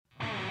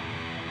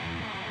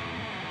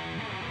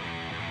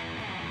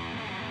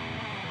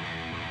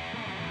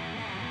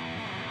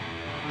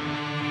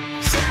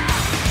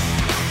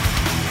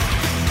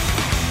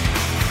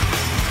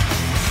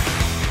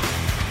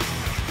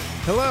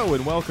Hello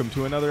and welcome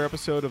to another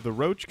episode of the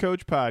Roach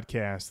Coach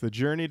Podcast, the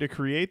journey to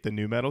create the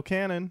new metal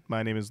canon.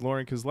 My name is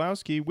Lauren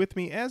Kozlowski. With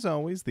me, as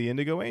always, the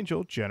Indigo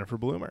Angel, Jennifer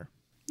Bloomer.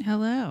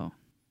 Hello.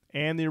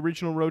 And the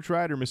original Roach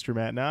Rider, Mr.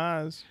 Matt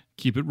Nas.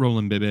 Keep it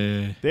rolling,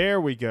 baby. There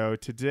we go.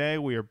 Today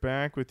we are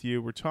back with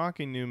you. We're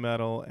talking new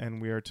metal,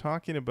 and we are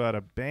talking about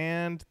a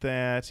band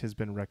that has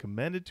been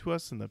recommended to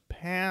us in the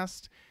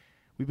past.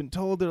 We've been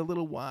told they're a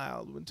little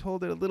wild. We've been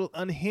told they're a little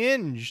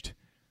unhinged.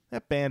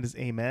 That band is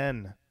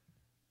Amen.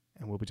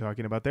 And we'll be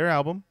talking about their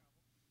album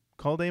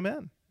called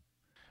Amen.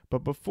 But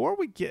before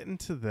we get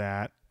into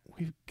that,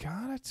 we've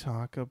got to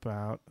talk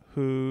about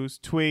who's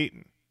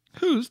tweeting.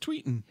 Who's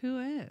tweeting? Who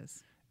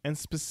is? And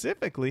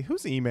specifically,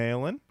 who's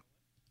emailing?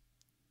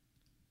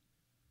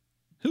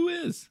 Who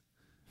is?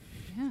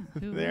 Yeah.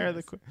 Who There,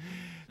 is?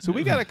 So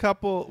we got a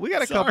couple. We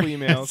got a couple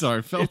emails.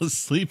 Sorry, fell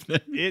asleep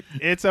there.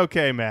 It's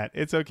okay, Matt.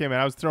 It's okay, Matt.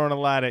 I was throwing a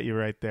lot at you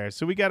right there.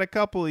 So we got a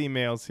couple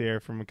emails here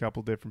from a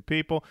couple different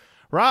people.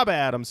 Rob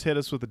Adams hit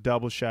us with a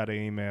double shot of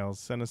emails.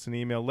 Sent us an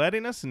email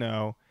letting us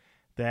know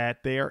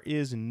that there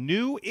is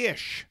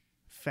new-ish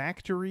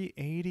Factory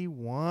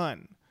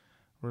 81.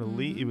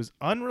 It was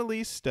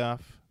unreleased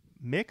stuff,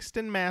 mixed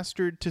and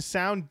mastered to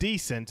sound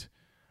decent.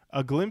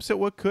 A glimpse at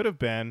what could have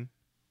been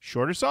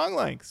shorter song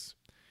lengths.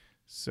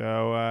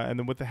 So, and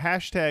then with the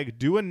hashtag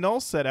do a null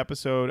set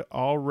episode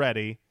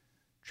already,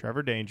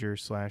 Trevor Danger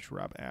 /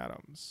 Rob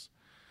Adams.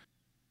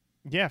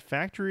 Yeah,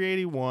 Factory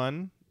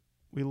 81.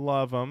 We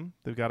love them.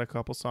 They've got a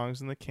couple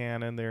songs in the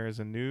canon. There is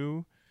a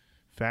new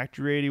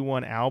Factory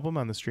 81 album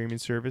on the streaming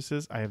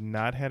services. I have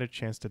not had a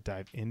chance to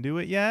dive into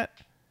it yet,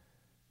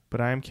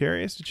 but I am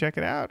curious to check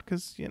it out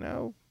because, you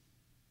know,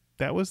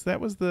 that was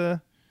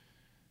the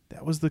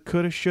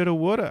coulda, shoulda,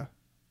 woulda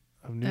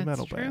of new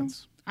metal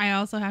bands. I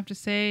also have to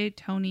say,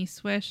 Tony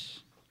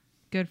Swish,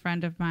 good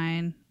friend of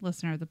mine,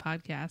 listener of the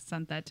podcast,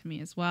 sent that to me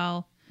as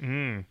well.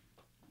 I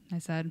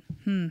said,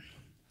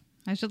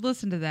 I should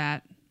listen to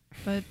that.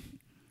 But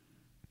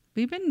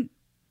we've been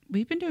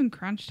doing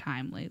crunch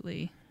time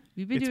lately.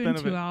 We've been doing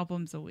 2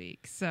 albums a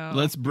week. So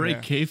let's break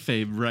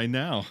kayfabe right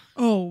now.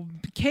 Oh,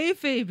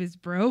 kayfabe is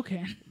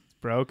broken. It's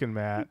broken,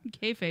 Matt.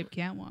 Kayfabe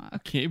can't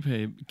walk.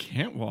 Kayfabe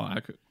can't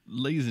walk.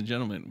 Ladies and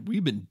gentlemen,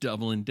 we've been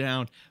doubling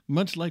down,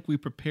 much like we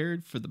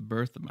prepared for the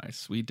birth of my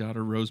sweet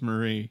daughter,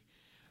 Rosemarie.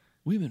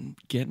 We've been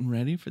getting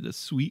ready for the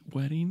sweet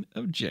wedding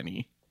of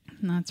Jenny.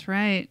 That's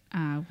right.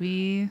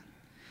 We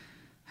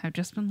have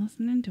just been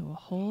listening to a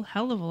whole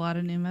hell of a lot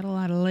of new metal, a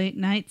lot of late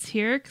nights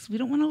here, because we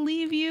don't want to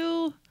leave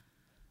you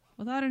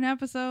without an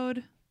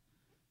episode.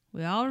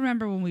 We all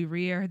remember when we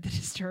re-aired the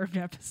Disturbed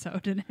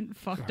episode and it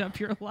fucked up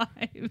your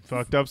lives.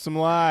 Fucked up some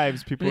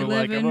lives. People We were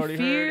like, live I've in already heard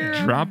fear.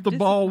 it. Drop the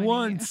ball Disappointing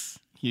once,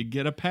 you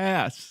get a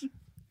pass.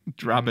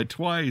 Drop it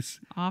twice.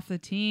 Off the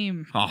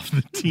team. Off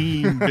the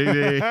team,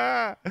 baby.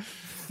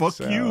 Fuck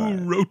you,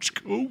 Roach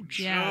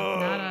Coach. Yeah,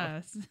 not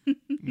us.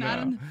 Not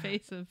in the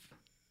face of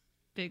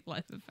big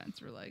life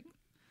events. We're like,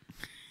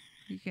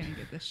 you can't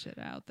get this shit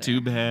out there.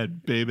 Too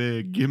bad,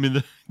 baby. Give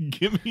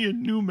me a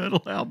new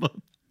metal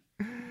album.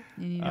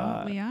 And you know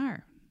what we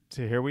are.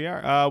 So here we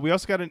are. We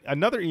also got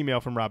another email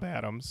from Rob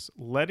Adams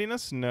letting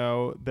us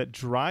know that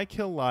Dry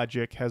Kill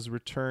Logic has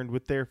returned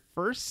with their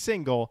first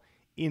single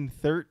in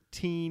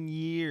 13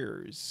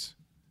 years.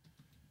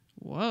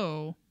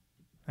 Whoa.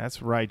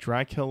 That's right.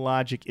 Dry Kill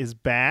Logic is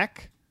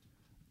back.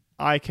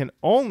 I can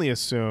only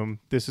assume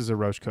this is a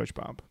Roach Coach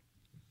bump.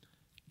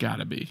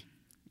 Gotta be.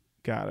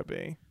 Gotta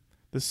be.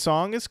 The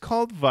song is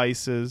called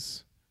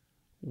Vices.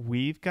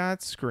 We've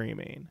got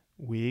screaming.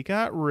 We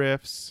got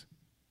riffs.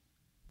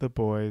 The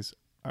boys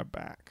are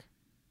back.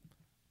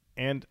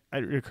 And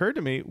it occurred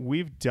to me,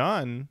 we've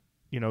done,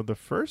 the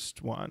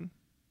first one,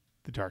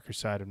 The Darker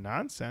Side of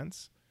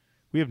Nonsense.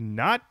 We have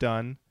not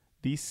done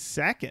the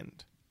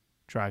second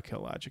Dry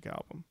Kill Logic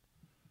album.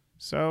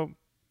 So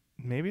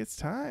maybe it's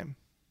time.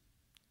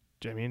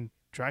 I mean,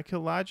 Dry Kill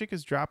Logic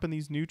is dropping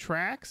these new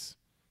tracks.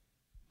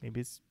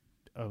 Maybe it's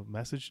a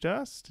message to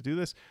us to do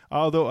this.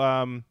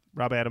 Although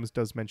Rob Adams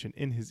does mention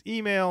in his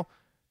email,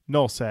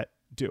 null set,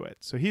 do it.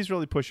 So he's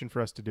really pushing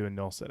for us to do a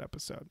null set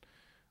episode.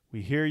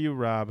 We hear you,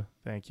 Rob.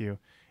 Thank you.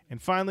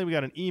 And finally, we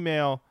got an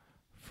email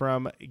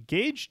from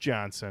Gage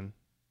Johnson,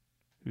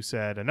 who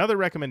said, another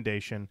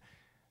recommendation,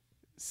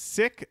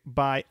 Sick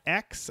by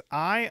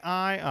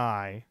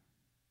XIII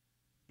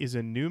is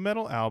a new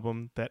metal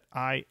album that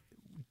I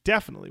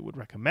definitely would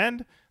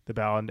recommend. The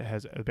band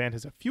has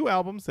a few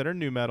albums that are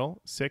new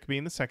metal, Sick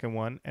being the second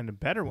one, and a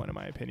better one in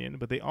my opinion,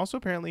 but they also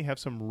apparently have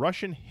some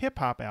Russian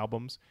hip-hop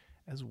albums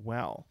as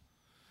well.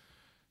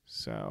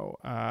 So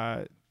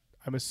I'm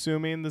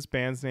assuming this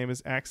band's name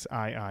is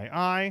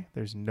XIII.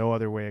 There's no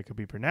other way it could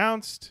be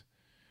pronounced.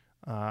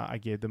 I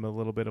gave them a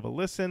little bit of a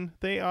listen.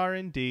 They are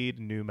indeed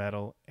new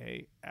metal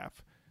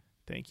AF.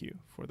 Thank you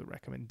for the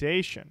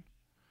recommendation.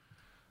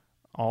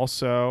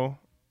 Also,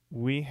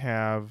 we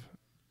have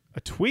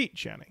a tweet,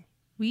 Jenny.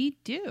 We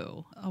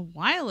do. A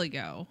while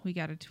ago, we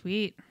got a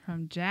tweet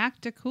from Jack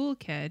the Cool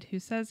Kid who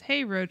says,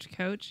 "Hey, Roach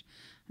Coach,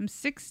 I'm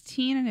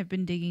 16 and have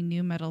been digging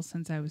new metal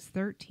since I was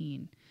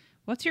 13.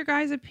 What's your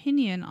guys'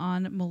 opinion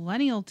on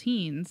millennial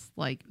teens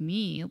like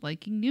me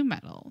liking new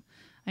metal?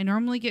 I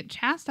normally get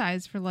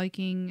chastised for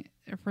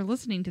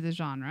listening to the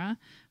genre,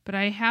 but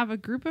I have a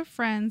group of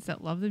friends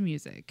that love the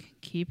music.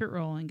 Keep it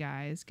rolling,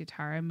 guys.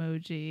 Guitar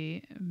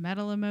emoji,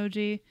 metal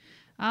emoji.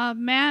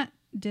 Matt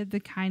did the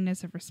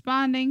kindness of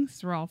responding,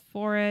 so we're all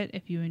for it.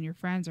 If you and your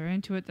friends are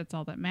into it, that's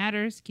all that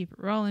matters. Keep it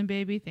rolling,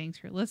 baby. Thanks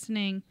for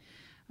listening.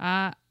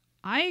 I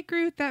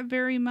agree with that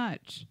very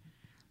much.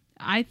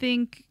 I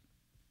think,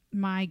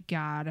 my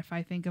God, if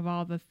I think of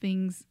all the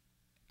things,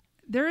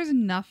 there is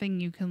nothing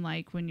you can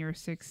like when you're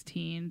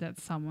 16 that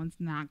someone's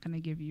not going to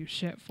give you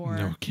shit for.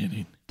 No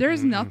kidding.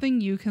 There's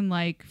nothing you can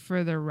like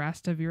for the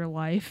rest of your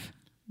life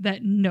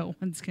that no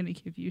one's going to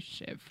give you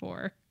shit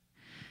for.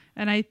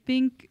 And I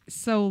think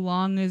so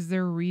long as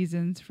their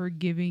reasons for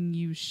giving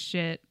you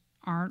shit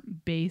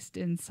aren't based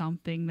in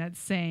something that's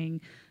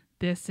saying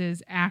this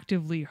is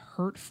actively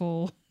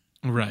hurtful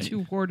Right.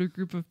 toward a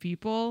group of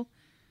people,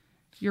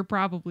 you're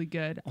probably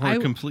good. Or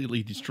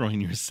completely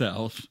destroying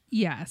yourself.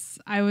 Yes,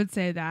 I would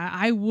say that.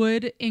 I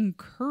would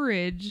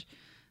encourage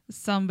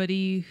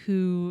somebody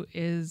who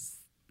is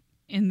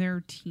in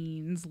their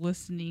teens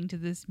listening to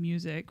this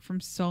music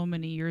from so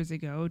many years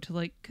ago to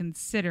like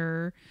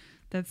consider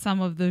that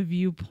some of the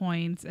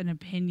viewpoints and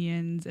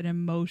opinions and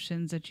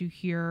emotions that you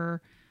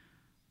hear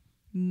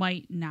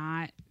might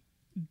not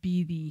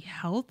be the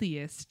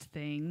healthiest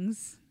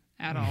things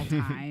at all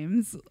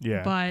times.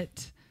 Yeah.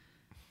 But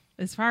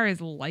as far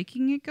as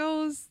liking it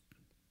goes,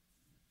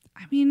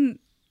 I mean,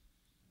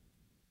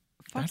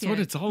 fuck That's it. what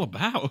it's all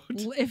about.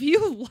 If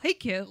you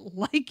like it,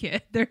 like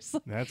it. That's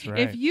right.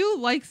 If you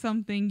like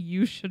something,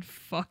 you should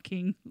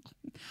fucking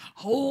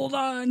hold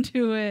on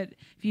to it.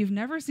 If you've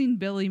never seen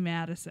Billy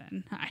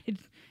Madison, I'd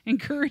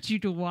encourage you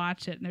to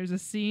watch it. And there's a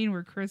scene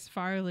where Chris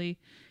Farley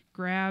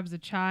grabs a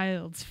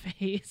child's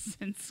face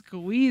and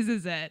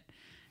squeezes it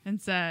and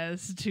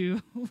says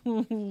to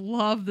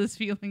love this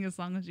feeling as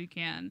long as you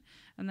can.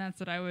 And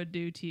that's what I would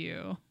do to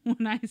you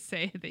when I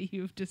say that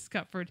you've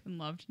discovered and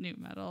loved new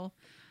metal.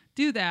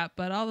 Do that,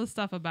 but all the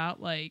stuff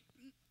about like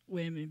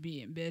women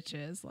being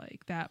bitches,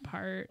 like that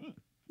part,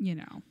 you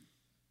know,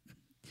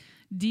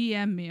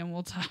 DM me and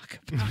we'll talk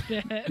about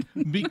it.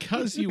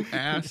 Because you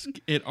ask,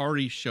 it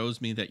already shows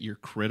me that you're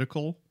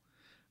critical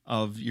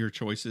of your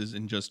choices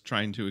and just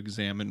trying to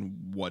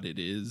examine what it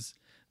is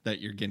that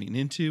you're getting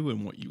into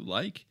and what you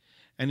like.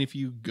 And if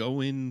you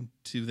go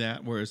into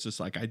that where it's just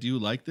like, I do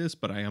like this,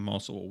 but I am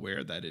also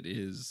aware that it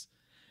is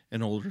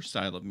an older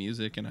style of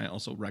music, and I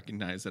also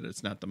recognize that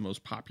it's not the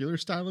most popular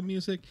style of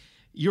music,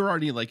 you're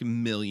already like a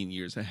million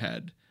years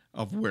ahead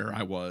of where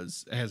I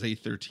was as a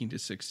 13 to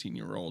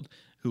 16-year-old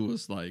who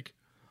was like,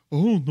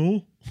 oh,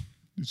 no,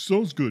 it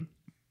sounds good.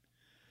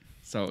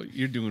 So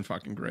you're doing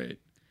fucking great.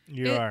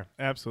 You are.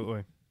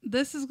 Absolutely.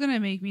 This is going to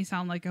make me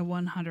sound like a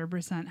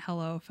 100%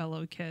 hello,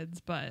 fellow kids,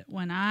 but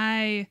when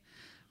I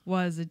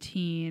was a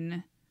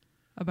teen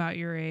about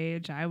your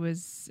age, it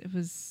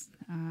was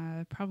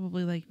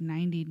probably like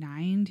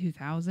 99,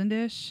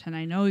 2000-ish. And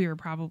I know you're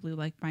probably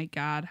like, my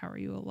God, how are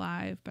you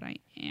alive? But I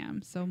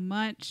am so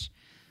much.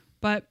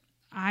 But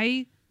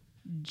I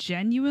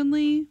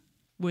genuinely,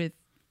 with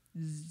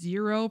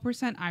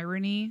 0%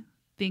 irony,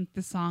 think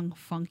the song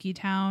Funky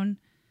Town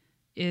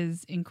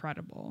is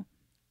incredible.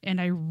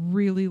 And I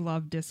really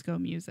love disco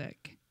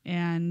music.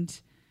 And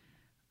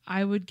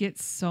I would get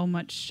so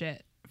much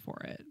shit for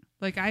it.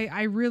 Like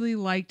I really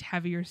liked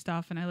heavier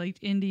stuff, and I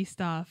liked indie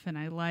stuff, and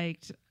I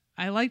liked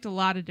a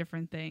lot of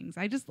different things.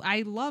 I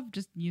love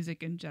just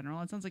music in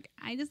general. It sounds like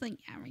I just like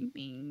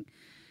everything,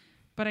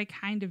 but I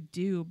kind of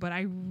do. But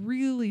I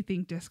really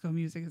think disco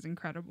music is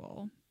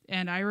incredible.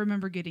 And I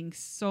remember getting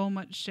so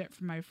much shit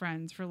from my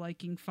friends for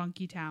liking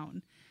Funky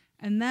Town.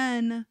 And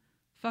then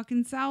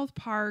fucking South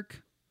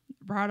Park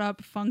brought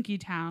up Funky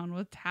Town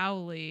with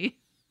Towley.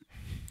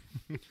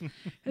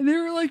 And they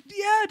were like,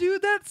 yeah,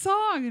 dude, that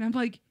song. And I'm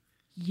like,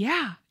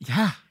 yeah.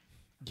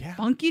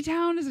 Funky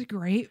Town is a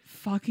great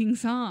fucking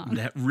song.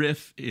 That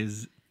riff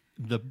is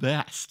the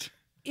best.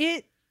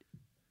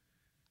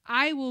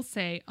 I will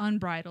say,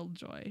 unbridled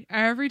joy.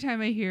 Every time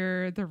I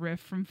hear the riff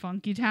from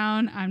Funky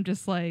Town, I'm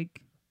just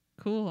like,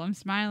 cool, I'm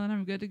smiling,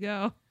 I'm good to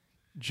go.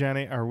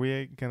 Jenny, are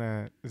we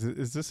gonna?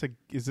 Is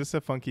this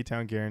a Funky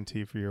Town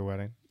guarantee for your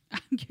wedding?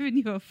 I'm giving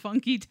you a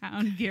Funky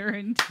Town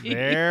guarantee.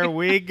 There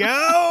we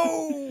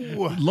go.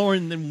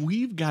 Lauren, then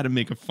we've got to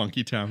make a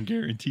Funky Town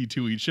guarantee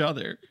to each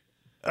other.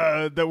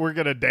 That we're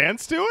gonna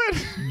dance to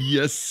it?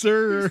 Yes,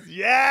 sir.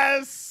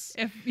 Yes.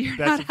 If you're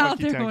That's not a out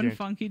Funky there Town when guarantee.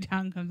 Funky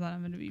Town comes on, I'm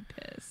going to be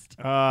pissed.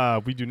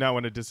 We do not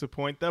want to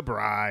disappoint the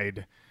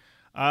bride.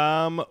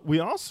 We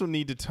also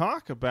need to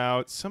talk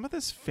about some of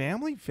this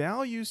Family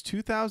Values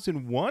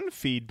 2001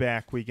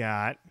 feedback we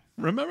got.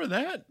 Remember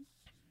that?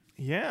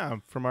 Yeah,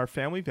 from our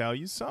Family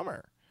Values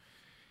summer.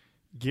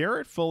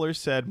 Garrett Fuller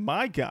said,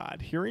 my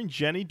God, hearing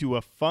Jenny do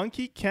a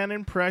Funky Ken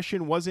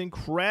impression was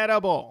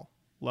incredible.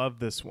 Love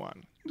this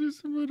one.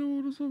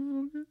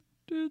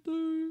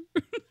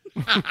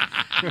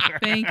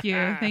 Thank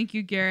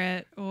you,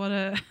 Garrett.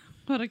 What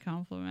What a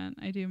compliment.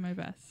 I do my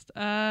best.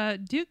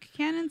 Duke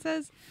Cannon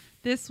says,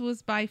 this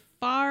was by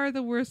far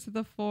the worst of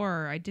the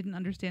four. I didn't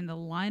understand the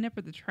lineup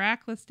or the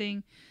track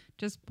listing.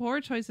 Just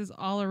poor choices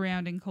all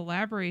around, and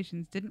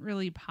collaborations didn't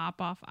really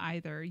pop off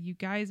either. You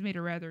guys made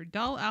a rather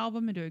dull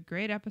album into a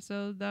great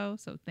episode, though,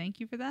 so thank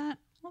you for that.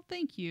 Well,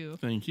 thank you.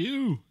 Thank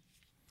you.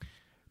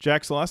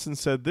 Jax Lawson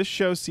said, this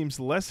show seems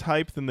less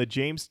hype than the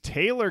James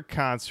Taylor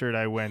concert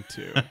I went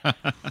to.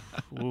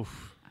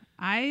 Oof.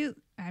 I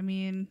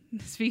mean,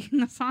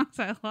 speaking of songs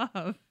I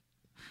love,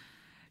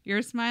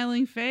 Your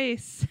Smiling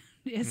Face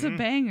is a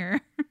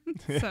banger.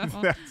 So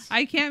That's-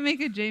 I can't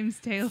make a James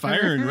Taylor.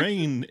 Fire and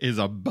Rain is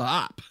a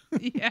bop.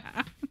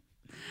 Yeah.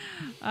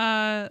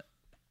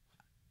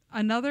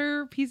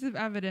 Another piece of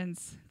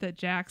evidence that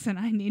Jax and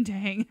I need to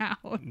hang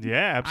out.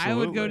 Yeah, absolutely. I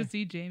would go to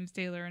see James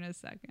Taylor in a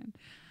second.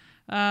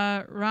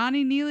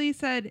 Ronnie Neely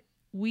said,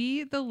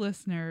 we, the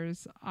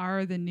listeners,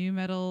 are the new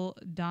metal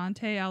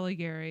Dante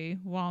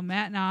Alighieri, while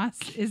Matt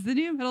Noss is the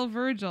new metal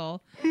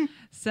Virgil,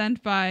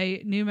 sent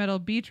by new metal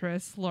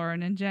Beatrice,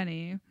 Lauren, and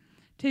Jenny.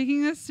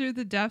 Taking us through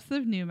the depths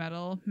of new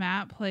metal,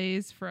 Matt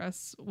plays for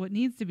us what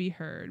needs to be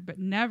heard, but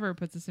never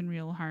puts us in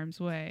real harm's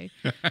way.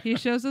 He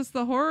shows us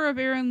the horror of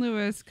Aaron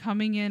Lewis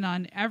coming in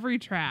on every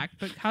track,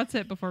 but cuts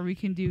it before we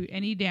can do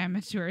any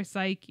damage to our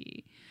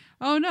psyche.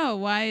 Oh no,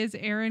 why is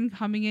Aaron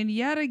coming in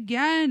yet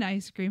again? I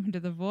scream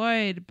into the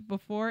void. But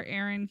before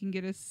Aaron can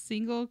get a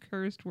single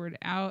cursed word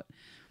out,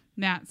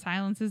 Matt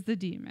silences the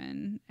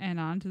demon, and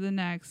on to the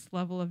next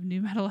level of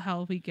new metal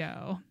hell we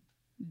go.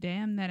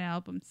 Damn, that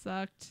album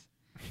sucked.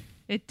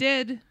 It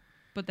did,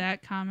 but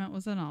that comment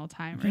was an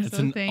all-timer. That's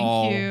So an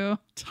thank you.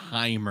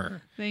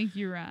 Timer. Thank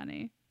you,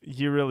 Ronnie.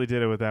 You really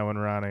did it with that one,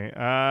 Ronnie.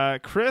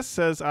 Chris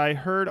says, I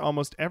heard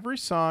almost every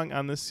song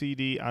on this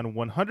CD on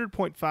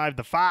 100.5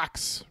 The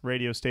Fox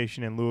radio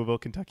station in Louisville,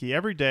 Kentucky.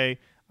 Every day,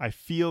 I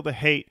feel the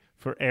hate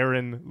for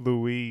Aaron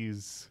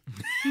Louise.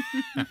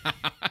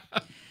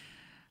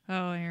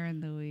 Oh,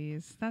 Aaron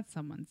Louise. That's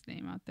someone's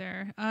name out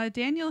there.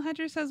 Daniel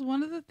Hedger says,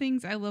 one of the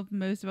things I love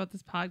most about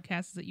this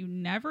podcast is that you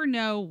never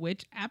know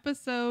which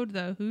episode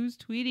the Who's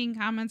Tweeting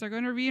comments are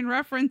going to be in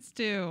reference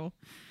to.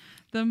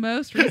 The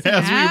most recent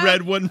As app- we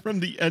read one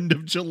from the end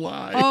of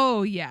July.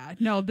 Oh, yeah.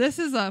 No, this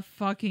is a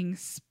fucking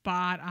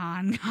spot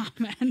on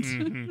comment.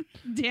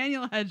 Mm-hmm.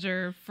 Daniel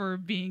Hedger, for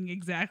being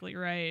exactly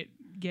right,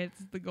 gets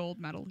the gold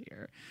medal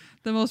here.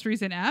 The most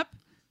recent ep?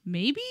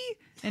 Maybe?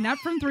 An ep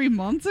from 3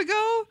 months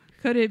ago?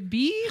 Could it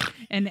be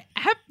an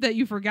ep that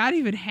you forgot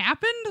even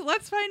happened?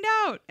 Let's find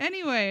out.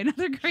 Anyway,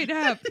 another great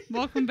ep.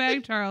 Welcome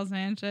back, Charles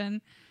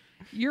Manchin.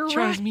 You're right.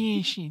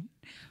 Transmission.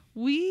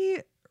 We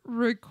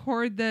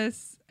record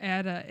this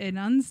at an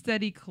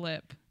unsteady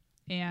clip,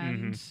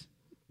 and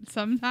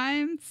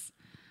sometimes,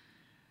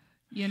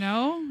 you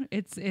know,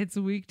 it's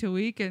week to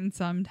week, and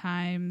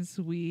sometimes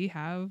we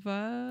have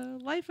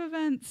life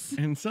events.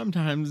 And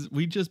sometimes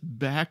we just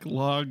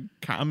backlog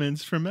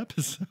comments from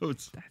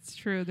episodes. That's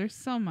true. There's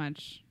so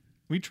much.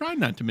 We try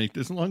not to make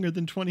this longer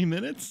than 20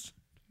 minutes.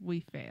 We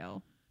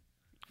fail.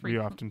 We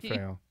often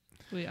fail.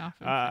 We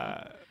often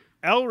fail.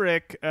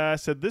 Elric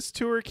said, this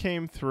tour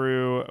came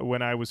through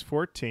when I was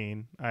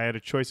 14. I had a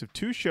choice of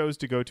 2 shows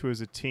to go to as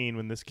a teen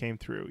when this came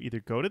through. Either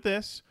go to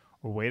this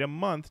or wait a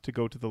month to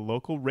go to the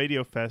local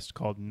radio fest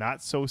called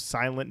Not So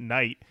Silent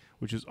Night,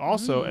 which is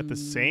also at the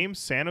same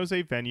San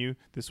Jose venue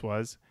this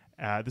was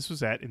at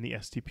in the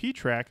STP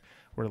track,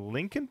 where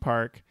Linkin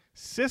Park,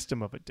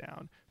 System of a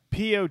Down,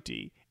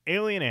 POD,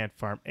 Alien Ant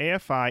Farm,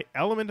 AFI,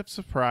 Element of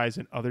Surprise,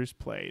 and others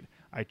played.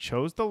 I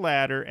chose the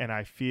latter, and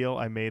I feel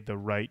I made the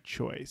right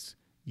choice.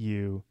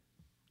 You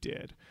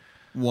did.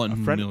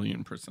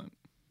 1,000,000%.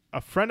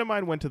 A friend of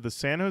mine went to the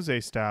San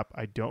Jose stop.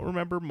 I don't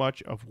remember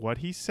much of what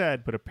he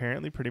said, but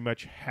apparently pretty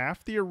much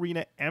half the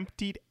arena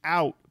emptied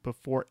out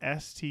before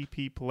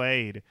STP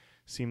played.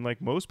 Seemed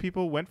like most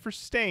people went for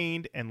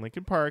Stained and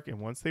Linkin Park, and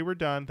once they were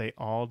done, they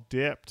all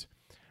dipped.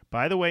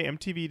 By the way,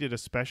 MTV did a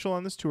special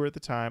on this tour at the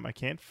time. I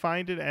can't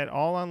find it at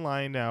all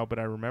online now, but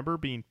I remember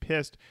being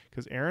pissed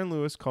because Aaron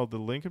Lewis called the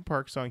Linkin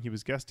Park song he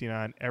was guesting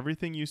on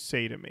Everything You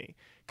Say to Me.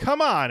 Come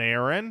on,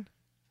 Aaron.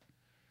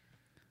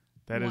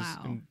 That is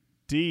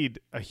indeed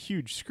a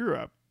huge screw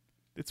up.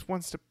 It's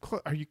one step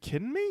close. Are you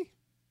kidding me?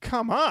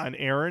 Come on,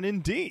 Aaron,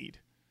 indeed.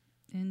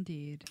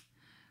 Indeed.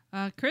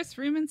 Chris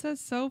Freeman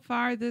says, so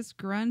far this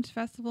grunge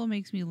festival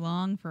makes me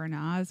long for an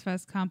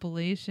Ozfest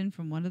compilation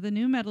from one of the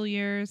new metal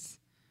years.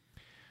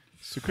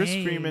 So Chris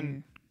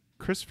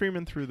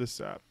Freeman threw this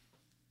up,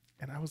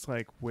 and I was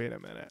like, wait a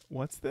minute,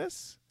 what's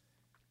this?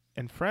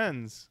 And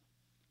friends,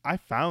 I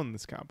found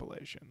this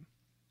compilation.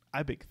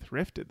 I big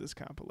thrifted this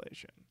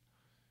compilation.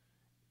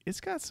 It's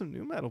got some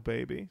new metal,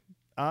 baby.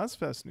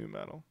 Ozfest new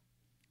metal.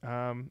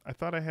 I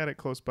thought I had it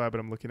close by, but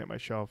I'm looking at my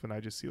shelf and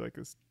I just see like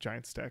this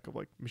giant stack of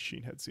like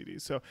Machine Head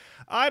CDs. So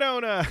I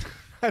don't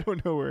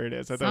know where it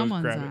is. I thought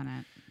Someone's I was on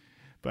it.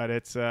 But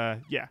it's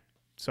yeah.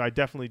 So I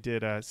definitely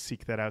did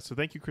seek that out. So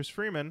thank you, Chris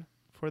Freeman,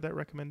 for that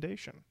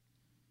recommendation.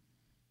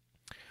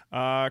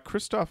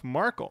 Christoph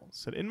Markel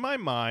said, in my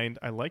mind,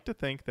 I like to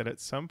think that at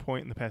some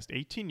point in the past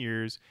 18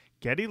 years,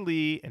 Geddy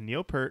Lee and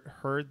Neil Peart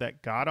heard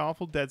that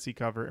god-awful Dead Sea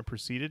cover and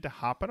proceeded to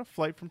hop on a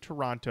flight from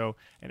Toronto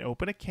and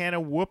open a can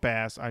of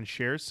whoop-ass on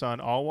Cher's son,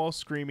 all while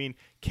screaming,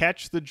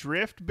 "Catch the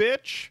drift,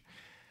 bitch!"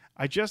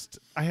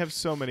 I have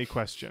so many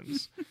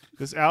questions.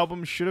 This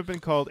album should have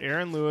been called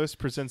Aaron Lewis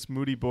Presents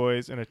Moody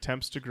Boys and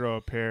Attempts to Grow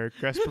a Pair.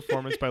 Guest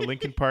performance by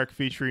Linkin Park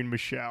featuring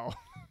Michelle.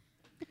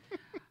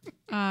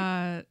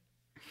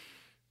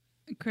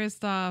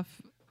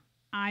 Christoph,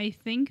 I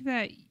think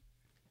that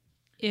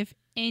if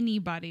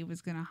anybody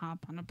was going to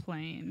hop on a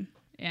plane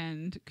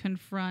and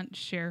confront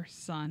Cher's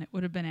son, it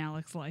would have been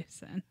Alex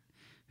Lifeson,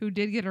 who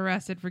did get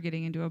arrested for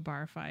getting into a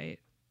bar fight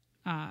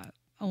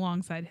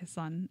alongside his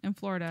son in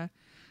Florida.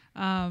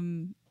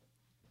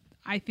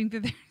 I think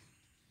that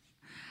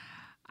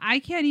I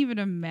can't even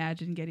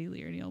imagine Geddy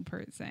Lee or Neil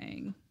Peart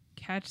saying,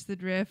 "Catch the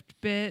drift,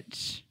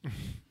 bitch."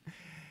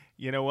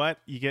 You know what?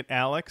 You get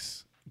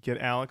Alex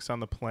on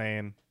the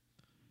plane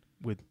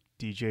with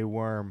DJ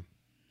Worm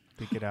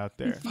to get out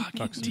there.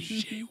 Fucking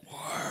DJ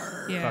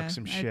Worm. Yeah, Fuck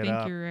some shit I think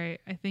up. you're right.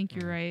 I think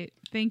you're right.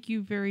 Thank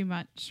you very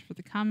much for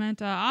the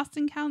comment.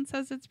 Austin Count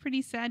says it's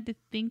pretty sad to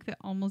think that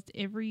almost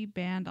every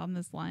band on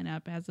this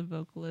lineup has a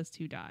vocalist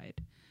who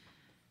died.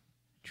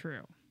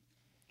 True.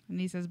 And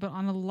he says, but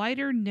on a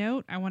lighter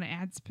note, I want to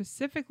add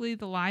specifically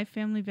the live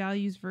Family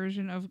Values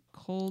version of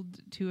Cold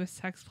to a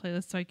Sex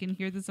playlist so I can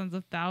hear the sounds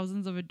of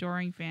thousands of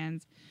adoring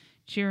fans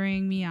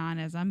cheering me on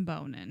as I'm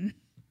boning.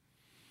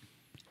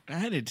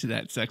 Added to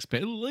that Sex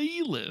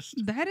playlist.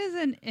 That is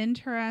an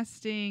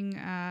interesting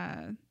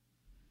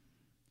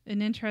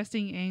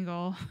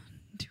angle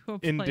to a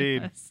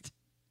playlist.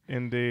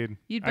 Indeed.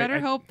 You'd better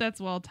hope that's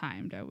well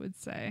timed, I would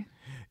say.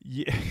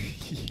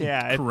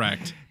 Yeah.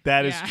 Correct.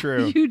 That is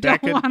true. You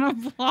don't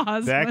want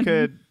applause. That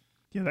could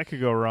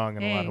go wrong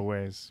in a lot Hey. of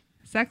ways.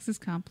 Sex is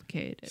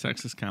complicated.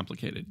 Sex is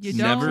complicated. You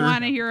don't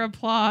want to hear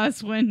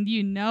applause when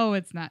you know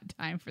it's not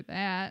time for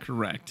that.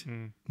 Correct.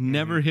 Mm.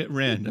 Never hit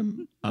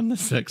random on the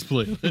Sex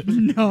playlist.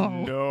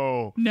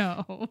 No.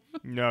 No.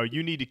 No.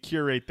 You need to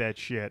curate that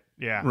shit.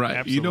 Yeah. Right.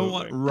 Absolutely. You don't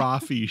want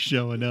Rafi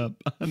showing up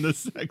on the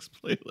Sex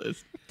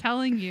playlist.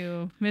 Telling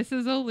you,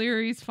 Mrs.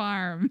 O'Leary's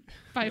Farm,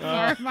 by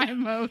far my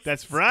most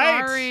That's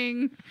right.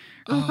 starring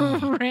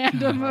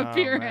random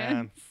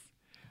appearance.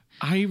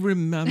 I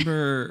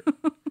remember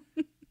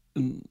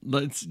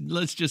let's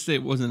just say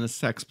it wasn't a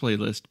sex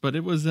playlist, but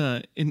it was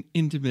an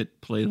intimate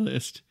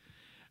playlist.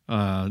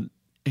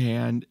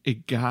 And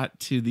it got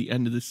to the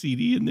end of the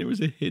CD and there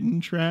was a hidden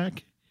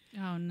track.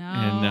 Oh, no.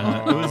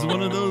 And it was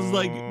one of those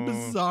like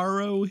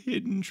bizarro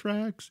hidden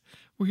tracks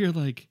where you're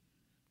like,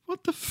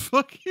 what the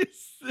fuck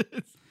is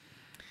this?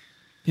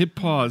 Hit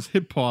pause.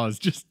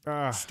 Just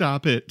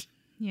stop it.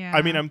 Yeah.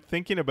 I mean, I'm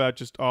thinking about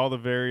just all the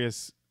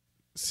various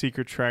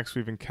secret tracks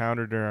we've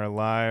encountered in our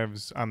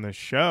lives on the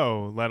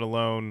show, let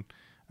alone,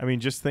 I mean,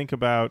 just think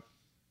about,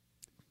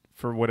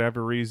 for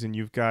whatever reason,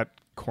 you've got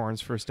Korn's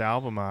first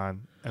album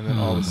on, and then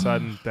all of a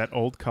sudden that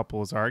old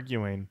couple is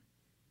arguing.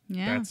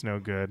 Yeah. That's no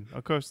good.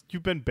 Of course,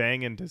 you've been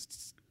banging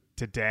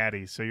to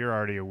Daddy, so you're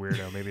already a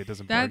weirdo. Maybe it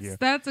doesn't bug you.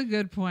 That's a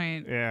good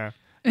point. Yeah.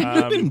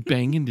 You've been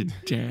banging to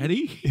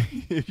Daddy?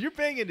 If you're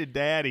banging to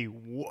Daddy,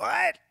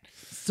 what?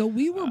 So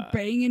we were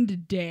banging to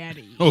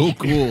Daddy. Oh,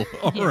 cool.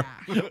 All Yeah.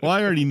 right. Well,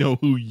 I already know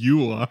who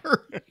you are.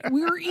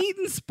 We were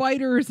eating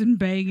spiders and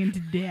banging to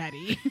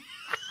Daddy.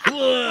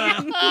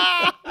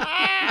 Oh,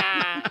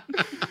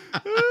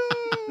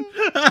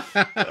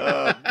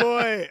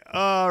 boy.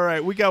 All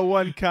right. We got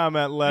one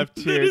comment left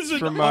here. That is It's an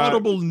from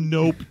audible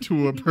nope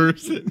to a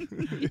person.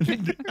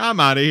 I'm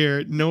out of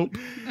here. Nope.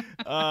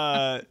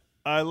 our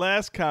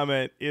last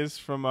comment is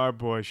from our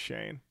boy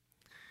Shane.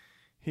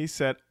 He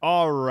said,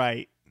 all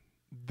right,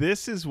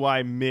 this is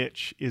why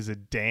Mitch is a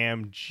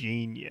damn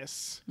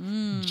genius.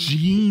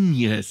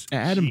 Genius.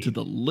 Add him to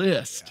the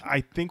list.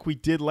 I think we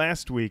did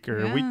last week or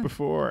a Yeah. week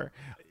before.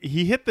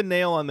 He hit the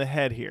nail on the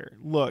head here.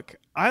 Look,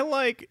 I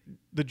like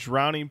the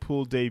Drowning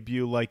Pool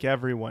debut like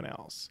everyone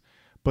else,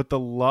 but the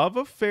love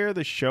affair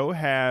the show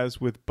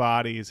has with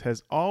bodies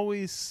has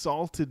always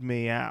salted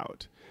me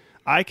out.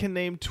 I can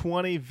name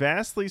 20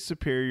 vastly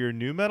superior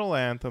nu metal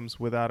anthems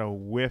without a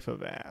whiff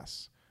of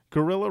ass.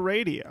 Guerrilla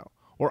Radio,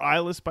 or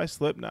Eyeless by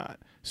Slipknot,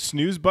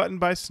 Snooze Button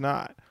by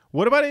Snot.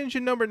 What about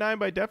Engine Number 9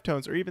 by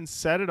Deftones, or even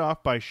Set It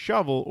Off by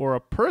Shovel, or a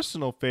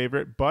personal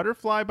favorite,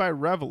 Butterfly by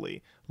Reveille?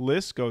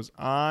 List goes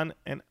on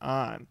and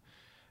on.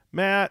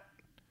 Matt,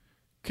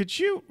 could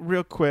you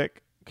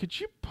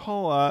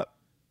pull up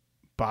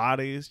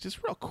Bodies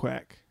just real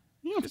quick?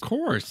 Yeah, of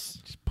course.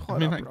 Just pull I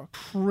it mean, up I real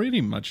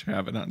pretty much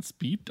have it on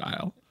speed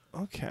dial.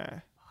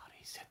 Okay.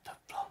 Bodies hit the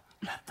floor,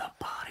 let the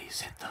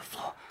bodies hit the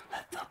floor,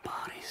 let the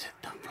bodies hit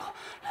the floor,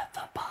 let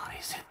the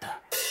bodies hit the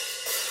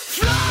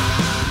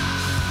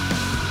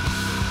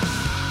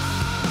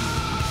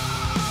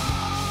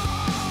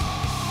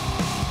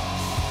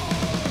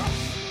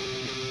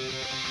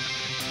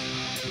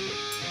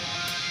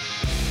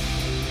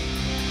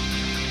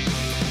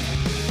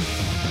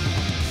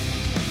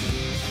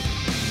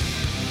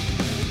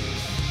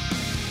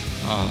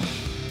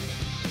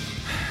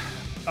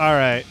All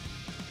right.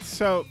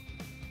 So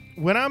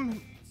when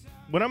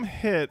I'm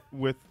hit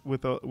with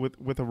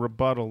a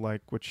rebuttal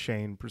like what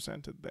Shane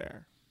presented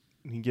there,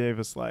 he gave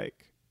us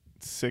like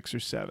 6 or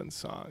 7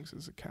 songs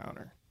as a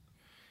counter.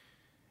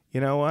 You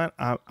know what?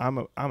 I'm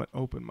an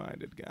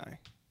open-minded guy.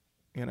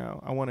 You know,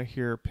 I want to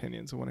hear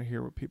opinions. I want to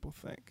hear what people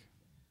think.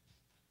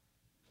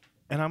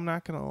 And I'm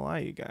not gonna lie,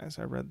 you guys.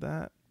 I read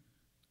that.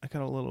 I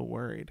got a little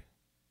worried.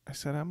 I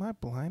said, "Am I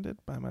blinded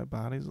by my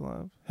body's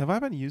love? Have I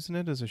been using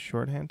it as a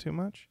shorthand too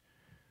much?"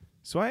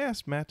 So I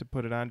asked Matt to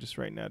put it on just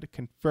right now to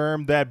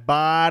confirm that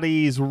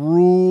Bodies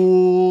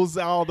rules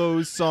all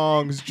those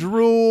songs.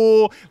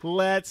 Drool.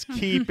 Let's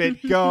keep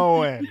it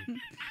going.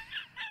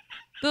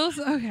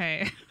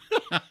 Okay.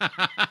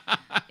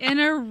 In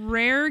a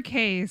rare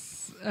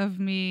case of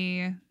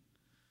me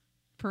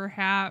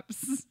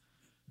perhaps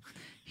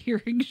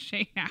hearing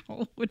Shane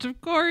out, which of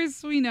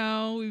course we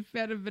know we've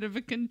had a bit of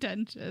a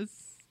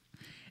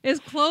as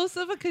close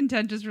of a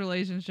contentious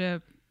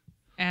relationship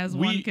as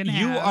one can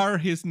have. You are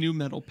his new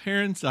metal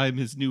parents. I'm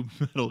his new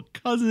metal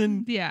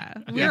cousin. Yeah.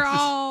 We're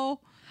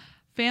all,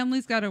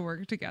 family's got to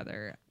work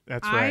together.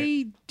 That's right.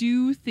 I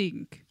do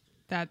think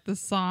that the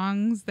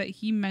songs that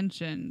he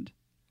mentioned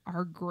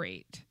are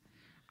great.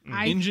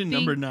 Engine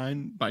Number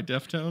 9 by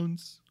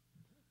Deftones.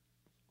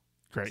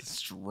 Great.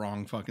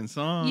 Strong fucking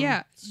song.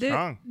 Yeah.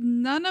 Strong.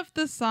 None of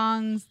the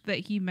songs that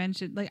he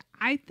mentioned, like,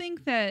 I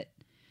think that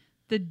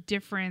the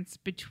difference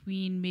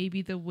between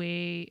maybe the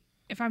way,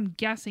 if I'm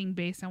guessing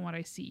based on what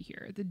I see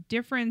here, the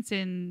difference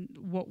in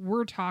what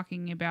we're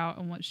talking about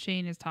and what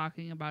Shane is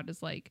talking about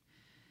is like,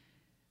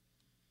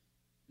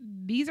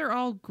 these are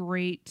all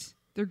great.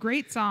 They're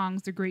great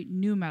songs. They're great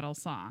nu metal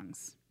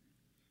songs.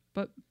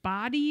 But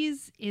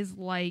Bodies is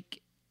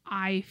like,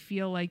 I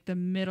feel like the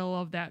middle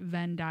of that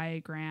Venn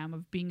diagram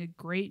of being a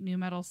great nu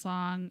metal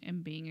song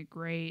and being a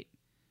great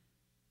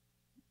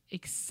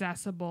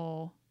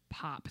accessible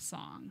pop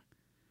song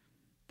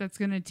that's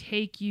going to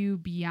take you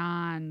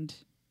beyond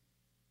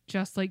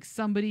just like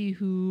somebody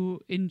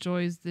who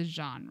enjoys the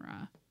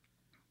genre.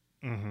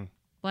 Mm-hmm.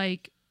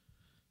 Like,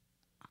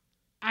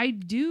 I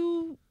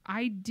do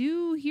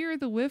hear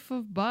the whiff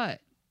of butt.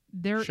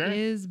 There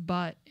is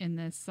butt in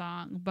this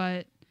song,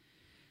 but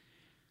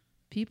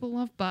people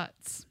love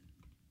butts.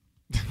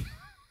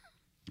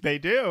 They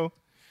do.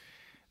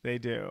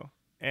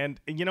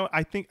 And you know,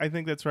 I think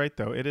that's right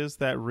though. It is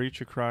that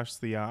reach across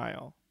the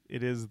aisle.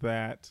 It is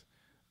that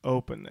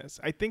openness.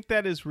 I think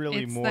that is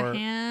really it's more the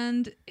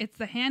hand. It's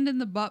the hand in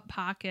the butt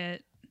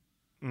pocket.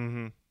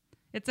 Mm-hmm.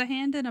 It's a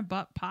hand in a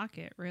butt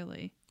pocket,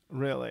 really.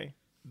 Really.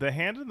 The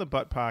hand in the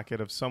butt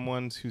pocket of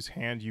someone whose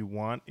hand you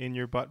want in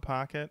your butt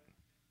pocket,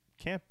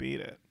 can't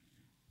beat it.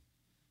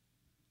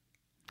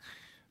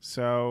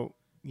 So,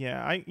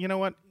 yeah, you know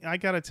what? I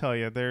got to tell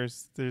you,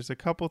 there's a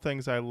couple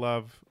things I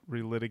love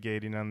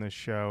relitigating on this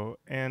show.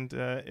 And,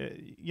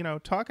 you know,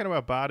 talking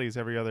about Bodies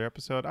every other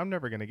episode, I'm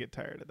never going to get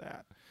tired of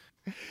that.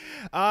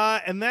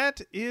 And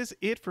that is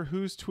it for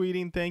Who's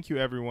Tweeting. Thank you,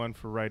 everyone,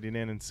 for writing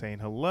in and saying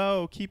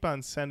hello. Keep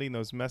on sending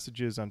those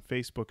messages on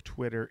Facebook,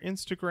 Twitter,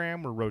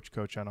 Instagram. We're Roach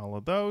Coach on all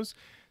of those.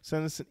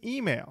 Send us an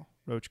email,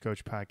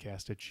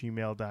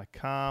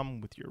 roachcoachpodcast@gmail.com,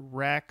 with your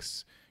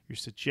recs, your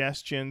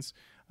suggestions.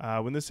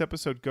 When this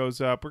episode goes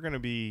up, we're going to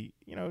be,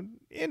 you know,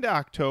 into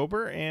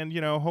October. And,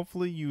 you know,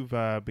 hopefully you've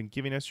been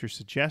giving us your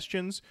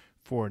suggestions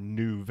for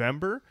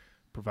November,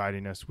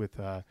 providing us with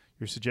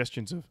your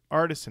suggestions of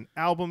artists and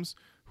albums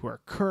who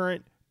are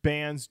current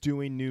bands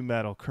doing nu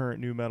metal,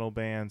 current nu metal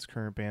bands,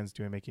 current bands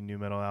making nu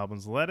metal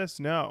albums. Let us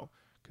know,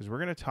 because we're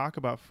going to talk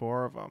about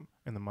 4 of them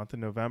in the month of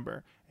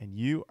November, and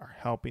you are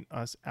helping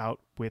us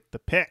out with the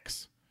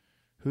picks.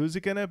 Who's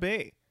it going to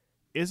be?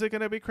 Is it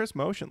going to be Chris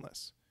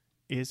Motionless?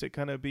 Is it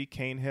going to be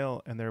Cane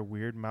Hill and their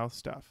weird mouth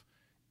stuff?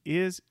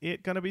 Is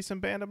it going to be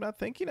some band I'm not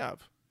thinking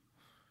of?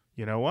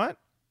 You know what?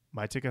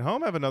 My Ticket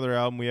Home have another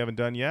album we haven't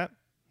done yet.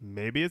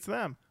 Maybe it's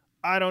them.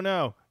 I don't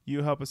know.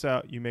 You help us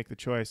out. You make the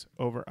choice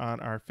over on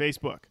our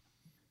Facebook.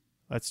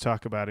 Let's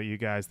talk about it, you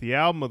guys. The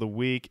album of the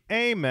week,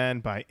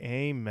 Amen by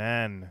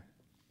Amen.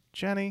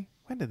 Jenny,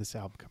 when did this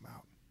album come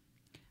out?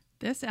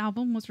 This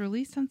album was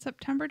released on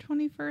September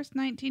 21st,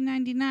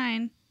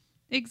 1999.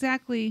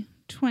 Exactly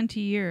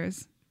 20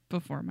 years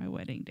before my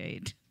wedding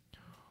date.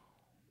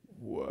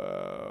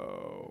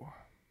 Whoa.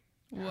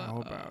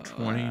 How about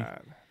 20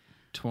 that?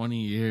 20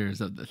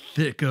 years of the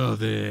thick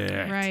of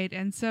it. Right.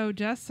 And so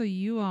just so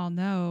you all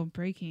know,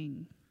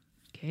 breaking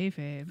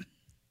kayfabe,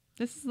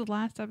 this is the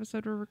last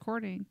episode we're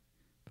recording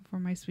before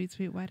my sweet,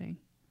 sweet wedding.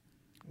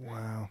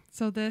 Wow.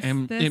 So this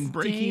And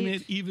breaking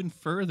date, it even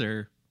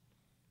further,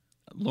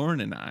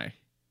 Lauren and I,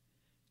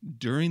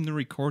 during the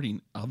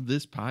recording of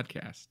this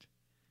podcast,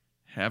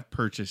 have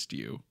purchased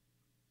you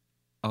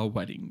a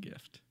wedding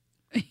gift.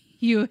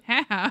 you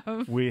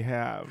have. We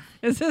have.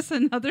 Is this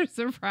another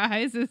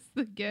surprise? Is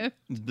the gift?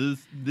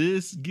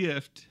 This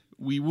gift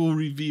we will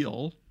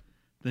reveal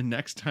the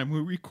next time we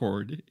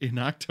record in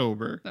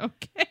October.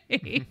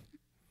 Okay.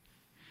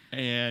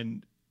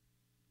 And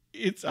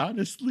it's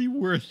honestly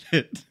worth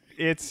it.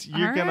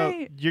 You're All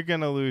right.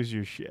 gonna lose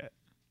your shit.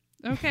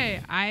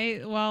 Okay,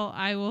 I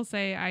will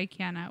say I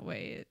cannot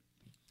wait.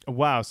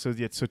 Wow. So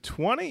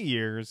 20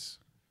 years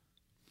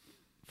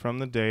from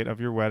the date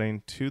of your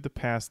wedding to the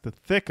past, the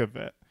thick of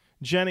it.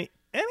 Jenny,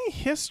 any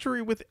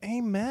history with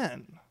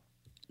Amen?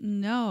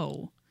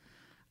 No.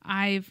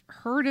 I've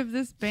heard of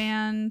this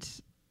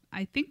band.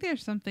 I think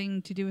there's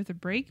something to do with a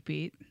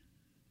breakbeat,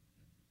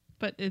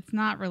 but it's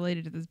not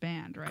related to this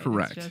band, right?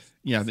 Correct. It's just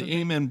Yeah, the something-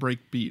 Amen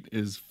breakbeat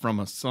is from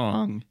a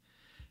song,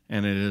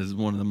 and it is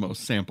one of the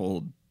most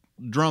sampled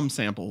drum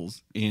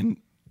samples in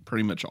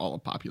pretty much all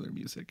of popular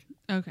music.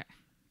 Okay,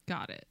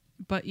 got it.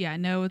 But yeah,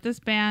 no, with this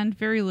band,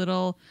 very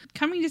little.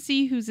 Coming to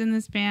see who's in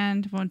this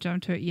band, won't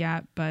jump to it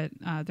yet, but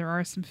there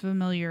are some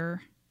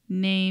familiar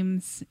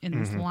names in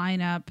this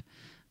lineup,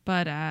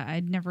 but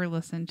I'd never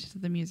listened to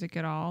the music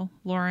at all.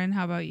 Lauren,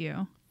 how about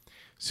you?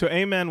 So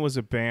Amen was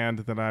a band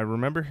that I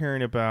remember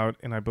hearing about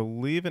in, I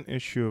believe, an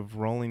issue of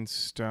Rolling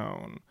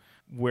Stone,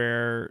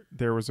 where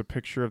there was a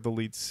picture of the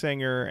lead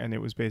singer, and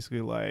it was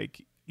basically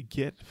like,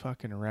 get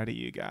fucking ready,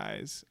 you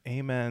guys.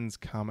 Amen's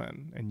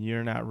coming, and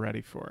you're not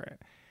ready for it.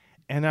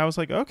 And I was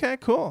like, okay,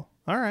 cool.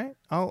 All right.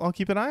 I'll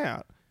keep an eye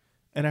out.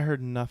 And I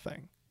heard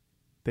nothing.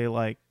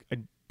 I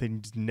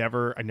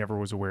never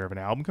was aware of an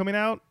album coming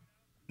out.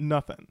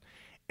 Nothing.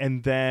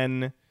 And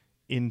then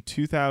in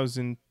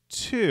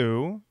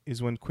 2002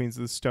 is when Queens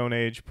of the Stone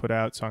Age put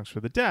out Songs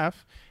for the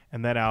Deaf.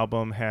 And that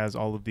album has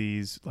all of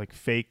these like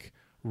fake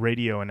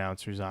radio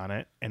announcers on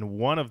it. And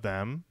one of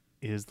them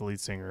is the lead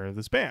singer of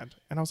this band.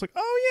 And I was like,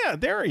 oh yeah,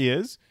 there he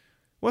is.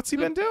 What's he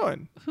been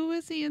doing? Who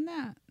is he in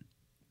that?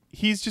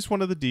 He's just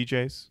one of the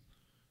DJs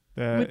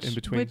in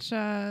between.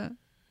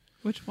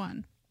 Which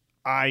one?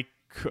 I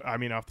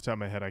mean, off the top of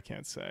my head, I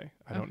can't say.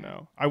 I don't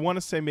know. I want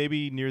to say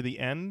maybe near the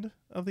end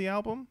of the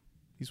album.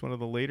 He's one of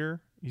the later.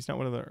 He's not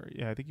one of the.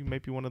 Yeah, I think he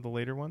might be one of the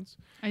later ones.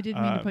 I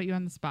didn't mean to put you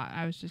on the spot.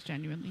 I was just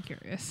genuinely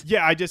curious.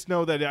 Yeah, I just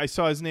know that I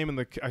saw his name in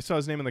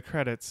the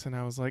credits, and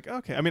I was like,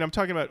 okay. I mean, I'm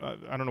talking about.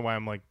 I don't know why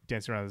I'm like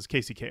dancing around this.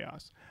 Casey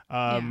Chaos.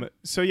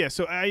 So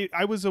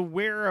I was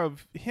aware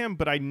of him,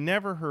 but I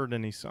never heard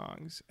any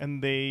songs,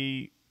 and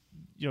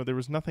there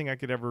was nothing I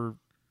could ever.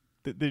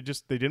 They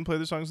didn't play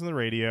the songs on the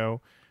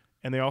radio,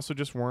 and they also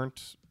just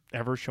weren't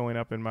ever showing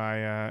up in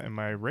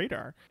my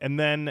radar. And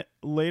then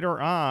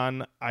later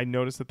on, I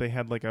noticed that they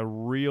had like a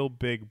real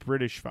big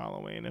British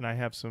following, and I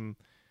have some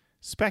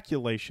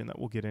speculation that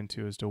we'll get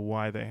into as to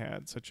why they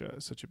had such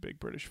a big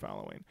British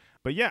following.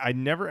 But yeah, I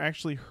never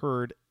actually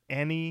heard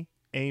any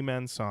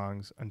Amen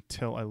songs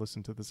until I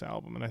listened to this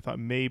album, and I thought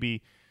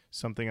maybe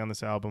something on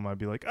this album I'd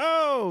be like,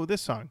 oh,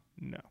 this song.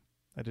 No,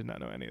 I did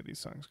not know any of these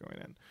songs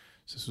going in.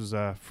 So this was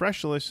a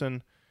fresh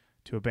listen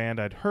to a band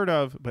I'd heard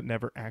of but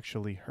never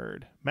actually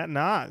heard. Matt and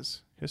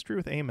Oz, history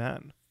with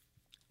Amen.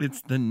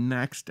 It's the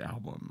next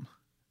album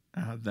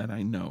that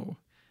I know.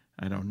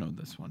 I don't know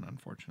this one,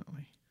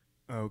 unfortunately.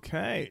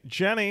 Okay,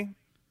 Jenny,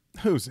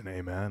 who's in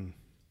Amen?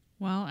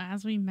 Well,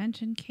 as we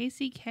mentioned,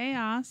 Casey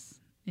Chaos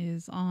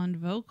is on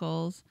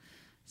vocals.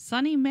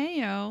 Sonny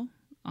Mayo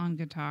on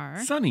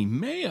guitar. Sonny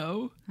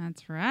Mayo?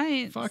 That's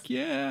right. Fuck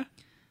yeah.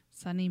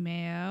 Sonny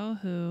Mayo,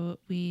 who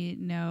we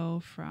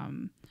know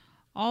from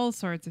all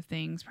sorts of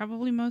things,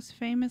 probably most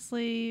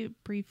famously,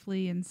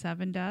 briefly in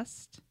Seven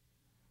Dust.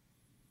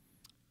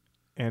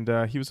 And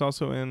he was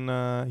also in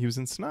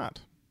Snot.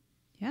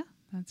 Yeah,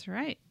 that's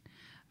right.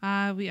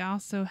 We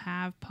also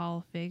have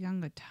Paul Feig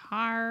on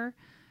guitar,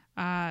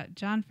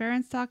 John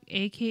Ferenstock,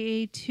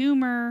 a.k.a.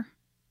 Toomer,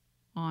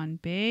 on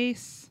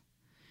bass,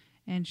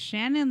 and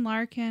Shannon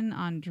Larkin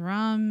on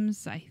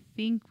drums. I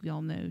think we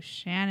all know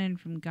Shannon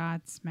from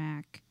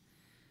Godsmack.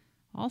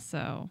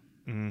 Also,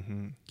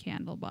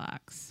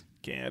 Candlebox.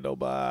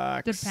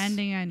 Candlebox.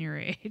 Depending on your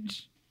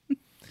age.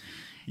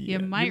 You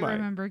might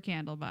remember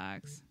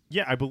Candlebox.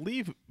 Yeah, I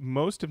believe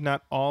most, if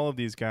not all, of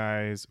these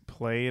guys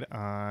played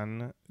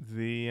on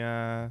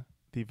the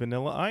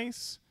Vanilla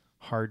Ice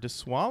Hard to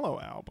Swallow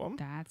album.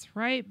 That's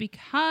right,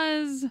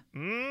 because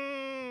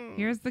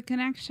here's the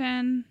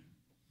connection.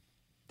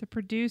 The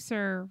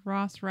producer,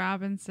 Ross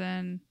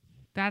Robinson,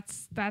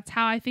 that's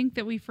how I think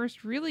that we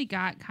first really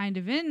got kind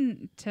of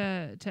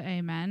into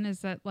Amen, is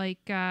that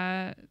like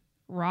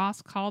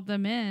Ross called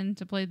them in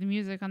to play the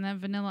music on that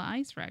Vanilla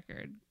Ice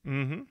record.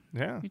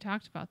 Yeah. We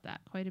talked about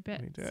that quite a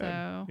bit. We did.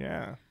 So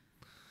yeah.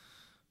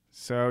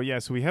 So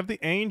we have the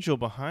Angel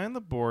behind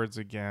the boards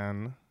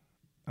again,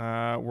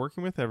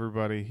 working with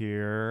everybody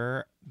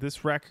here.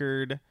 This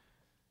record,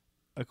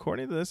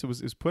 according to this, it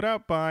was put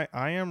out by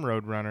I Am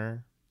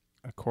Roadrunner.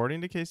 According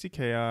to Casey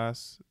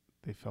Chaos,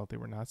 they felt they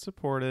were not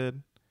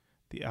supported.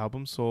 The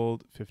album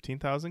sold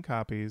 15,000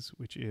 copies,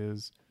 which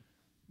is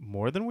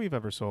more than we've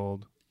ever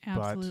sold.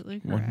 absolutely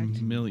correct.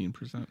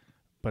 1,000,000%.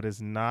 But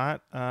is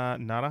not a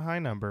high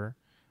number.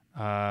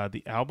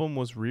 The album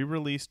was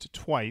re-released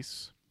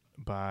twice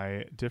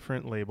by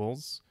different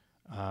labels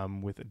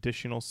with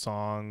additional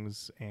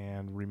songs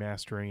and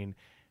remastering.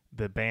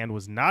 The band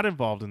was not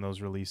involved in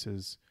those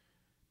releases.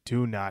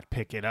 Do not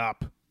pick it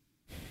up.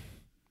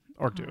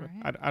 Or do it.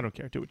 Right. I don't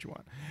care. Do what you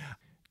want.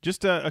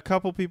 Just a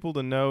couple people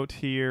to note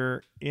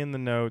here in the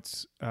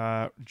notes.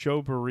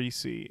 Joe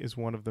Barresi is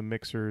one of the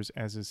mixers,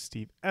 as is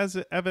Steve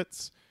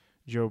Evans.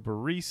 Joe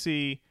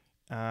Barresi,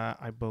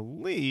 I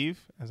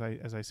believe, as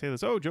I say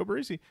this, Joe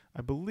Barresi,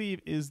 I believe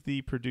is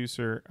the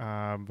producer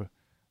of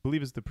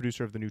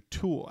the new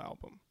Tool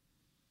album.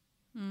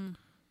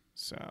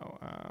 So,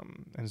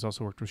 and has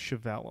also worked with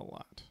Chevelle a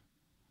lot.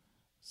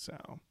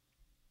 So,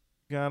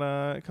 got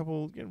a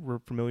couple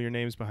familiar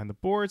names behind the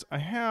boards. I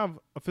have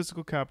a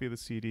physical copy of the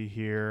CD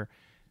here.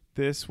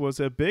 This was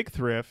a big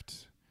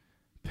thrift.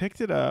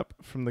 Picked it up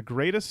from The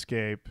Great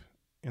Escape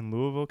in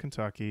Louisville,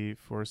 Kentucky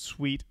for a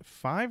sweet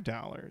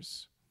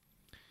 $5.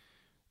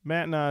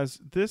 Matt Nas,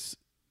 this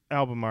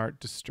album art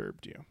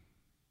disturbed you.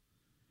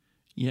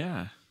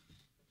 Yeah.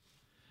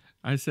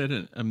 I said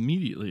it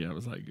immediately. I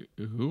was like,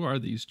 who are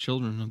these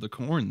children of the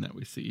corn that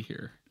we see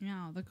here?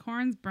 No, the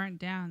corn's burnt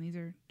down. These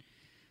are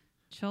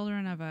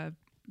children of a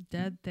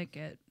dead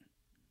thicket.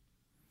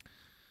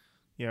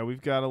 Yeah,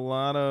 we've got a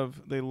lot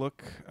of, they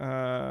look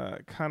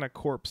kind of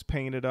corpse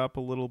painted up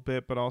a little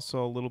bit, but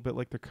also a little bit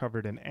like they're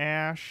covered in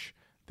ash.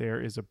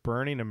 There is a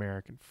burning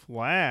American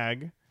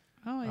flag.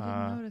 Oh, I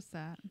didn't notice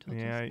that until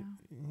just now.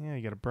 Yeah,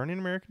 you got a burning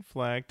American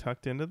flag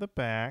tucked into the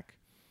back.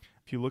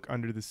 If you look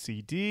under the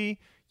CD,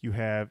 you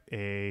have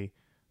a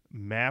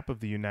map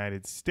of the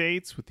United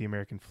States with the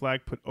American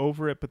flag put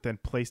over it, but then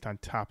placed on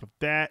top of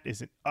that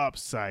is an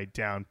upside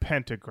down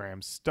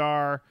pentagram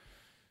star.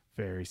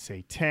 Very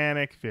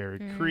satanic, very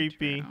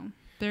creepy. True.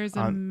 There's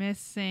a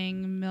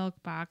missing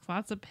milk box.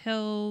 Lots of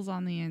pills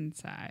on the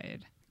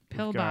inside.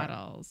 Pill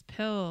bottles,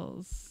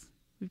 pills.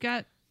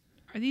 Are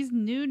these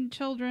nude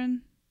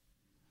children?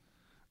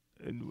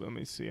 Let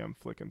me see. I'm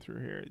flicking through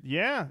here.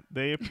 Yeah,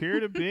 they appear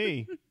to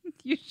be.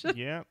 You should.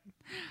 Yeah.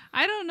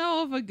 I don't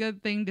know if a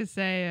good thing to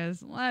say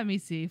is, let me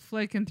see,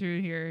 flicking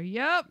through here.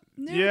 Yep.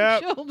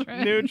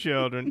 Children. New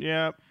children.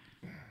 Yep.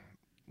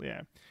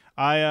 Yeah.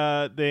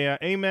 The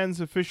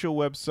Amen's official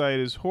website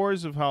is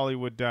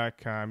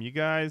horrorsofhollywood.com. You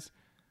guys,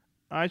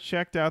 I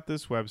checked out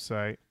this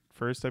website.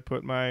 First, I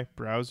put my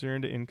browser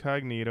into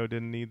incognito.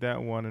 Didn't need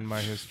that one in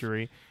my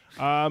history.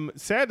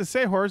 Sad to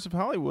say, Horrors of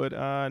Hollywood,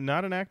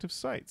 not an active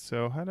site.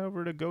 So head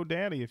over to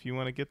GoDaddy if you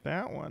want to get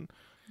that one.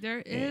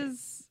 There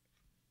is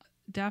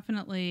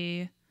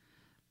definitely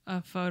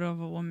a photo of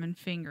a woman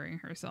fingering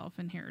herself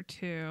in here,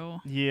 too.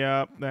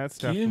 Yep, that's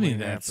definitely Give me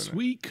happening. that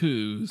sweet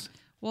coos.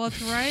 Well,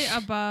 it's right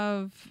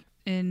above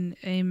in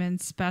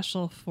Amen's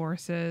Special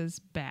Forces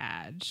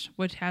badge,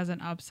 which has an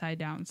upside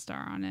down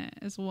star on it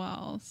as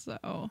well.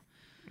 So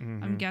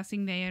I'm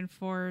guessing they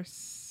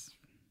enforce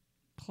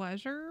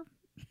pleasure.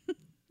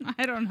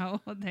 I don't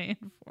know what they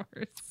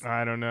enforce.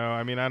 I don't know.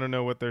 I mean, I don't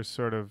know what their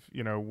sort of,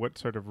 what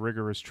sort of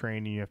rigorous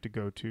training you have to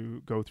go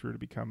through to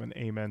become an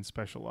Amen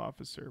special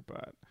officer.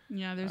 But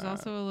yeah, there's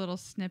also a little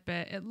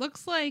snippet. It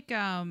looks like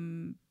a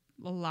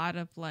lot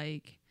of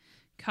like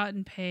cut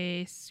and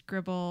paste,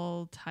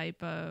 scribble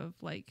type of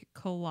like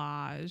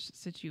collage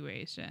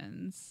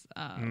situations.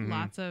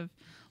 Lots of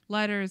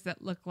letters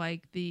that look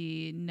like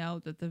the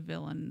note that the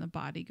villain in The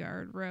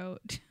Bodyguard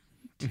wrote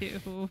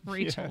to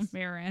Rachel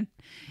Marin.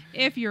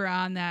 If you're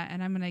on that,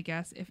 and I'm going to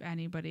guess if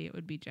anybody, it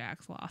would be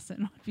Jax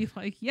Lawson. Would be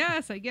like,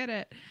 yes, I get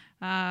it.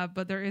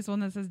 But there is one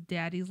that says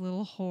Daddy's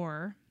Little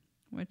Whore,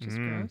 which is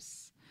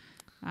gross.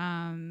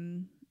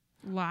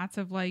 Lots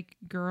of like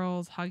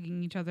girls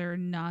hugging each other,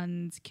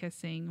 nuns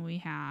kissing.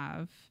 We've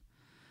got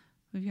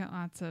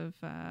lots of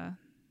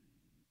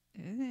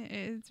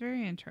it's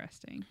very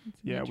interesting.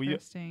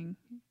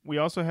 We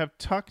also have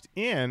tucked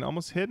in,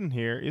 almost hidden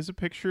here, is a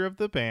picture of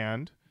the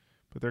band,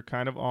 but they're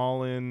kind of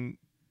all in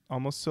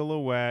almost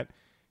silhouette.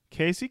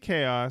 Casey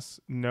Chaos,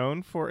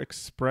 known for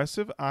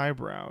expressive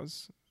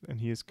eyebrows,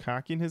 and he is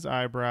cocking his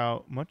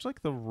eyebrow, much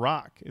like The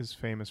Rock is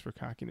famous for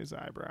cocking his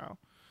eyebrow.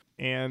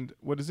 And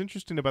what is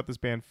interesting about this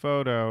band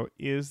photo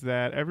is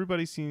that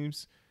everybody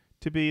seems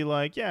to be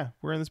like, yeah,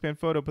 we're in this band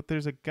photo, but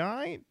there's a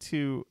guy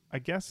I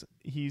guess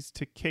he's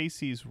to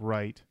Casey's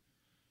right,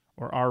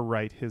 or our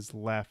right, his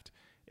left,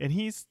 and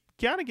he's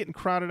kind of getting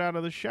crowded out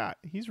of the shot.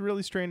 He's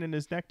really straining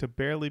his neck to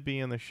barely be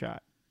in the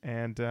shot.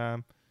 And,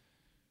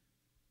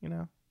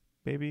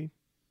 maybe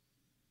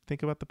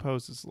think about the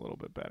poses a little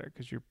bit better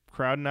because you're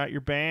crowding out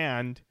your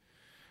band.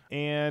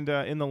 And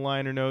in the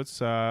liner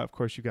notes, of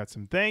course, you got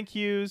some thank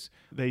yous.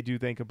 They do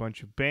thank a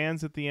bunch of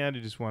bands at the end. I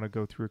just want to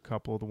go through a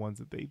couple of the ones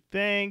that they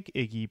thank.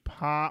 Iggy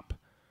Pop,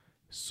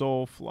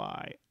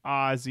 Soulfly,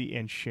 Ozzy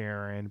and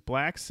Sharon,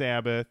 Black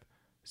Sabbath,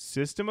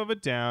 System of a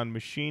Down,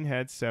 Machine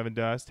Head, Seven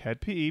Dust,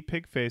 Head PE,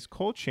 Pigface,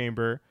 Cold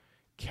Chamber,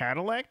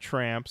 Cadillac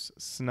Tramps,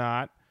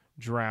 Snot,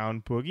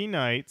 Drown, Boogie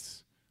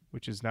Nights,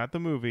 which is not the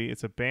movie.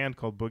 It's a band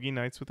called Boogie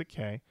Nights with a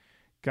K,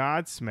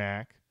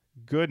 Godsmack,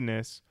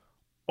 Goodness,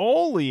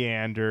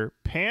 Oleander,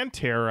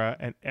 Pantera,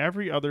 and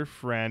every other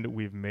friend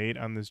we've made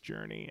on this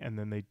journey. And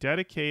then they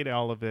dedicate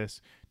all of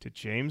this to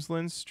James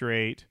Lynn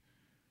Straight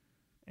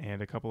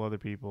and a couple other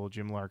people,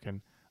 Jim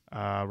Larkin,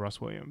 Russ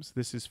Williams.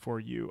 This is for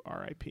you,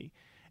 R.I.P.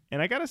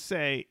 And I got to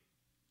say,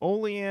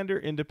 Oleander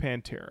into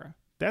Pantera.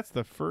 That's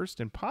the first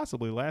and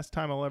possibly last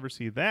time I'll ever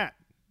see that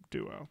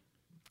duo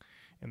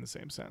in the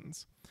same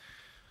sentence.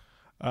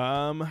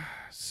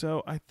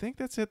 So I think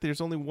that's it.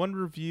 There's only one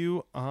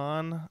review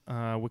on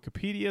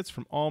Wikipedia. It's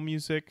from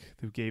AllMusic,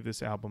 who gave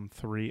this album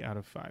 3 out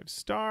of 5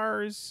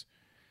 stars.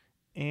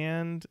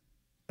 And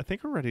I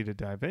think we're ready to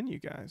dive in, you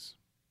guys.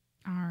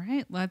 All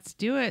right, let's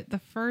do it. The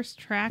first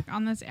track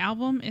on this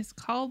album is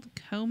called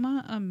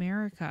Coma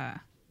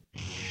America.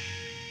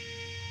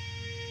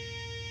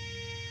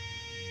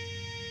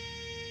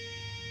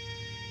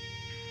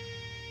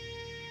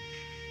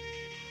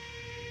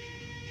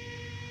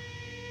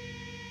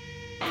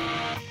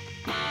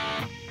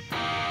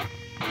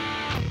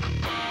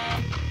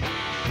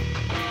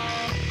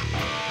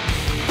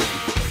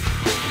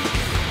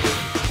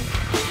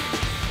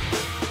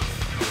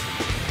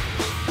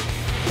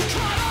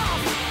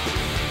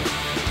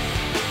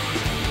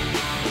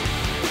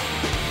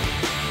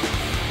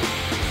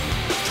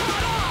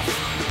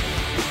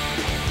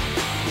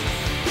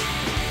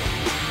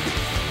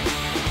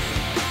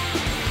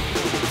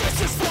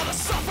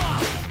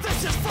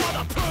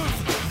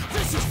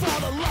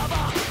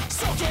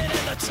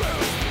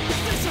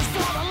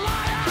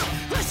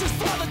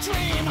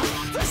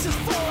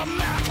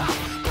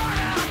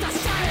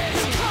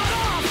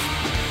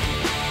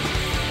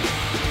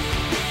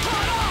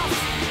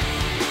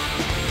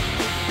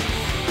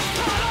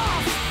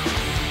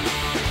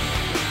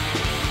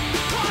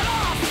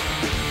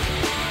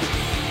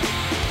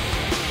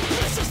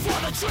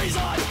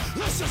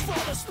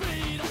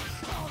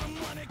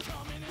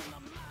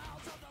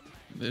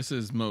 This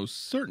is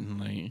most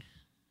certainly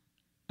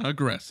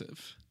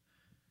aggressive.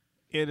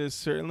 It is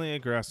certainly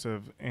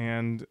aggressive,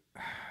 and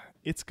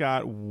it's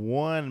got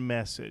one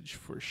message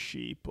for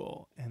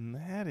sheeple, and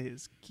that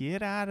is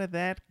get out of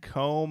that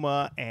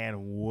coma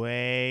and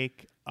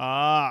wake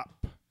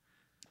up.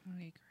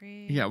 I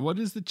agree. Yeah, what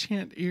is the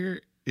chant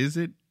here? Is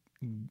it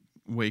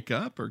wake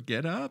up or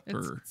get up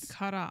or It's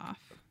cut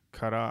off.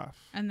 Cut off.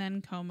 And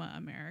then Coma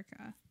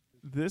America.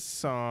 This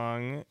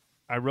song,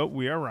 I wrote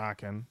We Are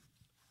Rockin'.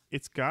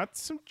 It's got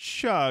some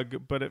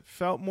chug, but it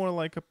felt more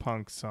like a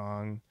punk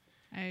song.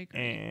 I agree.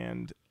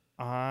 And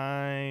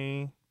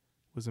I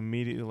was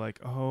immediately like,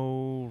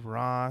 oh,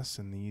 Ross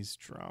and these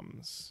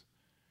drums.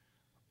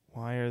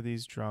 Why are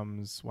these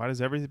drums? Why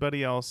does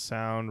everybody else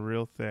sound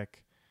real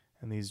thick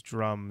and these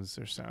drums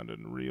are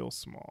sounding real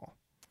small?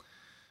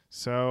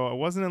 So I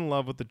wasn't in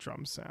love with the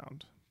drum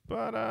sound.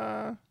 But,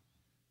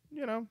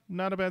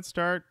 not a bad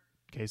start.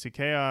 Casey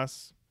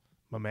Chaos.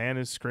 My man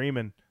is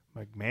screaming.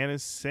 My man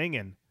is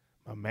singing.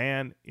 My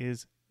man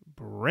is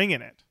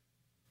bringing it.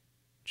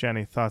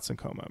 Jenny, thoughts on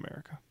Coma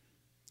America?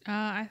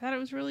 I thought it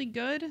was really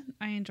good.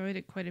 I enjoyed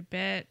it quite a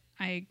bit.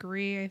 I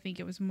agree. I think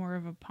it was more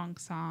of a punk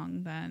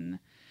song than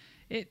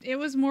it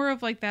was more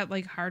of like that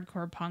like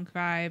hardcore punk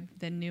vibe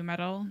than nu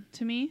metal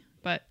to me,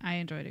 but I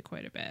enjoyed it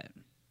quite a bit.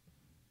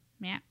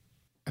 Yeah.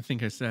 I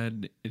think I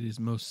said it is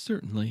most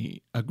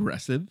certainly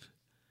aggressive.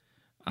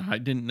 I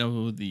didn't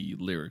know the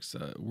lyrics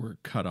were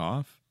cut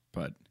off,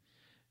 but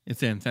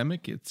it's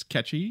anthemic, it's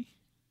catchy,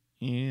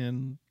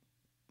 and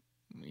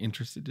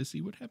interested to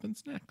see what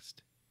happens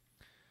next.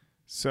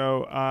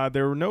 So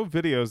there were no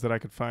videos that I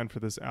could find for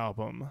this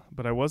album,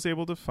 but I was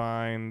able to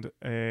find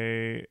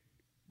a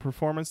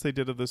performance they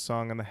did of this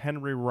song on the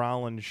Henry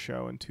Rollins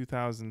show in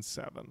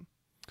 2007,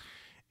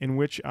 in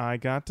which I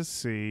got to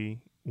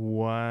see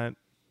what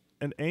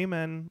an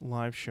Amen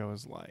live show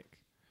is like.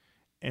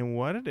 And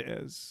what it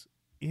is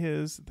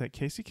that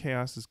Casey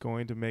Chaos is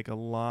going to make a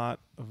lot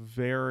of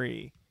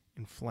very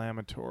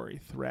inflammatory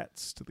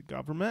threats to the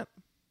government.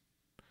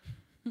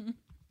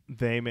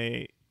 They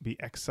may be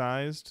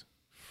excised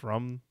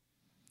from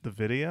the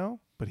video,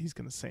 but he's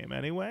going to say them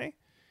anyway.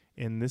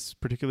 In this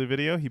particular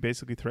video, he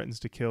basically threatens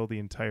to kill the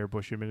entire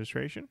Bush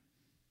administration.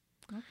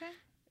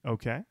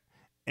 Okay.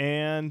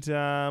 And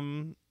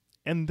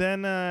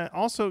then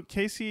also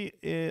Casey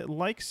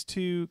likes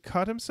to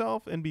cut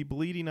himself and be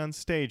bleeding on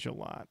stage a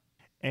lot.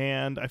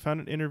 And I found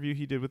an interview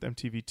he did with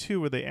MTV2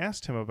 where they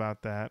asked him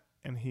about that,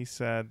 and he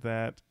said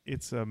that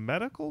it's a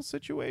medical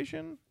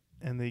situation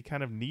and he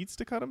kind of needs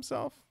to cut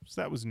himself.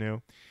 So that was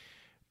new.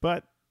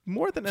 But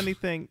more than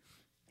anything,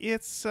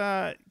 it's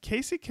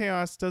Casey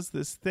Chaos does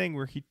this thing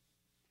where he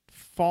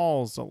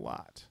falls a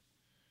lot.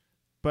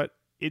 But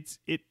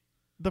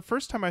the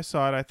first time I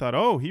saw it, I thought,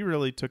 oh, he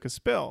really took a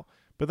spill.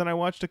 But then I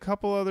watched a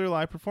couple other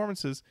live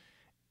performances,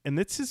 and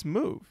it's his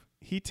move.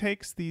 He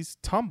takes these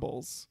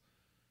tumbles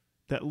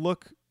that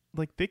look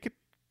like they could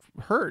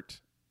hurt.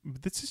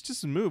 This is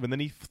just a move. And then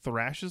he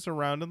thrashes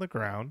around on the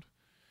ground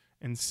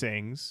and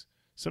sings,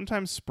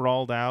 sometimes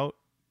sprawled out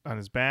on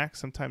his back,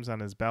 sometimes on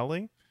his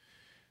belly,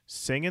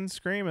 singing,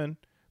 screaming.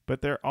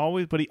 But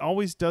he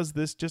always does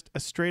this just a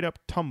straight up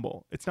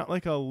tumble. It's not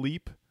like a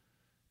leap.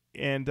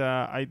 And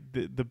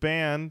the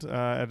band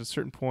at a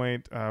certain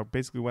point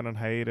basically went on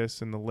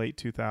hiatus in the late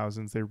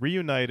 2000s. They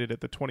reunited at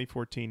the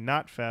 2014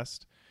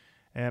 Knotfest.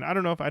 And I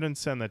don't know if I didn't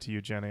send that to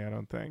you, Jenny. I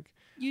don't think.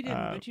 You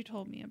didn't, but you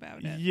told me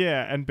about it.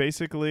 Yeah, and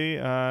basically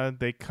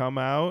they come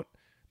out.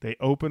 They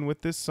open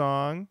with this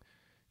song.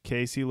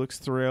 Casey looks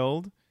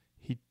thrilled.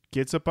 He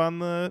gets up on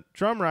the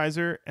drum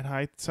riser, and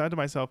I said to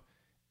myself,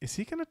 is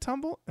he going to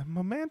tumble? And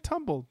my man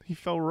tumbled. He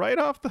fell right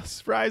off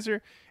the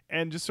riser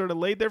and just sort of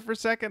laid there for a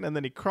second, and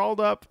then he crawled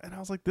up, and I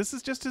was like, this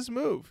is just his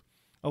move.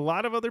 A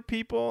lot of other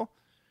people,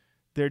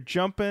 they're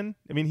jumping.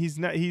 I mean,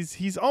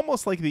 he's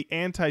almost like the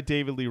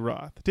anti-David Lee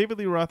Roth. David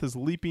Lee Roth is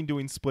leaping,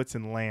 doing splits,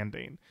 and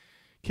landing.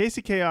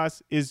 Casey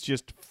Chaos is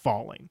just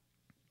falling.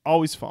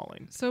 Always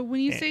falling. So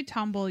when you say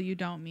tumble, you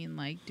don't mean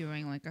like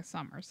doing like a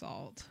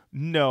somersault.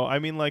 No, I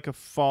mean like a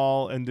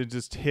fall and then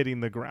just hitting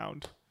the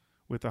ground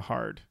with a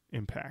hard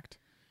impact.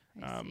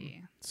 I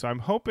see. So I'm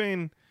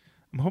hoping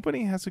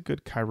he has a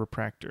good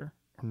chiropractor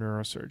or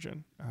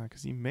neurosurgeon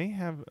because he may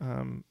have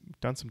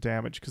done some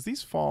damage. Because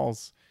these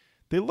falls,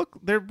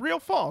 they're real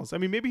falls. I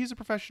mean, maybe he's a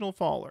professional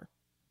faller,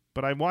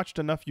 but I watched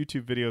enough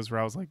YouTube videos where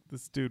I was like,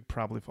 this dude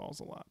probably falls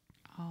a lot.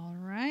 All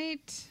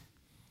right.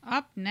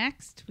 Up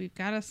next, we've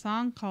got a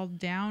song called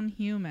Down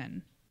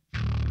Human.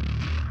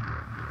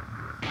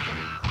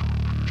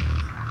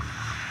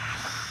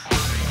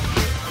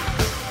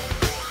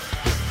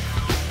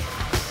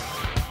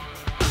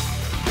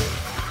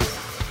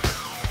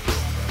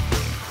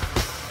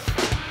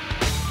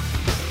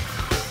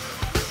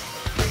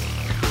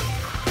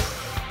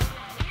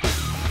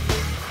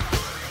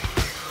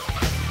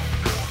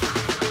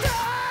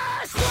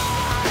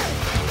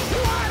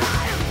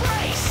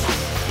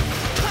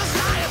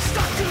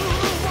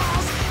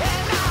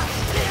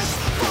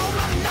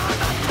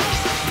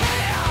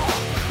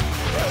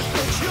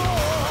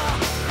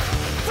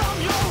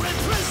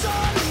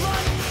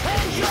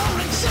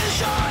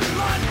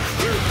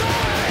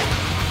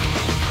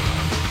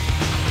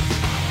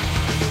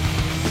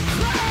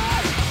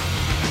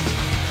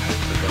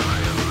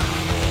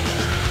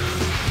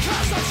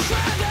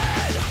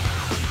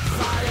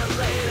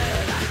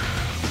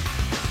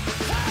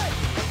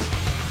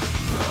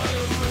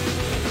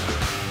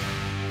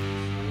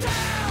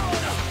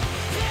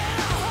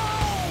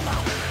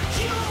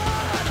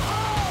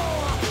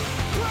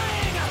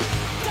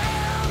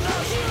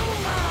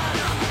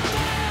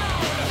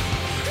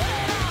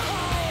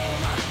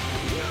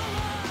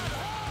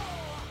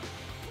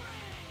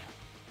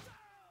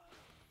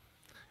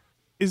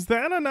 Is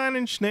that a Nine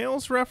Inch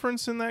Nails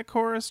reference in that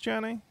chorus,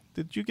 Jenny?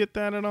 Did you get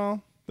that at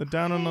all? The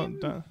down on the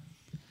down.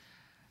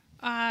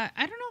 I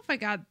don't know if I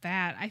got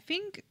that. I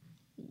think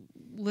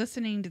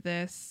listening to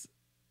this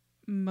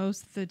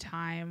most of the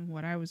time,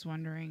 what I was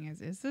wondering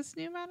is this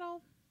new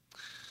metal?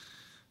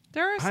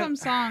 There are some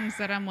songs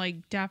that I'm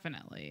like,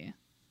 definitely.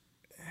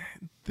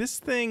 This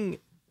thing,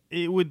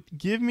 it would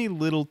give me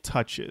little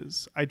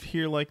touches. I'd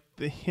hear like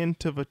the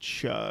hint of a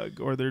chug,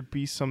 or there'd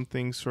be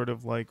something sort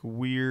of like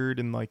weird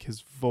in like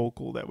his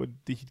vocal that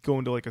he'd go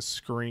into like a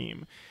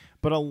scream.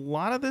 But a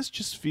lot of this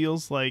just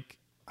feels like,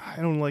 I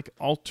don't know, like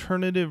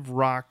alternative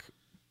rock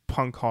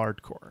punk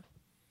hardcore.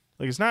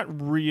 Like it's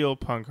not real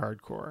punk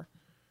hardcore,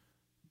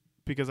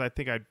 because I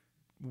think I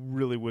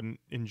really wouldn't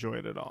enjoy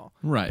it at all.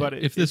 Right. But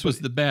if this was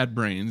the Bad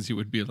Brains, you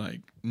would be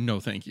like, no,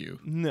 thank you.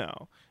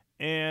 No.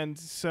 And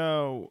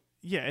so,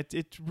 yeah,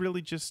 it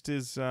really just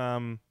is.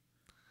 I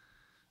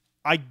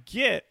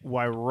get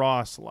why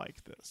Ross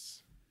liked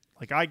this.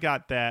 Like, I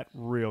got that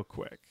real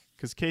quick.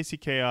 Because Casey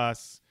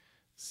Chaos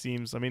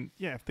seems, I mean,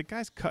 yeah, if the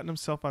guy's cutting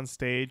himself on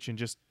stage and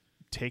just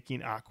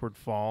taking awkward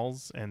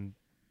falls and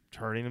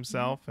hurting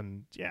himself,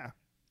 and yeah.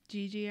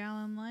 G.G.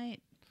 Allen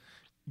Light.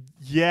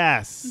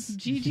 Yes.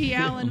 G.G.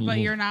 Allen, but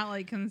you're not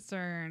like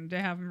concerned to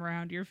have him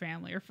around your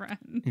family or friends.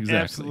 Exactly.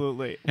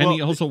 Absolutely. And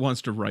he also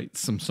wants to write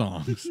some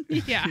songs.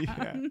 Yeah.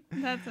 Yeah.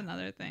 That's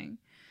another thing.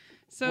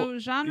 So Well,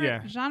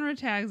 genre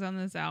tags on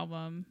this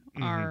album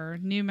are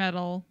new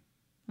metal.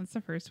 That's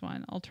the first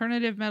one.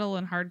 Alternative metal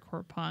and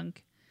hardcore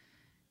punk.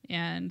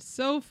 And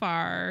so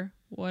far,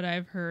 what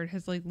I've heard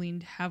has like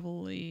leaned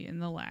heavily in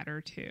the latter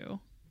two.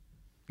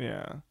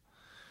 Yeah.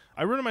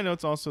 I wrote in my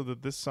notes also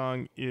that this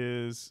song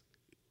is,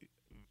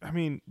 I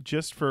mean,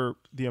 just for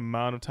the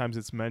amount of times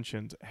it's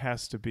mentioned,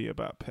 has to be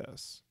about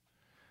piss.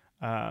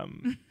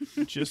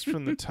 Just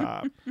from the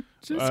top.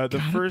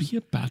 The first be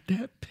about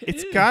that piss.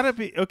 It's gotta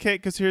be okay,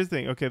 because here's the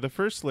thing. Okay, the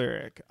first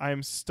lyric: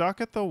 I'm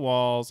stuck at the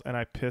walls and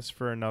I piss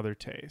for another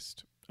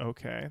taste.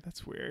 Okay,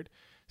 that's weird.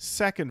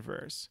 Second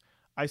verse: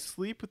 I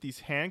sleep with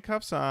these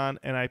handcuffs on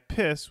and I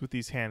piss with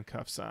these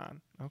handcuffs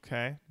on.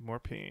 Okay, more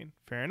peeing.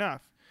 Fair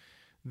enough.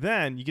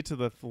 Then you get to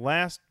the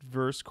last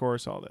verse,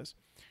 chorus, all this.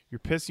 You're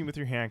pissing with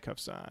your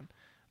handcuffs on.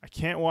 I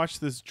can't wash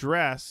this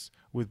dress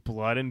with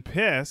blood and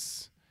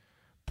piss.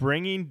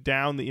 Bringing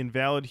down the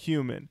invalid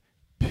human.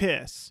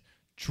 Piss.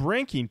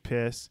 Drinking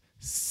piss.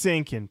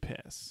 Sinking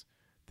piss.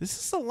 This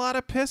is a lot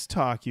of piss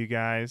talk, you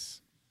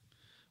guys.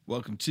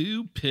 Welcome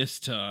to Piss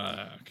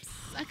Talk.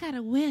 I got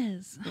a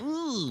whiz.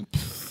 Ooh.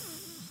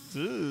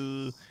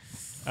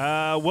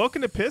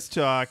 Welcome to Piss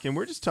Talk, and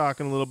we're just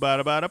talking a little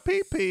bit about a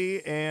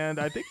pee-pee, and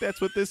I think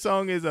that's what this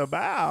song is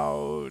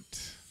about.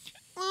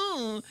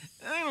 Oh,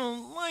 I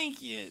don't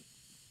like it.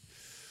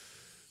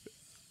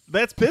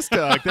 That's Piss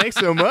Talk. Thanks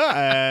so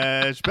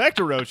much. Back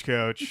to Roach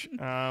Coach.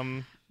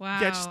 Wow.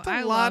 Yeah, just a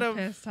I lot love of-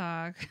 piss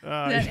talk.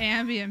 Uh, That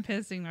ambient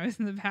pissing noise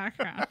in the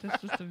background is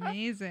just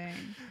amazing.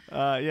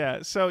 Yeah.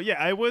 So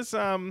yeah, I was.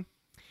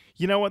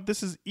 You know what?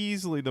 This is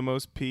easily the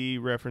most P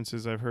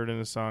references I've heard in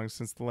a song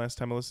since the last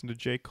time I listened to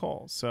J.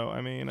 Cole. So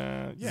I mean,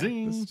 yeah,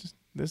 Zing.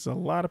 this is a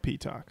lot of P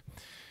talk.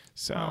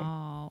 So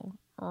All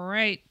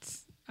right.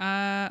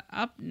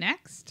 Up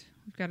next,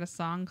 we've got a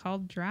song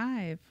called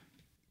Drive.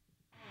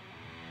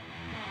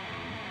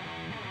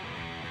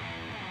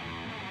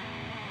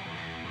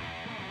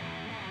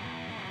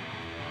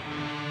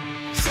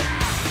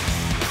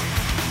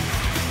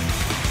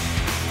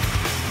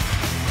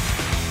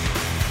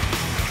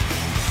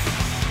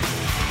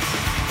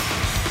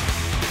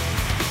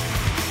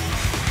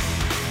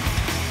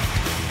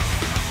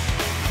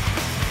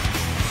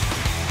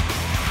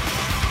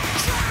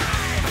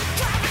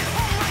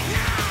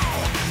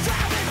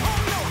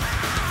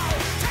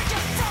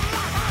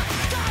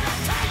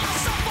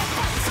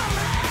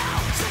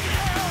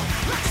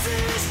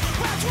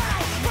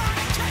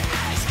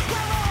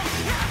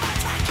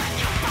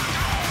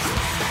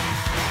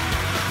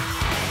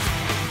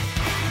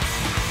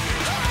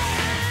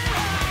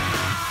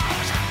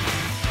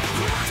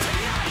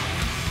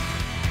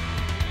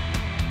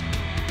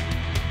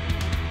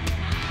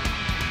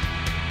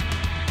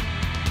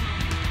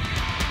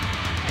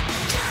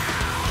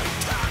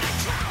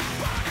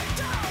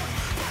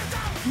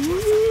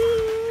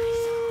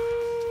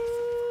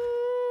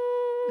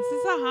 This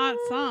is a hot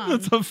song.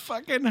 That's a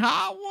fucking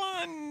hot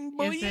one,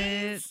 boys.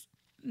 Is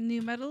it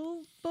new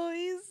metal,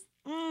 boys?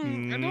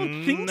 I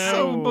don't think no,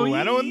 so, boys.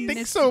 I don't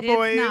think so,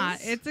 boys. It's not.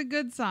 It's a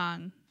good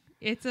song.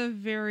 It's a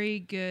very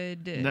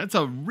good. That's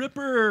a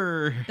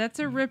ripper. That's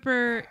a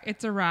ripper.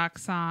 It's a rock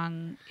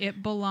song.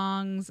 It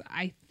belongs,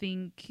 I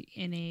think,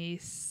 in a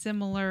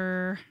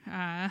similar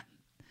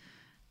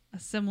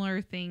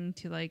thing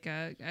to like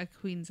a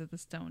Queens of the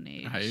Stone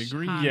Age. I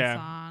agree. Han Yeah.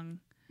 song.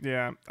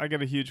 Yeah, I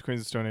got a huge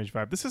Queens of Stone Age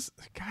vibe. This is,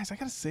 guys, I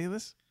gotta say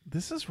this.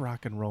 This is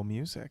rock and roll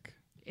music.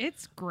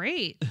 It's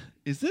great.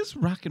 Is this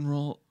rock and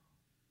roll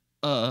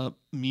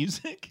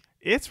music?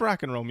 It's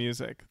rock and roll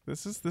music.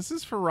 This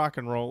is for rock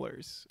and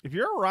rollers. If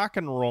you're a rock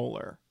and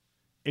roller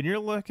and you're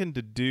looking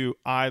to do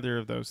either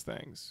of those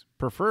things,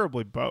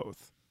 preferably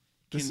both,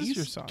 this is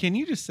your song. Can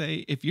you just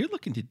say, if you're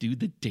looking to do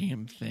the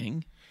damn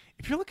thing,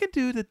 If you're looking to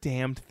do the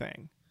damned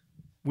thing,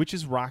 which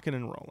is rocking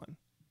and rolling,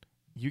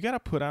 you got to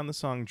put on the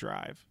song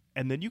Drive,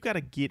 and then you got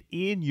to get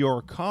in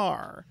your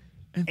car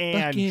and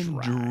and fucking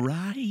drive.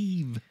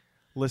 drive.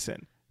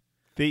 Listen,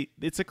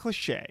 it's a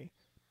cliche,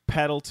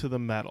 pedal to the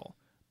metal.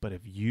 But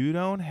if you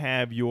don't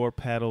have your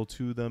pedal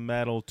to the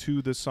metal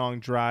to the song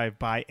Drive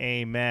by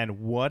Amen,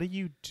 what are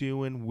you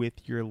doing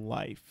with your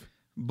life?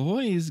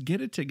 Boys,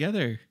 get it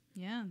together.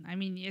 Yeah. I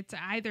mean, it's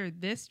either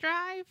this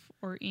drive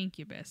or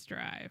Incubus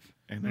drive.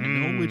 And I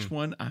know which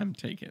one I'm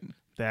taking.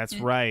 That's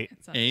right.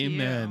 It's up to you.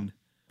 Amen.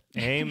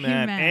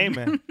 Amen.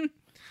 Amen.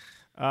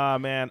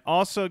 Amen. Man,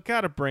 also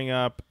got to bring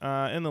up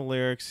in the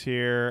lyrics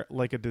here,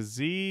 like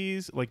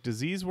disease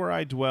where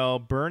I dwell,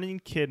 burning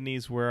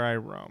kidneys where I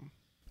roam.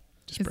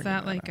 Just Is bringing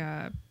that like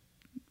up.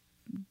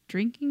 a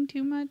drinking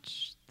too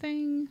much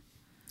thing?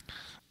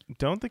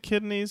 Don't the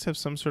kidneys have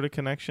some sort of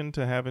connection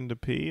to having to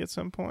pee at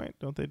some point?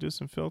 Don't they do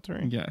some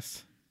filtering?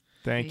 Yes,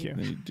 Thank you.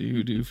 they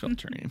do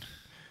filtering.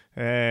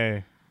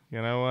 Hey,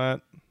 you know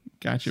what?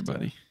 Gotcha,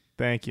 buddy.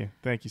 Thank you.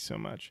 Thank you so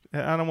much.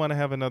 I don't want to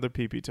have another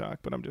pee-pee talk,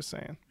 but I'm just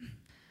saying.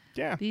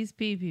 Yeah. These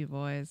pee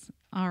boys.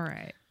 All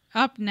right.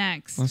 Up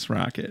next, Let's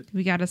rock it.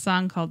 we got a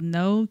song called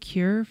No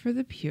Cure for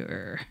the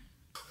Pure.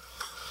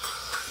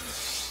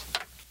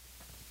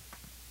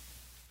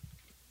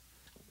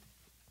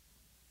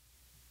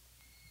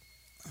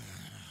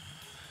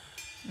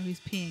 Oh, he's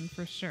peeing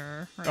for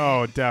sure. Right?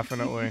 Oh,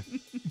 definitely.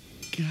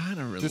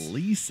 Gotta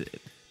release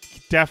it.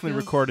 Definitely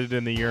Feels- recorded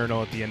in the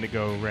urinal at the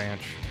Indigo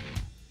Ranch.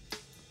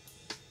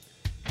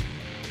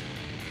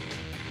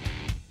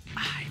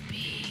 I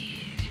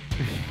peed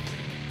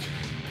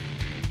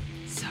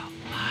so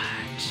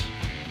much.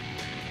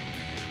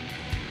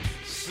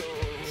 So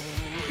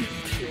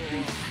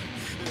impure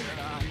that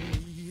I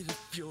need a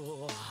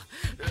cure.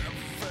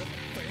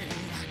 Everything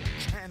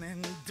I can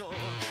endure,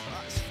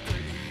 I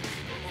stay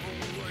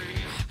away,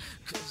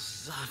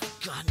 'cause I've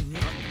got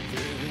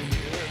nothing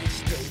here to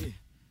stay.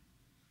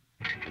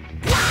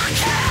 Why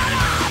can't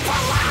I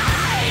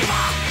believe?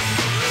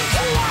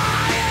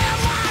 Why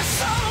am I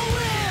so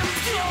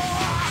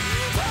impure?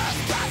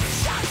 That's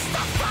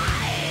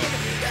justified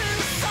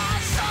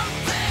inside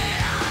something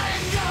I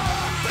know.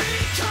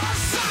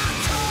 Because I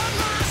turned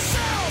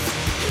myself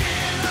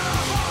into a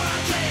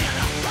hurricane.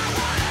 I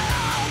went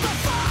out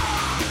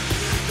before.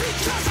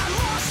 Because I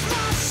lost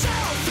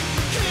myself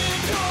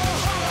into a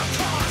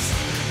holocaust.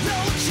 No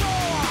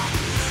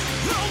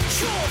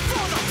cure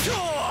for the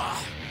pure.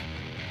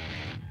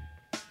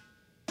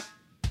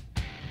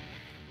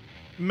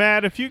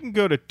 Matt, if you can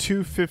go to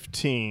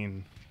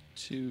 215.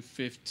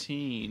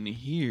 2:15.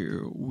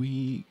 Here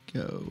we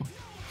go.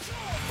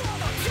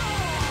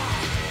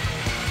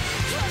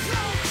 There's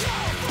no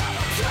cure for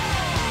the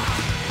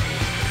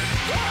pure.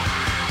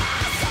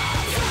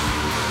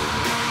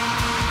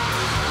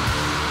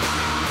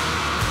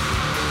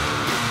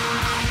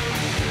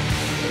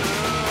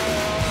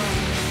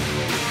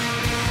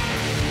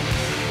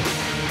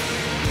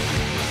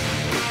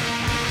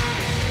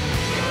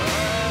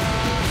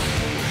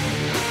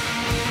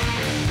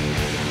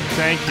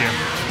 Thank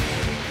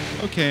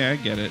you. Okay, I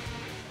get it.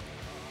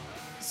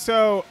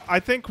 So I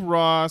think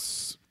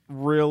Ross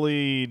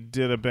really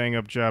did a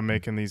bang-up job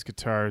making these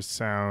guitars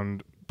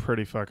sound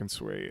pretty fucking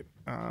sweet.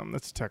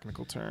 That's a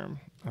technical term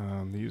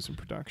they use in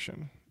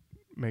production.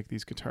 Make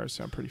these guitars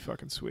sound pretty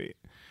fucking sweet.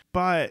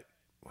 But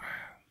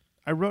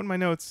I wrote in my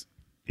notes,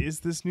 is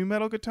this new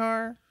metal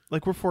guitar?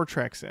 Like, we're 4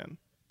 tracks in.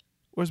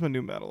 Where's my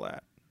new metal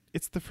at?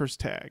 It's the first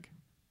tag.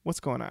 What's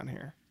going on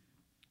here?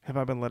 Have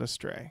I been led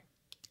astray?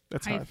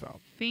 That's how I felt.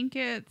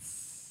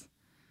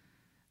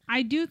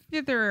 I do think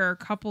that there are a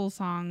couple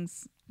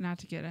songs, not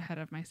to get ahead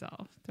of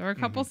myself, there are a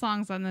couple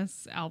songs on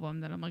this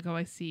album that I'm like, oh,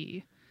 I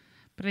see.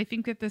 But I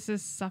think that this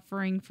is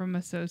suffering from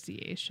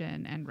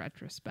association and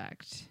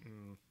retrospect.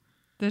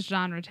 This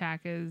genre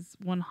attack is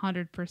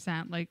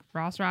 100% like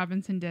Ross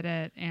Robinson did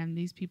it, and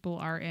these people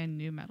are in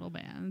new metal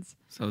bands.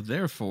 So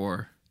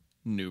therefore,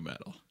 new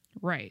metal.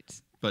 Right.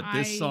 But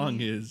this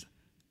song is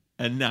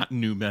not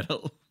new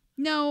metal.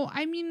 No,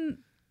 I mean,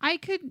 I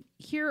could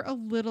hear a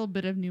little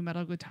bit of new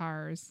metal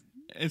guitars.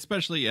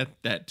 Especially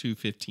at that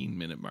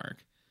 2:15-minute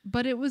mark.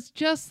 But it was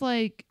just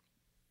like,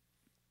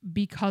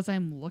 because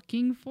I'm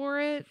looking for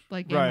it.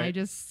 Like, Right. am I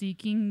just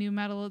seeking new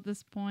metal at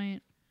this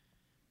point?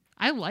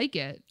 I like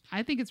it.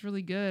 I think it's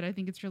really good. I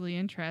think it's really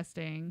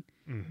interesting.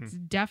 It's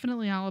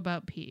definitely all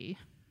about pee.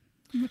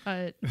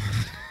 But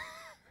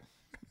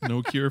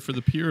No cure for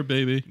the pure,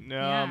 baby. No,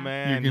 Yeah.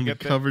 man. You're going to got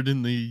be that- covered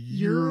in the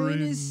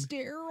urine.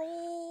 sterile.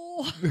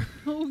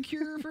 No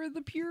cure for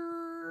the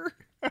pure.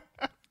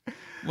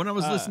 When I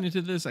was listening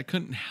to this, I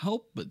couldn't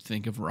help but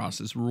think of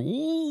Ross's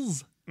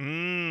Rules,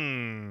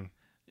 in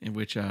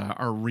which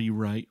are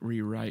rewrite,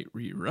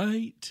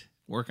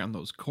 work on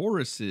those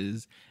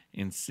choruses,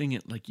 and sing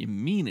it like you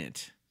mean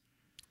it.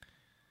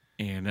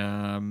 And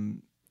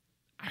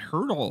I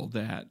heard all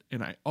that,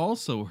 and I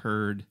also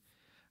heard,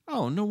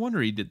 oh, no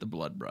wonder he did the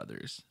Blood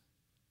Brothers.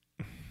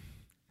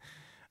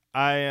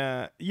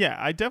 I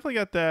definitely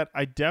got that.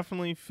 I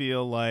definitely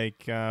feel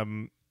like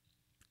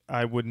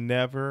I would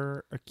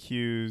never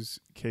accuse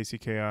Casey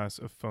Chaos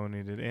of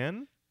phoning it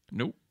in.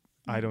 Nope.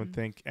 I don't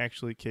think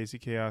actually Casey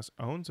Chaos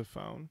owns a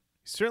phone.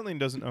 He certainly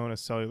doesn't own a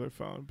cellular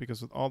phone,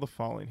 because with all the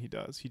falling he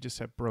does, he just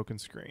had broken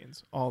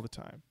screens all the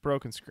time.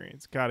 Broken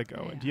screens. Gotta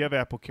go. Yeah. And do you have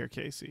Apple Care,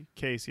 Casey?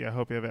 Casey, I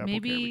hope you have Apple Care.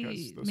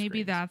 Because those Maybe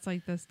screens. that's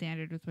like the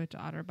standard with which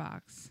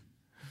OtterBox.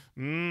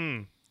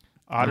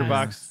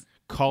 OtterBox,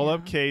 call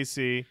up Yeah.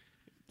 Casey,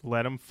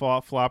 let him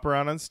flop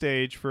around on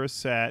stage for a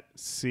set,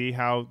 see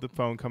how the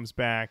phone comes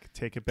back,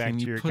 take it back Can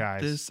to you your put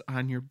guys. this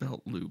on your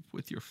belt loop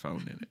with your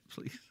phone in it,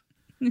 please?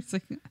 It's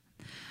like,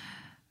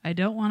 I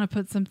don't want to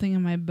put something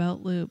in my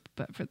belt loop,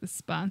 but for the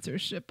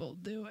sponsorship, I'll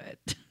do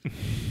it.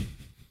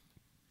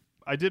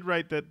 I did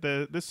write that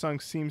this song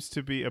seems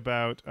to be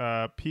about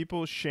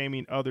people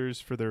shaming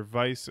others for their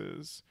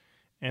vices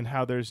and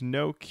how there's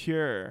no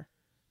cure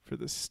for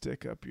the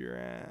stick up your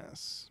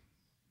ass.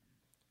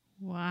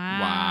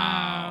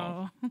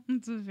 Wow.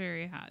 It's a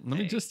very hot Let me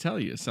take. just tell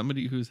you,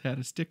 somebody who's had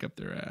a stick up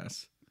their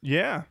ass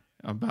Yeah.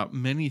 about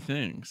many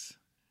things.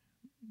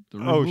 The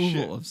Oh,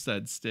 removal shit. of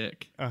said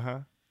stick.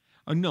 Uh-huh.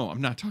 Oh, no,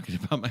 I'm not talking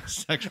about my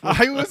sexual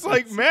I was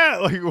like, preference.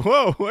 Matt, like,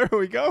 whoa, where are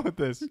we going with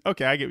this?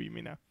 Okay, I get what you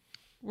mean now.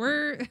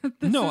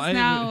 This No, is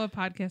now a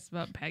podcast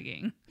about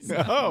pegging.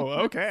 Oh,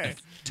 okay.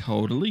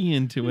 Totally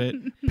into it.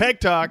 Peg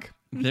talk.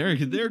 There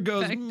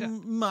goes Backed up.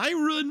 my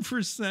run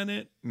for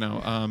Senate.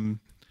 No,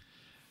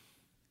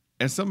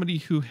 as somebody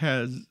who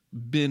has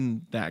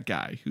been that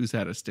guy who's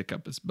had a stick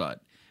up his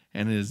butt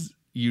and has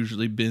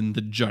usually been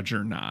the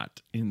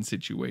judgernaut in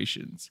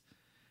situations,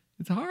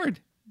 it's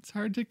hard. It's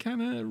hard to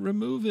kind of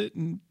remove it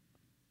and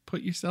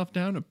put yourself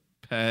down a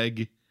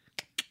peg.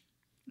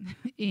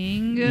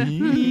 Ing.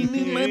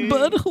 In my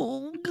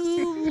butthole.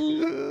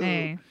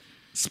 Hey,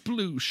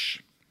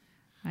 Sploosh.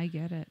 I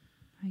get it.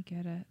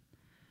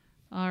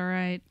 All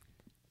right.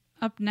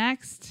 Up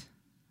next,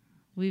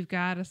 we've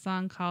got a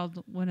song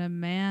called When a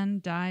Man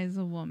Dies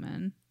a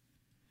Woman.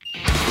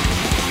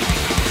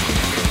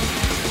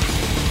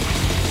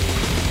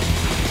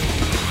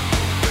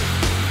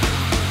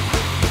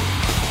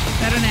 Is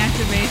that an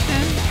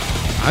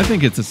activation? I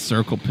think it's a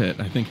circle pit.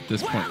 I think at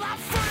this point.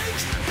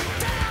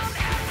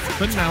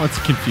 But now it's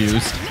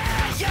confused.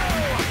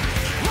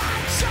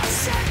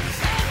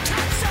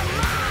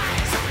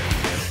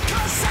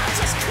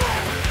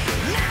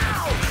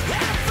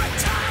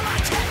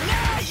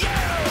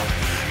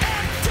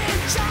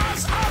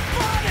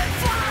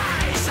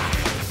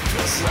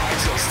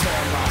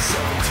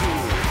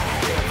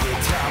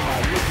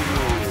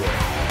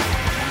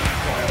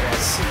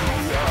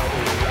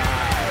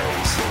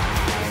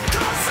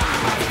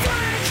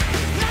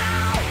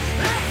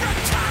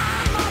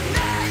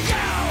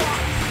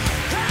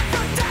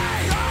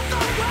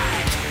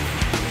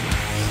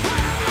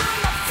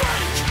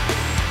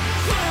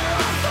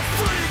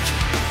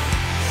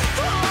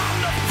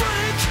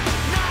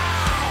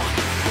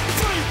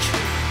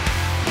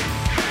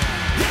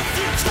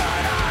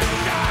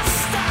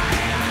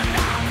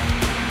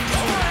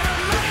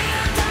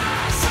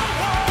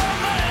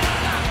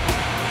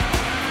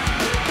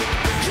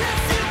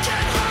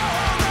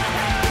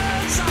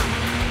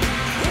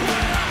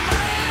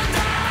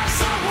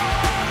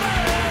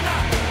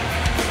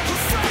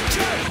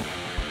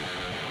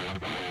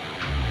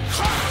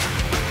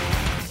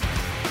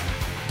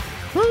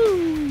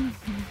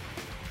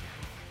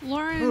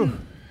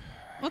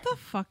 the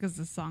fuck is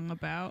this song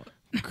about?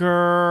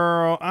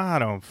 Girl, I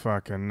don't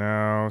fucking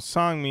know.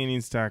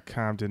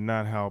 Songmeanings.com did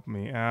not help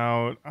me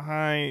out.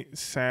 I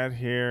sat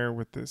here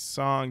with this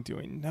song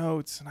doing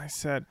notes and I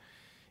said,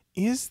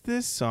 is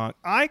this song?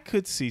 I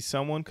could see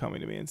someone coming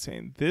to me and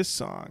saying, this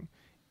song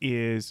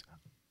is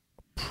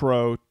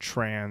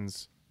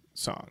pro-trans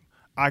song.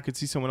 I could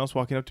see someone else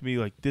walking up to me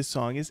like, this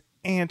song is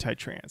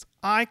anti-trans.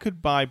 I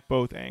could buy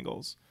both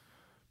angles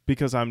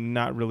because I'm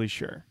not really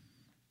sure.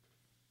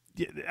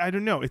 I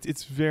don't know.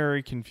 It's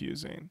very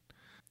confusing.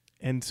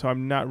 And so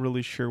I'm not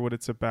really sure what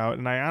it's about.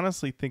 And I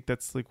honestly think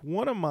that's like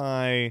one of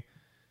my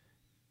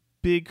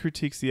big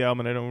critiques of the album,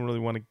 and I don't really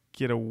want to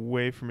get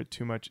away from it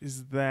too much,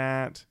 is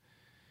that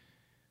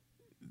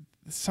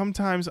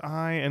sometimes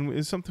and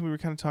it's something we were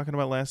kind of talking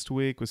about last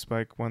week with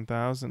Spike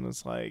 1000,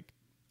 is like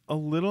a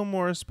little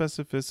more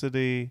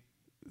specificity,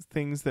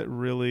 things that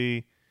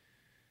really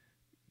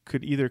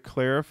could either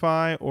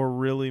clarify or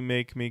really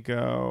make me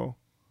go,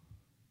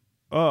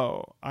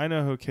 oh, I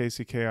know who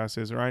Casey Chaos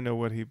is, or I know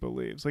what he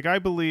believes. Like, I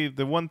believe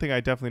the one thing I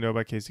definitely know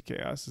about Casey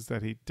Chaos is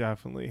that he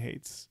definitely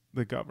hates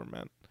the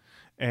government.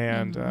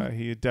 And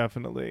he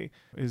definitely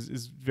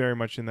is very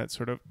much in that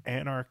sort of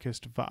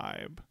anarchist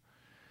vibe.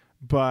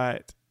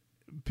 But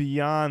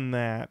beyond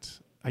that,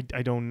 I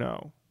don't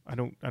know. I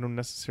don't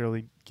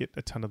necessarily get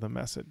a ton of the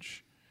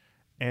message.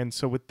 And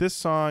so with this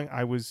song,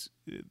 I was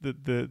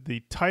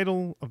the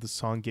title of the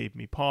song gave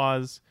me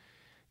pause.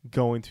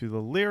 Going through the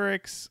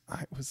lyrics,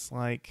 I was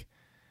like,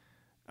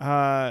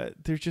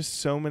 there's just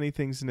so many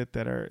things in it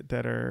that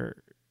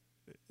are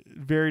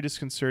very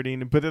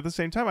disconcerting. But at the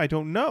same time, I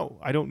don't know.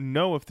 I don't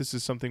know if this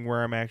is something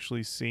where I'm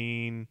actually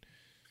seeing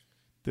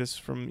this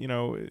from,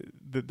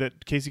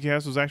 that Casey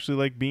Chaos was actually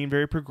like being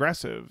very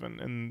progressive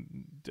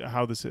and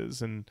how this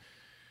is. And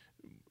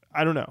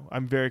I don't know.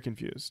 I'm very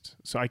confused.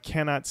 So I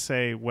cannot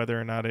say whether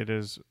or not it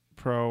is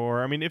pro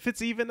or, I mean, if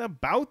it's even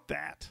about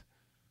that,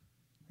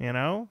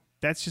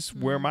 that's just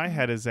where my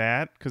head is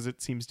at, because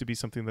it seems to be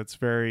something that's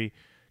very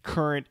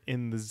current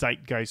in the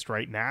zeitgeist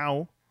right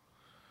now.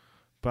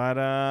 But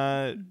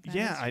I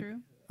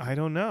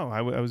don't know.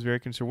 I was very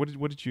concerned.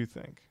 What did you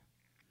think?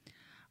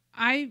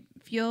 I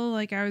feel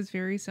like I was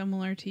very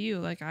similar to you.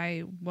 Like,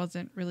 I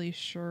wasn't really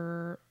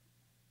sure.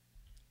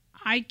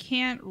 I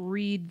can't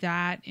read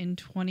that in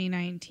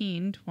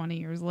 2019, 20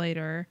 years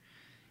later,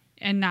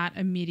 and not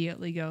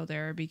immediately go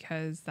there,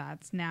 because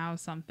that's now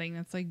something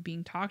that's like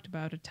being talked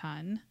about a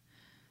ton.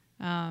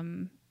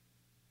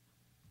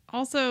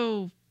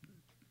 Also,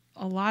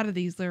 a lot of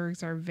these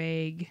lyrics are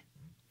vague,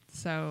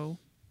 so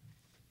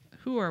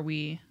who are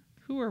we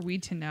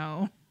to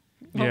know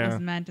what was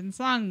meant? And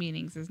Song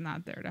Meanings is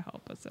not there to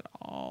help us at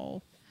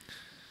all.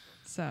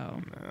 So,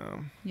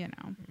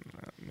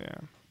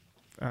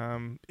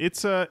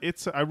 it's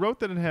I wrote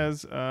that it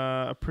has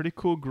a pretty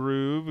cool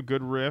groove, a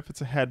good riff. It's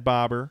a head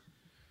bobber,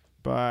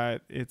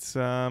 but it's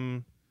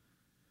I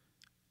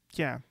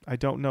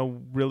don't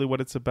know really what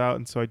it's about,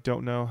 and so I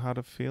don't know how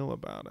to feel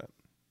about it.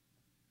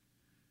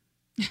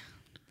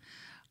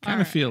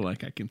 Kind of feel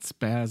like I can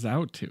spaz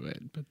out to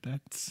it, but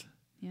that's...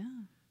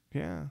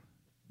 Yeah.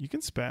 You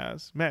can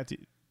spaz. Matt,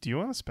 do you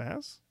want to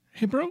spaz?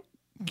 Hey, bro,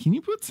 can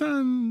you puts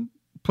on?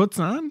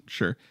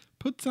 Sure.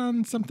 Puts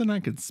on something I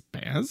could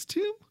spaz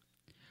to?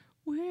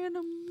 When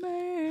a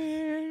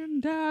man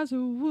dies a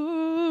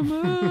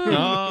woman.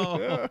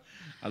 Oh,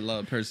 I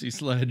love Percy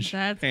Sledge.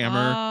 That's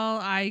Hammer. all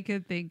I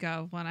could think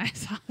of when I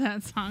saw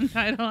that song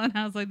title, and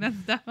I was like, that's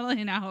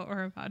definitely not what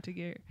we're about to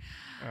get.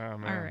 All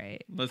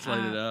right. Let's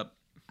light it up.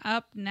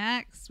 Up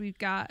next, we've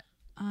got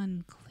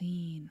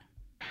Unclean.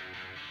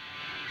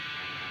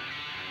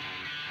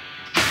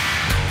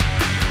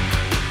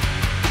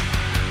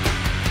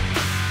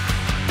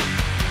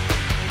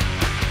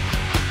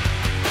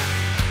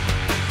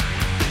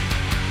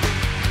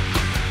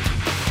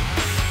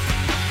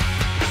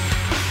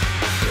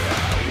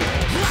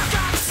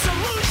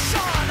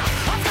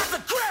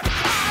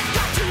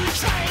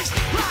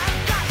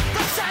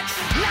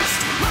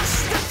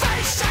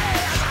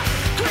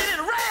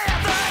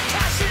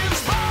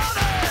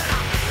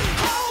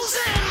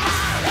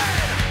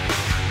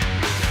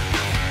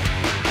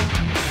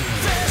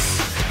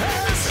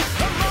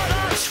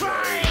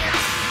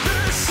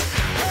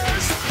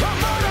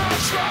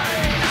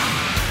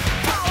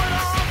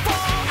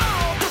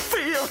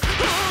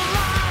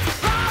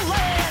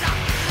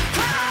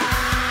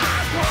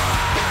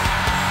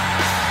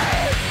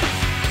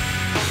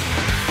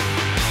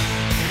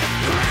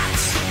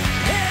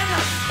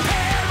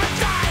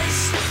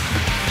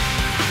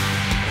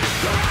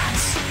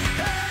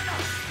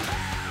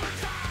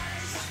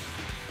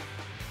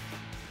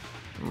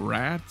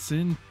 Rats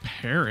in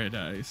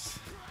Paradise.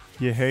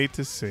 You hate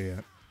to see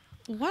it.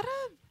 What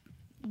a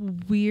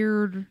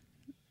weird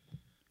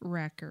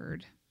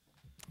record.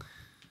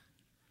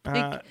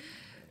 Like,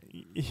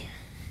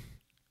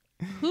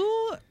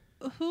 who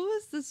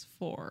is this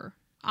for?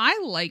 I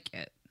like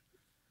it.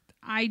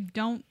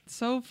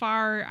 So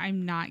far,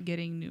 I'm not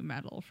getting new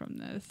metal from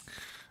this.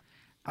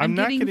 I'm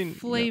not getting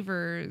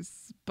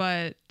flavors,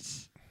 but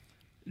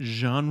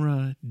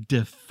genre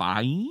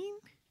defying?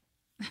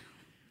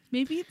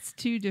 Maybe it's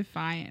too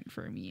defiant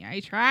for me. I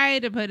try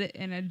to put it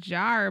in a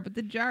jar, but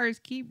the jars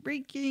keep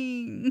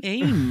breaking.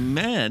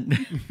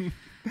 Amen.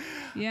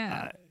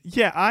 Yeah.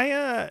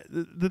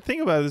 The thing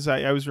about this,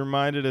 I was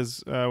reminded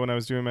as when I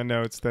was doing my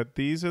notes that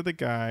these are the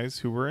guys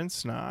who were in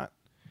Snot,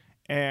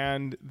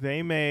 and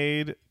they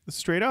made the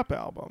Straight Up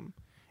album.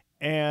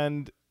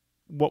 And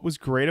what was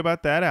great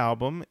about that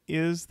album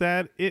is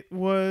that it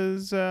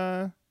was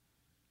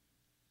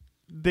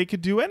they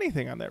could do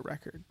anything on that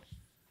record.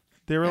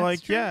 They were That's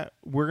like, true. yeah,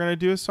 we're going to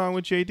do a song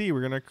with JD. We're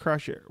going to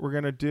crush it. We're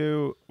going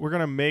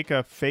to make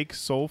a fake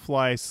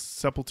Soulfly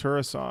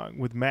Sepultura song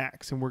with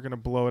Max, and we're going to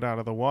blow it out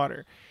of the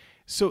water.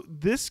 So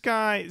this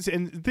guy,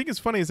 and the thing is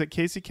funny is that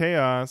Casey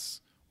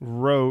Chaos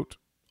wrote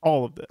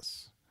all of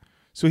this.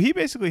 So he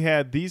basically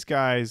had these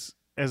guys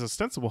as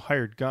ostensible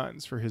hired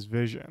guns for his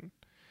vision.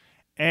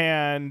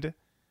 And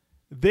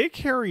they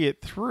carry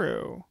it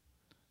through.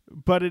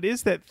 But it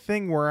is that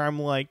thing where I'm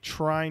like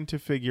trying to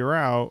figure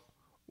out,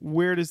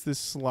 where does this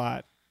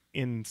slot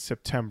in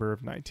September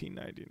of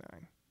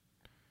 1999?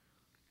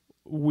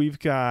 We've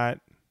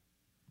got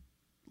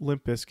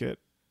Limp Bizkit,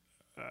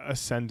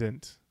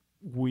 Ascendant.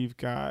 We've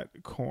got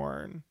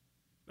Korn.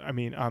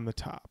 On the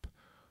top.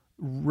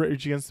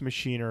 Rage Against the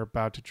Machine are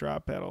about to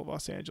drop Battle of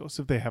Los Angeles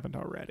if they haven't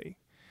already.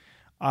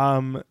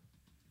 But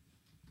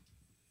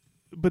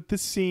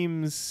this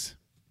seems,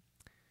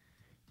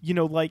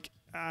 with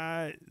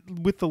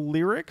the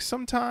lyrics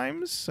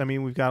sometimes.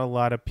 We've got a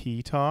lot of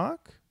pee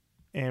talk.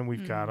 And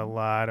we've got a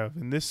lot of,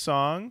 in this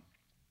song,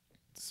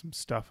 some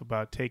stuff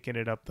about taking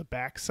it up the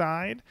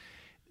backside.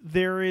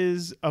 There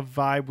is a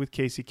vibe with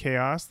Casey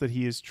Chaos that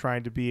he is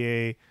trying to be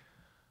a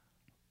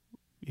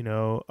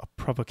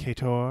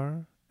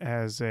provocateur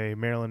as a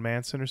Marilyn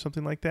Manson or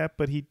something like that.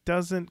 But he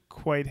doesn't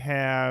quite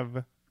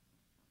have,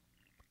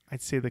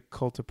 I'd say, the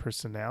cult of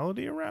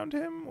personality around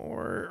him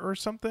or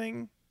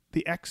something.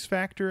 The X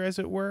factor, as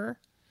it were.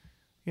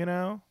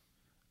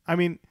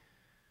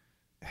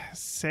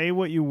 Say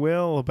what you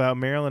will about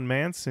Marilyn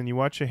Manson. You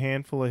watch a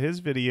handful of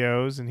his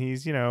videos and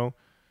he's,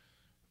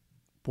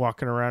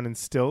 walking around in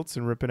stilts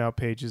and ripping out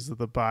pages of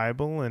the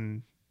Bible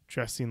and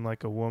dressing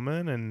like a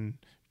woman and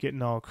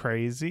getting all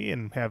crazy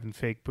and having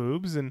fake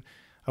boobs. And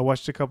I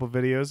watched a couple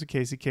videos of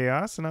Casey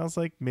Chaos and I was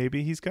like,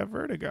 maybe he's got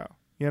vertigo.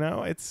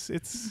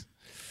 It's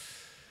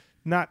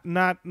not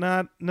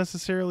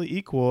necessarily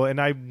equal. And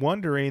I'm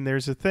wondering,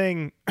 there's a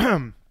thing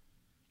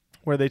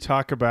where they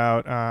talk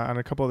about on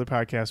a couple other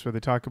podcasts where they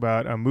talk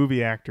about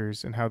movie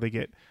actors and how they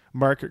get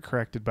market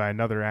corrected by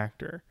another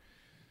actor.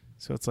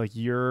 So it's like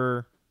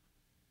you're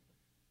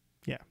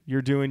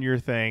doing your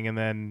thing, and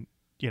then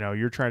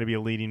you're trying to be a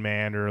leading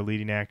man or a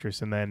leading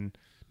actress, and then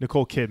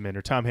Nicole Kidman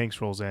or Tom Hanks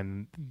rolls in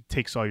and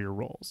takes all your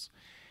roles.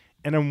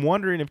 And I'm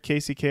wondering if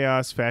Casey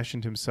Chaos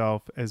fashioned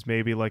himself as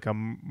maybe like a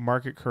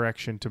market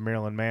correction to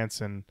Marilyn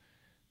Manson,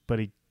 but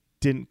he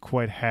didn't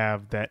quite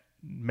have that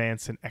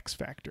Manson X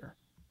factor.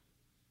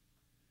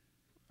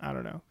 I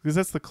don't know, because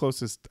that's the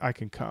closest I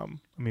can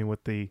come.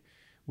 With the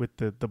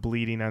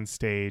bleeding on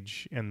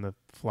stage and the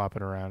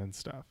flopping around and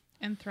stuff,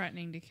 And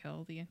threatening to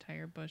kill the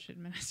entire Bush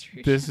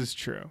administration. This is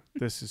true.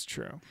 He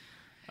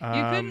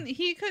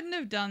couldn't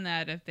have done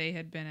that if they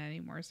had been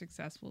any more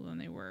successful than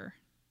they were.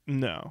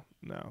 No.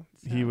 So.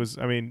 He was.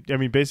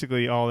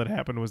 Basically, all that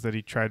happened was that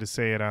he tried to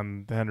say it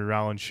on the Henry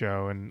Rollins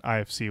show, and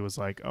IFC was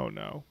like, "Oh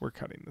no, we're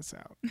cutting this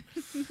out."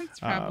 That's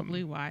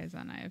probably wise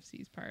on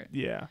IFC's part.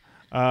 Yeah.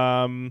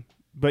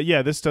 But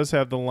yeah, this does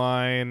have the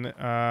line,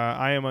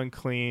 I am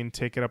unclean,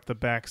 take it up the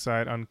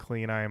backside,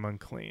 unclean, I am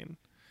unclean.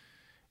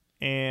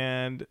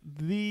 And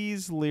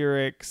these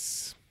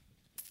lyrics,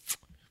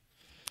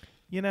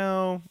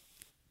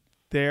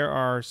 there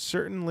are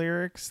certain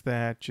lyrics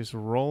that just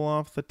roll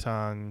off the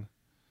tongue.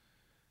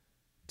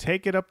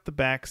 Take it up the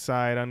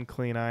backside,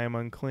 unclean, I am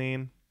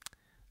unclean.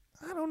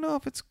 I don't know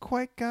if it's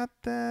quite got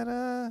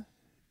that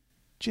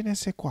je ne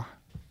sais quoi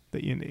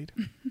that you need.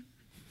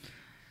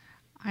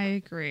 I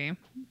agree.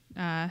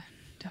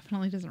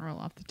 Definitely doesn't roll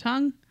off the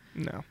tongue.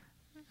 No.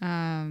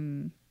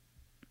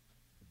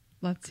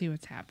 Let's see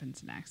what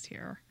happens next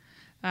here.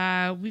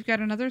 We've got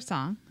another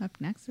song up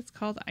next. It's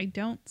called I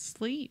Don't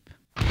Sleep.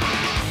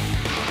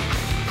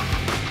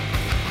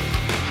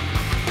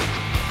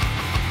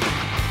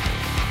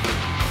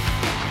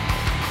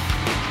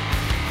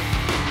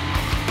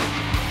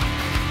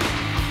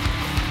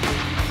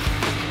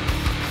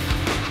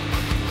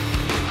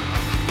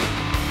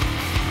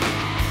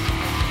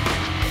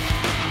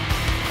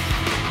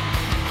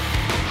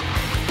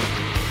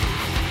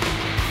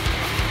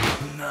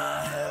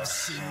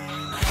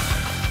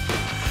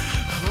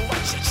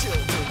 What your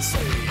children say,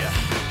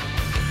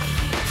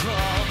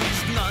 all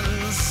these nuns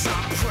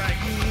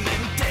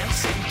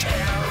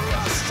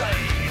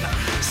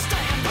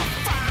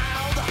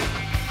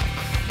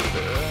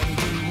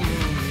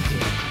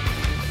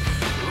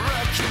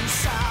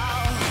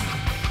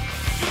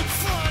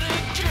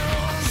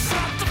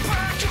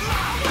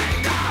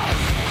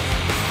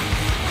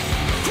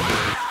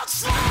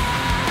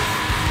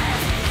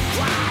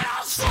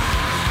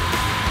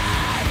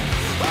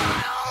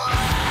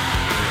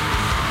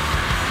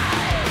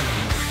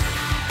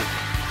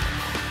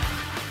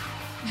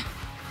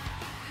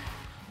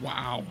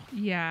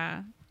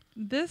Yeah.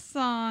 This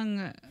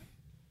song.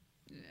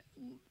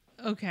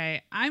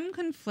 Okay, I'm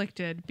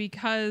conflicted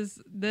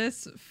because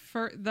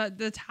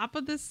the top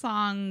of this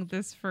song,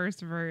 this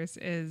first verse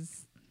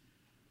is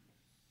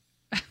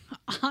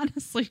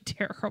honestly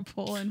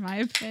terrible in my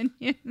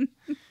opinion.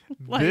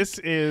 Like,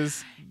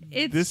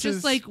 it's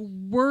just like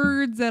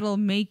words that'll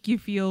make you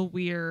feel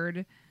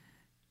weird.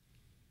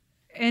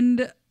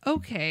 And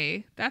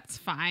okay, that's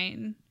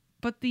fine.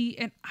 But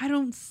and I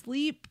Don't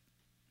Sleep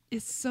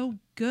is so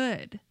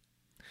good.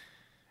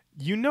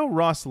 You know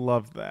Ross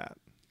loved that.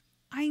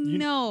 I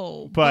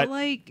know, but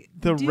like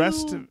the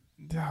rest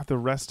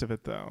of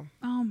it though.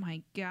 Oh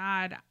my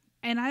god.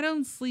 And I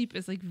Don't Sleep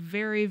is like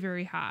very,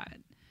 very hot.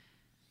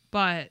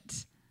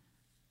 But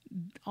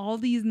all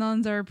these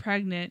nuns are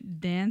pregnant,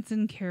 dance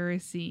in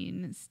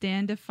kerosene,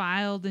 stand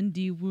defiled and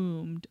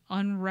dewombed,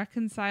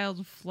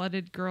 unreconciled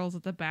flooded girls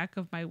at the back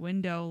of my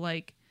window.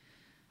 Like,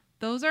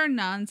 those are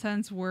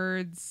nonsense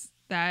words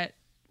that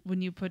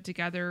when you put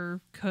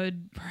together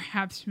could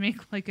perhaps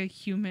make like a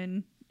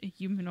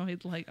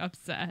humanoid like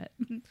upset.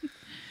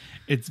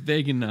 It's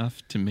vague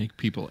enough to make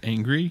people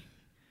angry,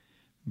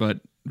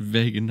 but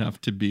vague enough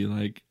to be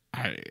like,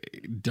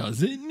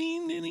 does it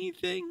mean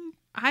anything?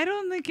 I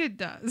don't think it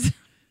does.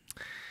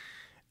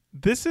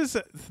 This is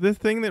the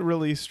thing that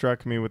really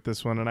struck me with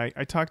this one, and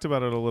I talked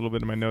about it a little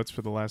bit in my notes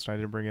for the last one. I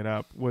didn't bring it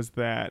up. Was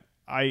that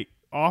I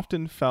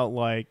often felt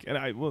like, and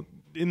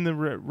in the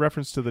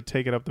reference to the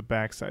 "take it up the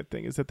backside"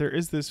 thing, is that there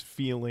is this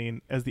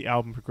feeling as the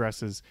album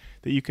progresses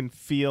that you can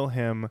feel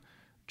him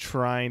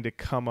trying to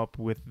come up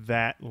with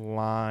that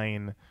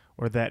line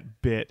or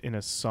that bit in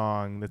a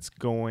song that's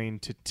going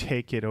to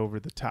take it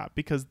over the top,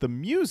 because the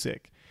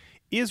music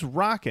is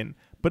rocking,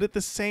 but at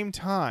the same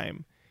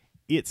time,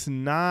 it's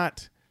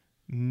not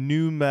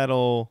nu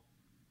metal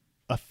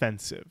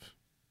offensive.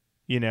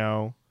 You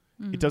know,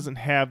 it doesn't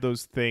have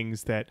those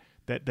things that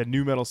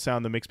nu metal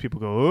sound that makes people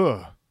go,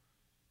 ugh,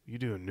 you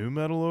doing nu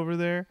metal over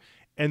there?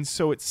 And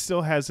so it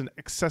still has an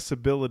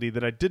accessibility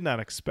that I did not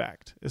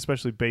expect,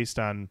 especially based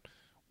on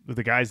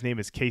the guy's name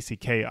is Casey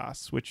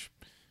Chaos, which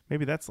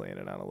maybe that's laying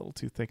it on a little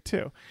too thick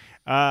too.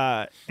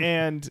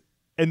 And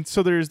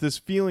so there's this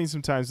feeling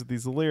sometimes with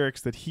these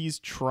lyrics that he's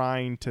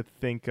trying to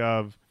think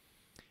of,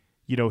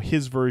 you know,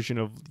 his version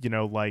of, you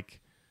know, like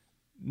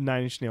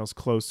Nine Inch Nails'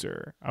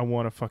 Closer, I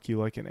Want to Fuck You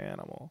Like an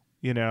Animal,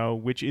 you know,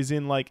 which is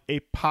in like a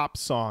pop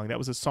song. That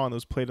was a song that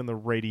was played on the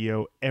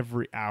radio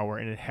every hour,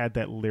 and it had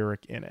that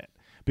lyric in it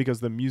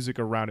because the music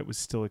around it was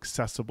still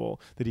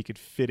accessible, that he could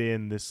fit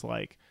in this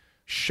like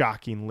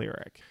shocking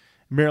lyric.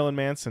 Marilyn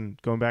Manson,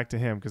 going back to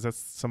him, because that's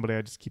somebody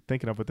I just keep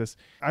thinking of with this.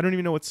 I don't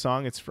even know what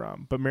song it's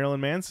from, but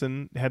Marilyn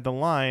Manson had the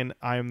line,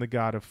 I am the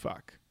god of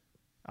fuck.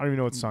 I don't even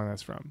know what song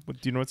that's from. Do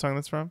you know what song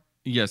that's from?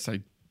 Yes,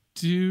 I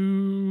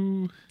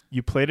do.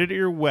 You played it at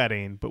your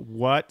wedding, but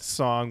what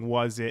song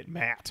was it,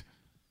 Matt?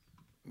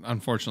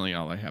 Unfortunately,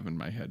 all I have in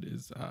my head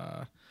is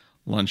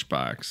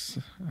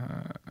Lunchbox.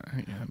 I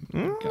am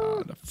the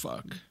god of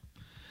fuck.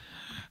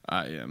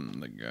 I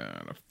am the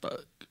god of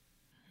fuck.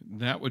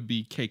 That would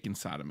be Cake and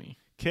Sodomy.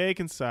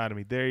 Cake and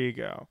Sodomy. There you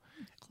go.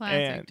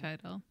 Classic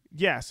title.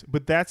 Yes,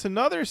 but that's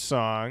another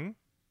song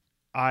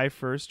I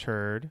first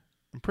heard,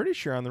 I'm pretty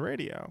sure, on the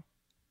radio.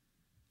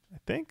 I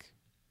think.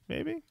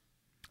 Maybe.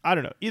 I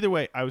don't know. Either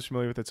way, I was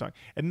familiar with that song.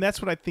 And that's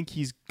what I think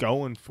he's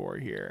going for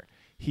here.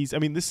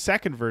 This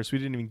second verse we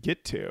didn't even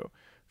get to.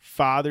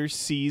 Father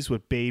sees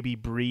what baby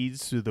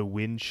breathes through the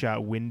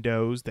wind-shot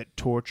windows that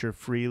torture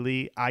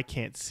freely. I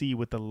can't see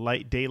what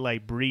the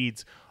daylight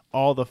breeds.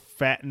 All the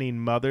fattening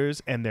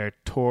mothers and their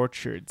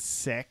tortured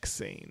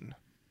sexing.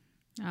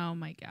 Oh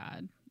my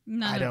God.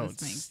 None of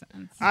this makes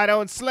sense. I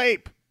don't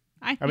sleep.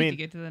 I need to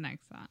get to the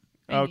next song.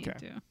 Okay.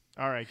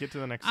 All right, get to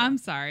the next song. I'm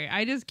sorry.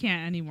 I just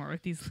can't anymore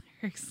with these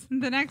lyrics.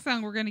 The next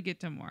song we're going to get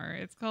to more.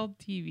 It's called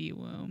TV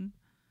Womb.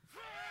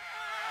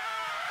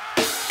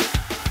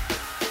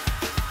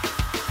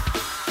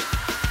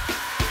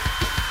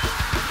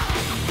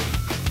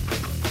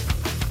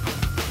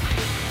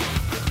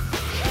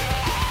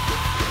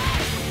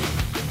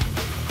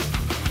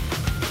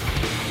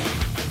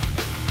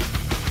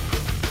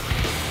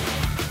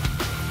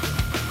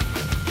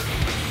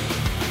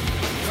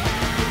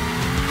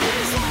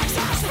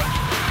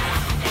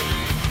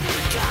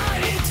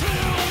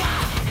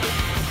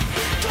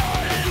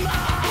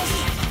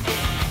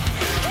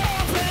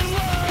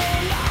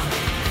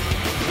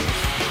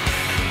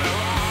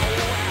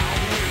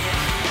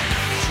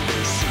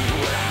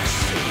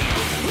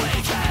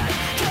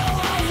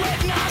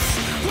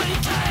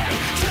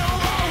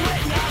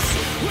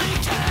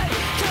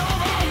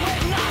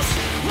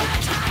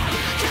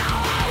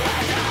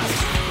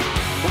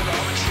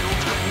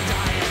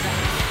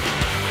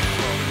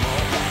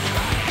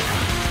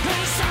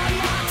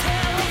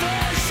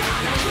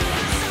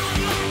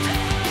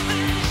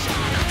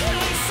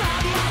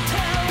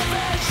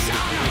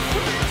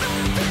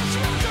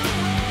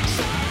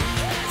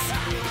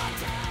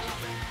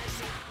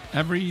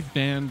 Every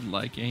band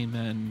like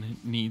Amen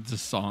needs a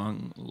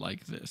song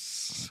like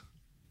this.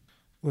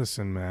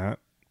 Listen, Matt.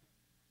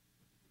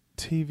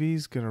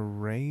 TV's going to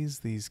raise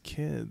these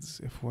kids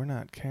if we're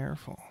not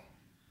careful.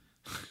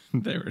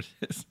 There it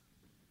is.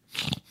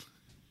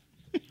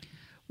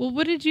 Well,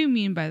 what did you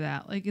mean by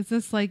that? Like, is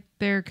this like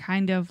they're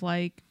kind of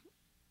like,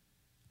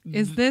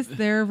 is this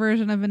their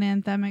version of an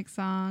anthemic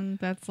song?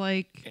 That's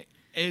like,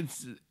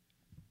 It's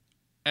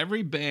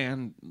every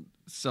band.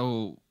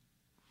 So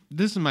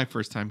this is my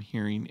first time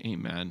hearing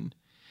Amen.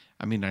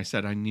 I mean, I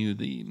said I knew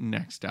the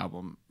next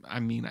album. I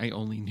mean, I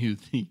only knew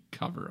the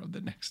cover of the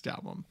next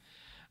album.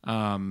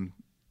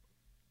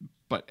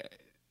 But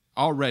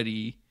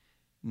already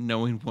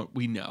knowing what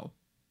we know,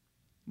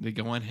 they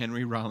go on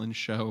Henry Rollins'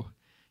 show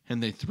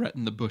and they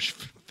threaten the Bush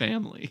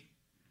family.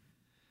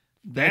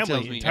 That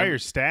tells me Entire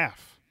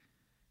staff.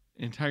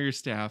 entire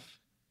staff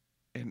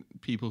and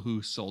people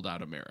who sold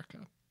out America.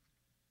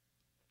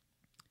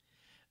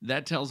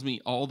 That tells me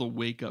all the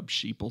wake up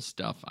sheeple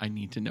stuff I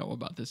need to know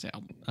about this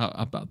album,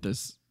 about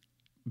this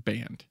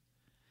band.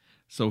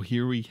 So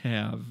here we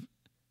have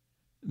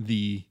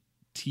the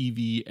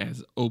TV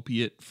as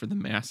opiate for the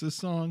masses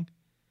song.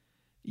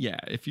 Yeah,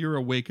 if you're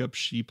a wake up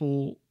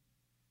sheeple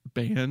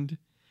band,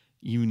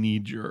 you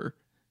need your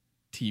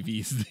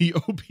TV's the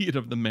opiate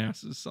of the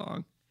masses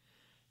song.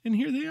 And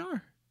here they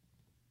are.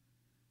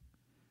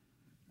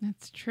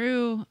 that's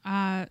true.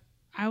 I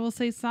will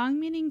say Song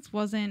Meanings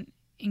wasn't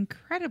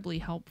incredibly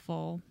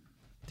helpful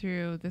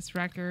through this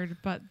record,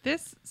 but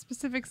this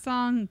specific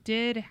song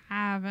did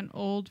have an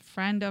old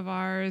friend of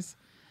ours,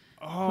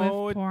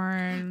 Quiff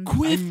Porn.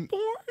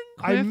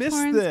 I missed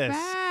Porn's this.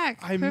 Back.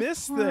 I Quiff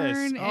missed this.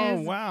 Porn Oh,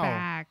 is wow.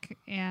 Back.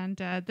 And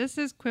this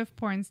is Quiff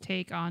Porn's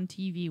take on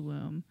TV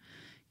Womb.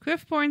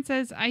 Quiff Porn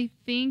says, I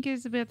think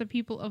it's about the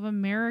people of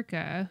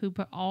America who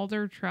put all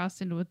their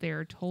trust into what they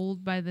are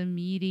told by the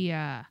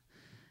media.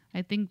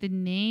 I think the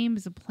name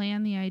is a play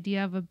on the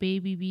idea of a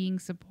baby being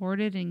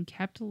supported and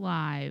kept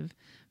alive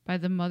by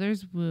the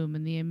mother's womb,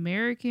 and the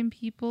American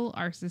people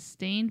are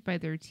sustained by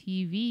their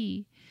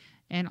TV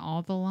and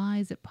all the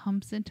lies it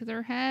pumps into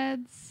their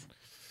heads.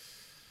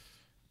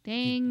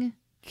 Dang.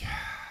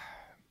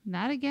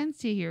 Not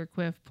against you here,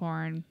 Quiff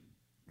Porn.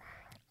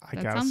 I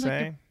That gotta sounds like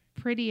say,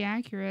 pretty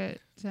accurate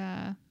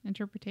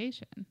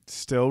interpretation.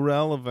 still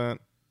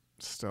relevant.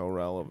 Still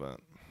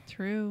relevant.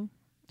 True.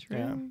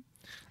 Yeah.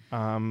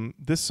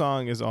 This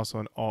song is also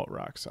an alt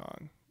rock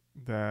song.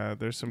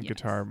 There's some Yes.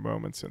 guitar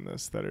moments in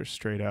this that are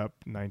straight up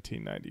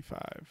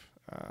 1995.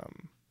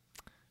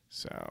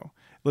 So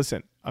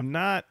listen,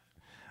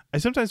 I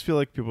sometimes feel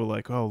like people are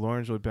like, oh,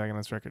 Lauren's really bagging on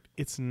this record.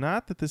 It's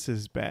not that this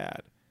is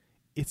bad.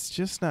 It's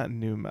just not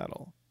nu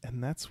metal.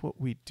 And that's what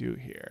we do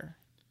here.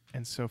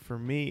 And so for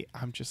me,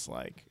 I'm just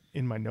like,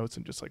 in my notes,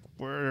 I'm just like,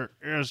 where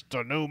is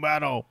the nu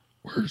metal?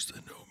 Where's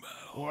the no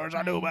metal? Where's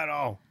the nu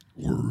metal?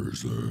 Where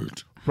is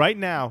it? Right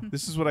now,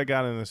 this is what I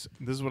got in this.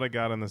 This is what I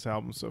got in this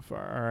album so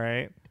far. All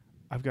right,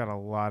 I've got a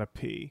lot of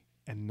P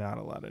and not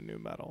a lot of nu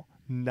metal.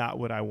 Not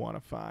what I want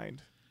to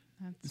find.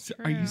 That's So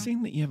true. are you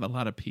saying that you have a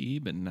lot of P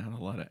but not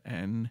a lot of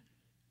N?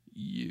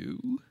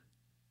 You?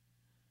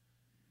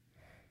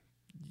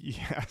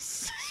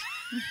 Yes.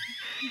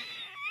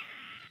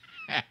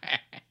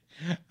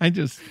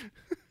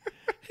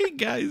 Hey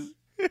guys,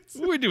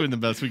 we're doing the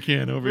best we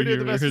can over We're here. doing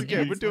the best we We're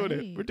can. We're It's doing late.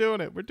 it. We're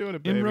doing it. We're doing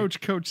it, baby. in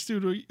Roach Coach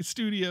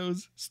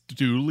Studios.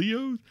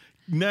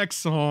 Next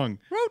song.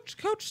 Roach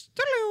Coach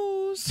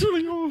Studios.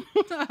 Studio.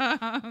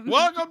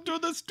 Welcome to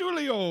the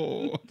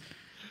studio.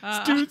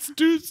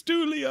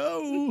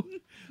 Studio.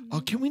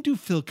 Oh, can we do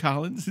Phil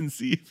Collins and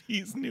see if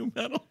he's new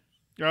metal?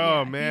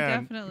 Oh He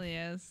man. definitely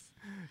is.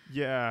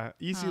 Yeah.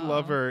 Easy Oh.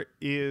 Lover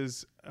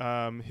is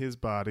his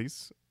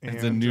bodies.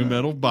 It's a new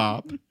metal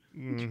bop.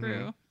 Mhm.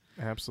 True.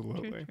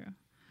 Absolutely. True.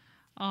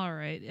 All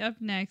right.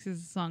 Up next is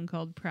a song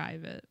called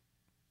Private.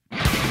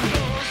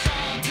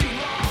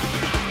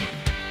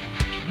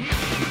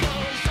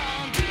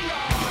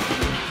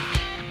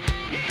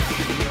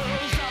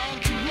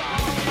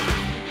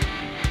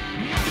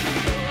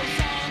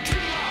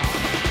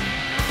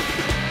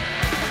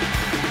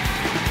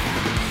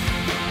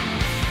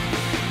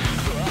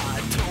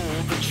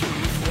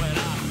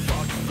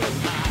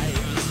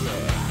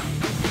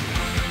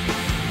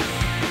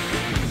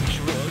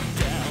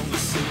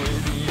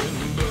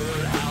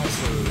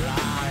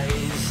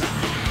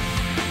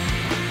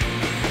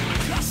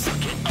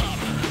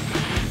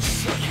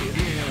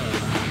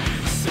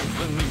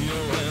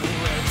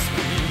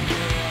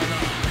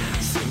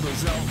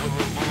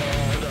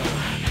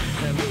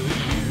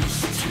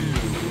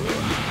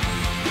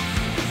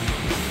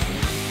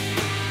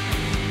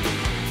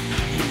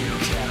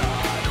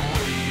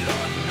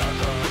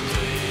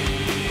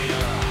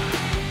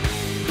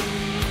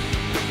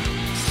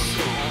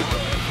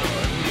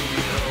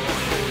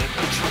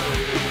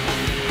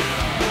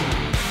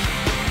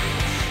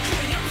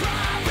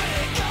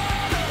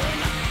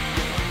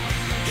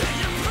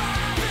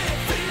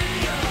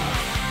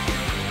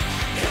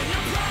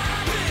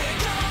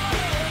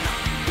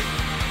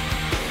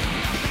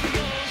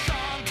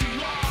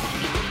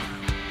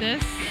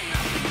 This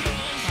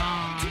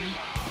song.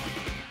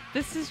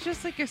 This is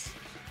just like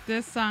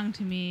this song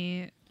to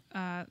me.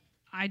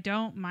 I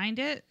don't mind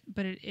it,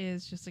 but it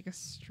is just like a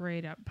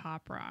straight up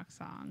pop rock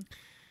song.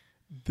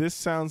 This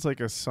sounds like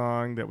a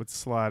song that would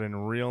slot in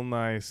real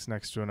nice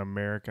next to an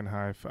American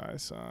Hi-Fi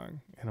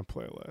song in a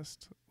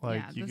playlist.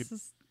 Like yeah, you this could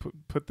is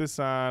put this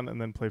on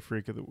and then play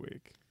Freak of the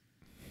Week.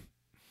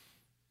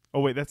 Oh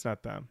wait, that's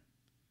not them.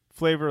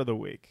 Flavor of the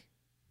Week.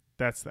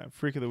 That's them.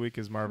 Freak of the Week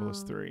is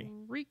Marvelous 3.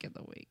 Freak of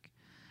the Week.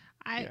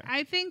 Yeah.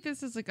 I think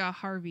this is like a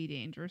Harvey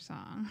Danger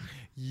song.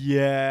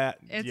 Yeah.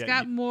 It's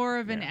got more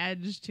of an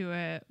edge to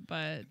it,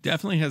 but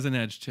Definitely has an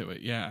edge to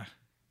it. Yeah.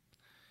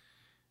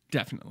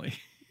 Definitely.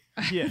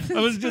 Yeah.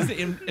 I was just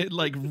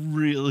like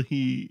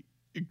really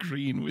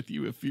agreeing with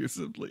you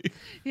effusively.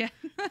 yeah,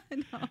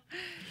 no.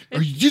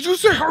 Did you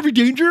say Harvey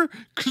Danger?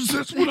 Because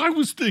that's what I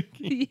was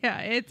thinking. Yeah,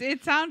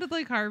 it sounded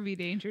like Harvey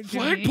Danger to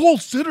me. Flagpole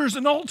Sitter's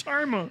an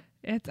all-timer.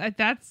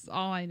 That's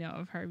all I know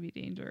of Harvey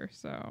Danger.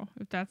 So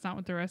if that's not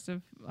what the rest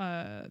of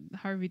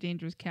Harvey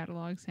Danger's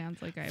catalog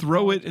sounds like, I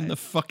Throw it in the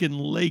apologize. fucking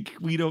lake.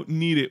 We don't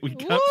need it. We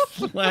got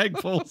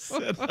Flagpole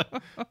Sitter.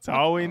 That's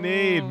all we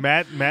need.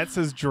 Matt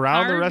says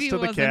drown the rest Harvey of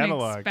the wasn't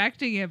catalog.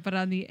 expecting it, but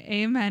on the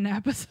Amen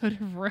episode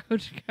of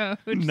Roach Coach,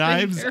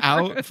 Knives they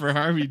out for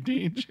Harvey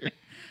Danger.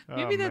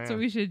 Maybe Oh, that's man. what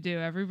we should do.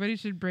 Everybody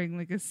should bring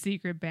like a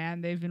secret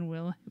band they've been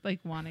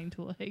wanting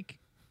to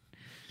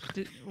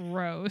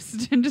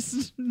roast and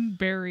just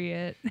bury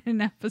it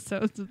in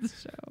episodes of the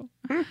show.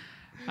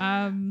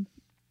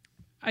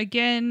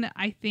 Again,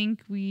 I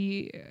think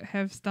we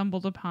have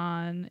stumbled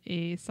upon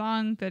a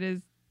song that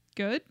is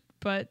good,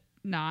 but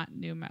not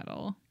new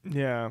metal.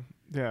 Yeah.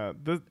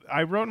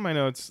 I wrote in my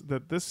notes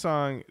that this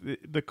song,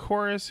 the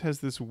chorus has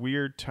this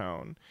weird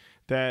tone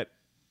that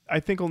I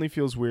think only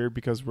feels weird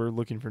because we're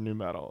looking for new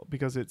metal,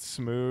 because it's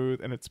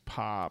smooth and it's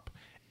pop,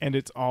 and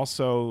it's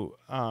also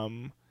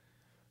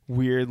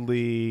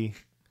weirdly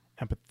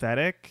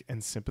empathetic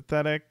and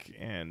sympathetic,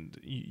 and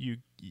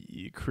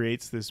it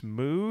creates this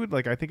mood.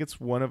 Like, I think it's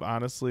one of,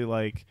 honestly,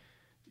 like,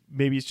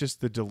 maybe it's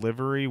just the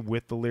delivery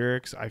with the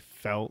lyrics. I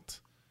felt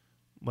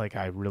like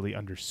I really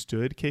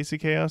understood Casey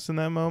Chaos in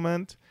that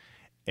moment,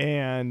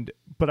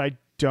 but I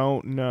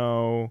don't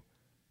know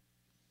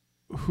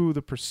who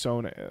the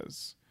persona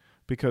is,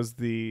 because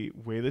the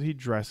way that he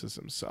dresses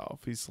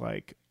himself, he's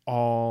like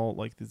all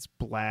like this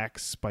black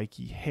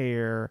spiky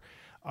hair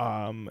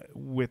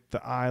with the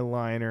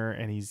eyeliner,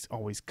 and he's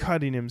always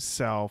cutting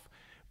himself.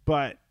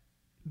 But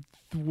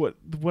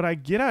what I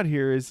get out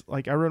here is,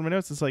 like, I wrote in my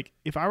notes, it's like,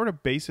 if I were to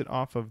base it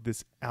off of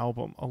this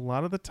album, a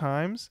lot of the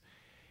times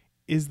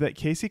is that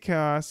Casey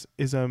Chaos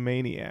is a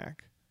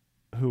maniac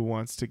who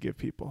wants to give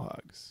people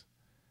hugs.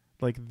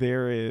 Like,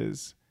 there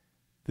is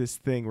this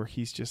thing where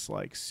he's just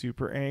like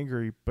super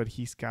angry, but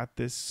he's got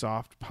this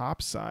soft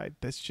pop side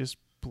that's just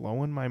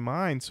blowing my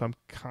mind. So I'm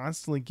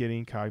constantly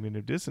getting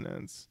cognitive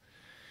dissonance.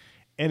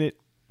 And it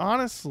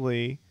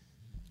honestly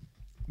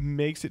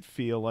makes it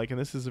feel like, and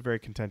this is a very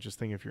contentious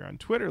thing if you're on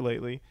Twitter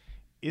lately,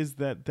 is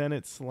that then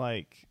it's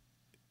like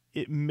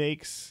it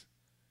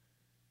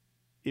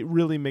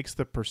really makes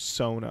the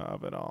persona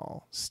of it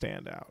all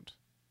stand out.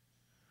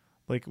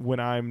 Like, when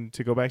I'm,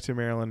 to go back to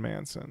Marilyn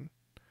Manson,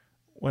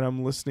 when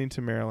I'm listening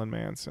to Marilyn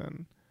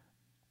Manson,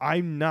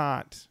 I'm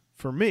not,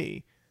 for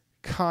me,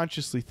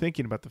 consciously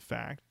thinking about the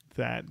fact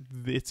that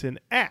it's an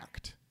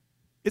act.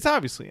 It's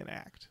obviously an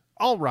act.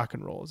 All rock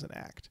and roll is an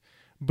act.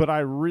 But I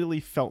really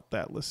felt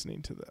that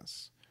listening to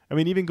this. I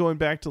mean, even going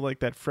back to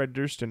like that Fred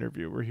Durst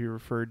interview where he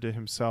referred to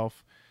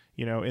himself,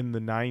 you know, in the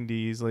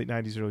 90s, late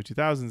 90s, early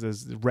 2000s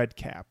as Red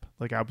Cap.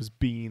 Like, I was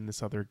being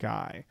this other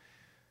guy.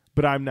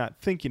 But I'm not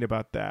thinking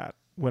about that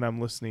when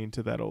I'm listening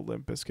to that old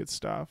Limp Bizkit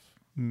stuff.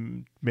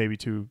 Maybe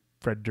to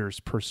Fred Durst's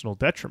personal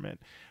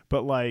detriment.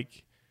 But,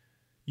 like,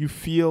 you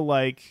feel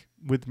like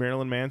with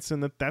Marilyn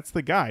Manson that's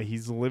the guy.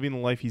 He's living the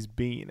life, he's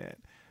being it.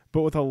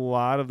 But with a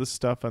lot of the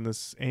stuff on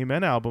this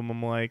Amen album,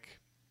 I'm like,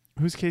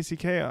 who's Casey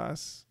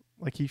Chaos?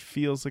 Like, he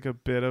feels like a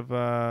bit of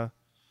a,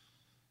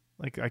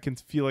 like, I can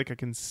feel like I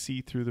can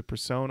see through the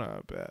persona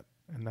a bit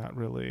and not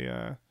really,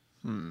 yeah.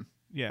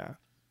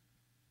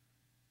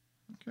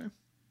 Okay.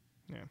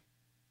 Yeah.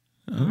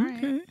 All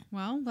right.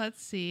 Well,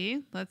 let's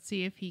see. Let's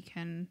see if he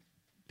can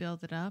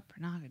build it up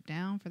or knock it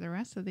down for the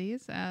rest of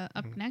these.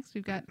 Up next,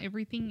 we've got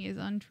Everything is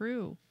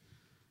Untrue.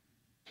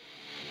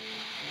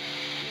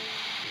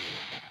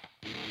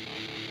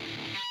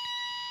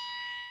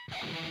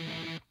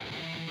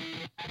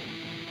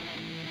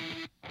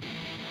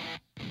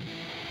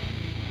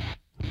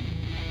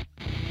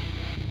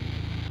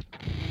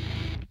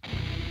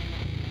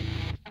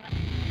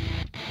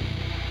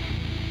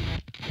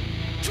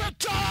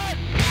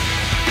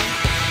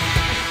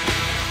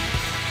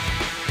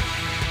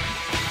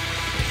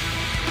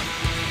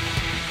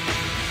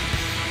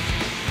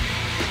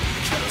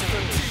 Just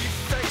the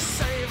teeth they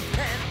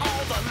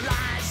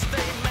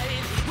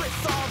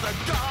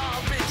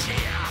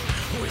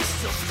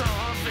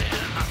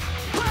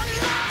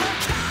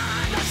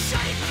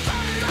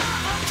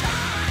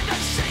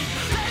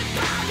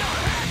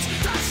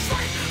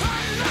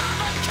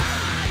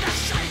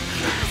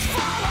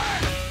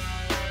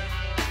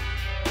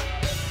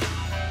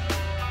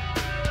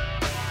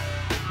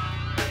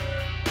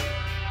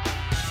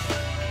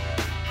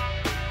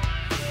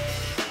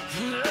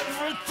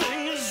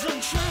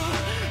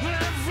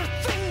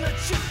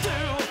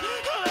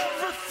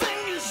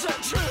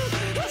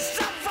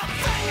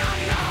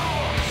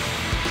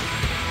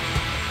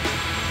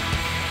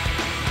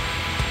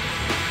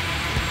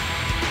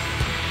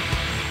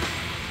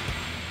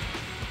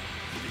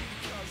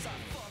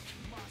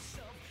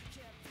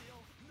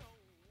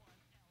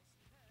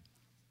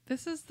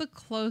This is the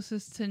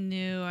closest to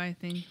new I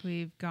think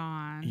we've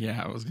gone.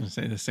 Yeah, I was going to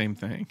say the same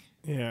thing.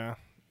 Yeah,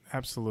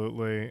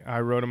 absolutely.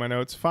 I wrote in my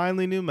notes,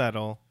 finally new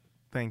metal.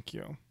 Thank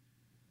you.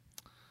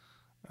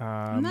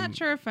 I'm not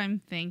sure if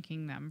I'm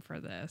thanking them for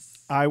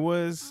this. I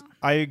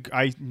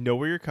know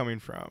where you're coming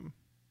from,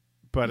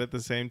 but at the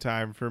same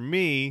time, for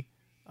me,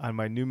 on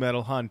my new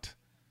metal hunt,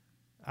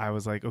 I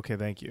was like, okay,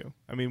 thank you.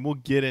 I mean, we'll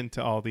get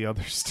into all the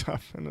other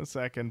stuff in a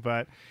second,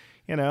 but,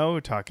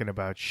 we're talking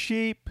about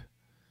Sheep.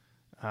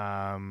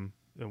 At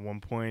one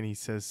point, he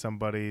says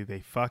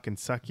they fucking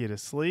suck you to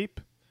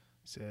sleep.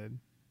 Said,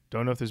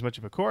 don't know if there's much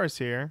of a chorus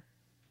here,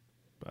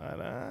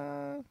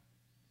 but,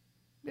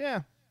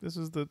 yeah. This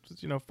was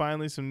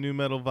finally some new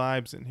metal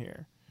vibes in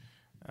here.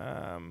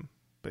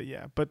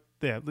 But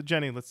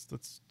Jenny,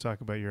 let's talk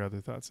about your other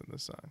thoughts on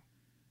this song.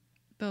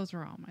 Those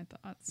were all my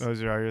thoughts.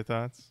 Those are all your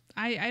thoughts?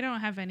 I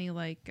don't have any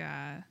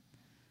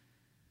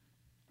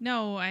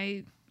no,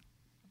 I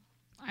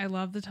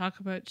love to talk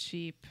about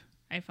Sheep.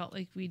 I felt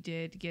like we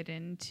did get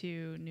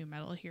into new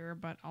metal here,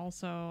 but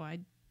also I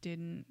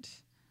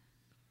didn't.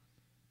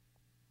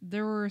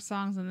 There were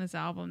songs on this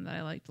album that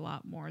I liked a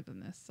lot more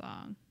than this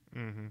song.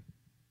 Mm-hmm.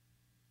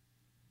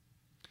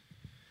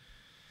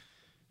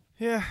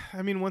 Yeah,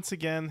 I mean, once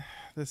again,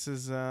 this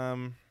is. I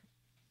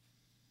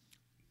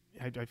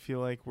feel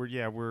like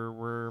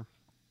we're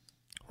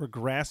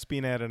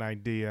grasping at an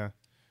idea,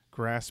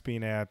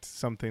 grasping at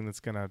something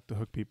that's gonna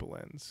hook people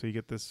in. So you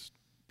get this,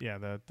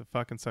 the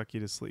fucking suck you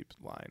to sleep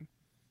line.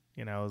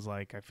 I was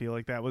like, I feel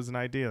like that was an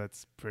idea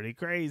that's pretty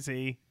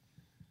crazy.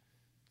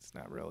 It's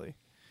not really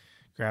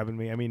grabbing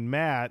me. I mean,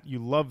 Matt, you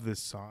love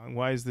this song.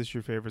 Why is this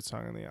your favorite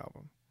song on the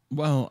album?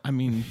 Well, I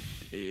mean,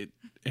 it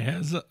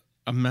has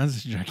a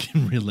message I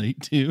can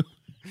relate to.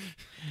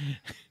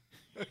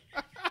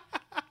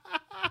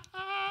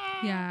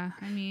 Yeah,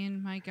 I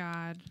mean, my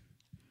God.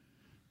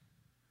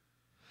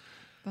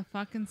 The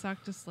fucking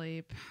suck to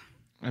sleep.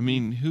 I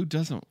mean, who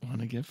doesn't want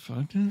to get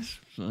fucked and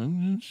sucked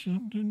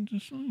into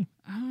sleep?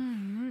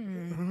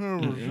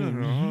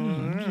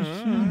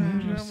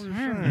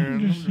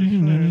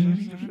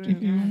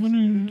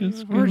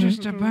 We're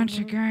just a bunch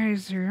of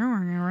guys here,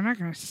 and we're not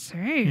going to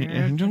say it.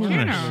 I don't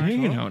want to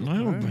say it out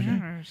loud, but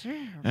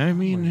I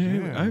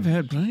mean, I've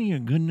had plenty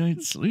of good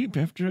night's sleep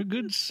after a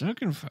good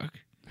suck and fuck.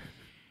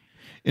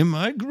 Am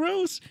I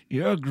gross?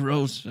 You're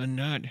gross for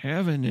not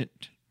having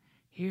it.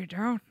 You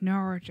don't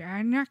know it.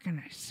 I'm not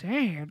going to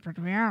say it, but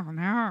we all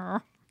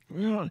know.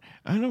 Well,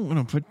 I don't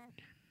want to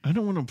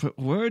put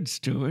words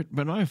to it,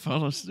 but I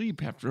fall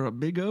asleep after a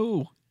big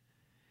O.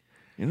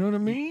 You know what I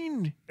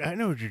mean? I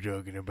know what you're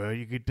talking about.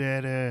 You get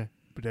that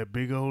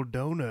big old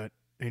donut,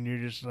 and you're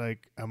just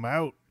like, I'm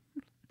out.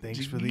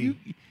 Thanks for the.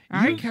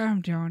 I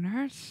come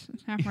donuts.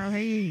 I'm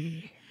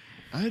really.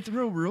 I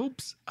throw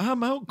ropes.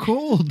 I'm out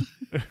cold.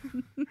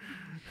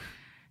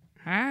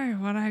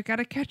 When I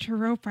gotta catch a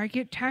rope, I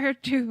get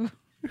tired too.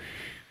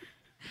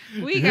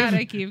 We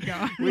gotta keep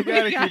going. We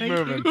gotta keep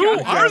moving.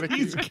 Who are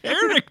these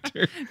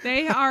characters?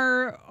 They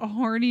are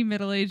horny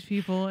middle-aged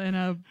people in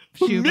a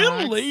shoebox.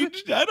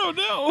 Middle-aged? I don't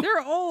know.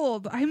 They're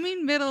old. I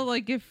mean middle,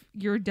 like if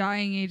your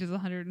dying age is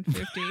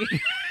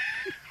 150.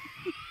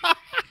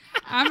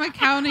 I'm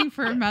accounting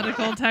for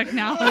medical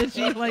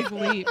technology like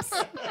leaps.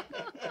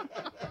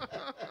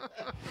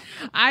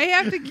 I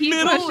have to keep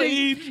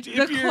Middle-aged, pushing.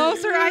 The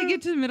closer I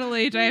get to middle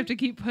age, I have to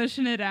keep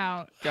pushing it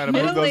out. Gotta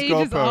move Middle those age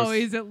is goalposts.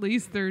 always at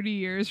least 30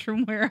 years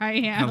from where I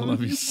am. I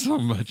love you so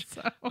much.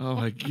 So- Oh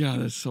my God,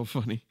 that's so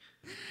funny.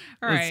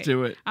 All Let's right.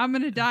 do it. I'm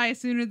going to die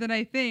sooner than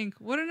I think.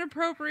 What an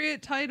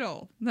appropriate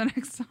title. The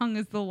next song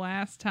is The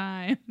Last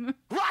Time.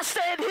 I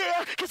stand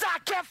here cause I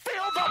can't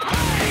feel the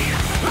pain.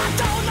 I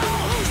don't know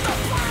who's to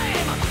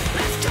blame.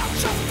 Let's cut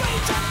your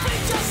feet and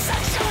beat your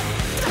section.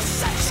 The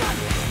section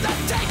that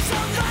takes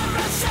on the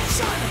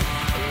recession.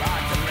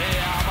 Like to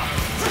live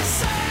the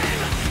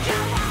same.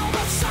 You're all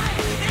the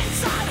same.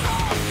 Inside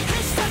home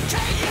is the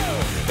KU.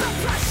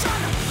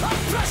 Depression,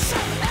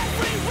 oppression,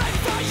 every way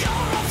for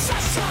your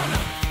obsession.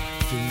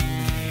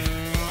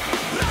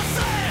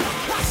 Nothing.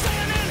 I'm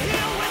standing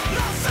here with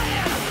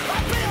nothing. I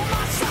build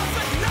myself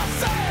with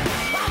nothing.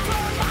 I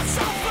burn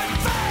myself with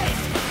faith.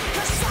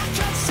 Cause I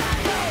can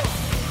stand you.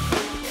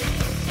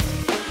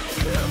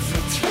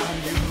 Every time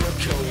you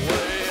look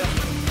away,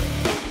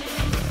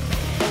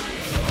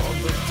 all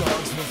the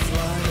dogs will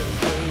fly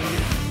away.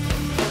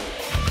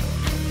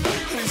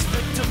 These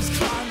victims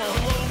climb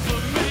all over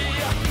me.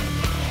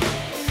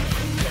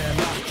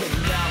 And I can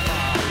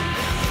never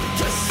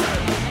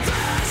discern.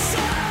 This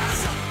is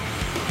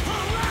the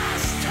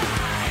last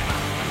time.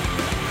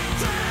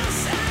 This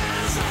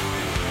is the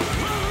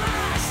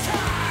last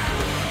time.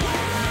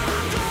 When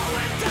I'm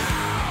going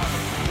down,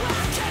 I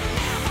can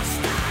never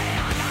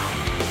stand.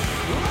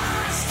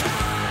 Last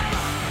time,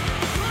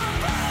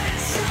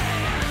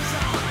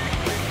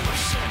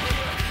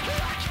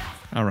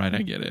 All right,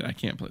 I get it. I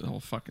can't play the whole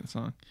fucking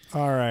song.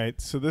 All right,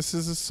 so this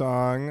is a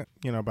song,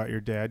 about your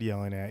dad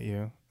yelling at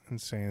you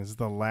and saying, "This is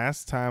the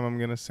last time I'm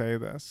gonna say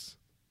this."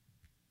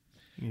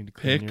 You need to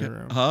clean Pick your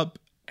room. up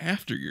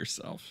after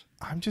yourself.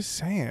 I'm just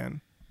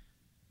saying.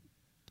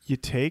 You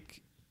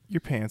take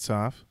your pants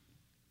off.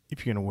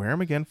 If you're going to wear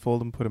them again,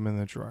 fold them, put them in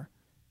the drawer.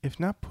 If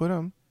not, put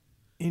them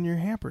in your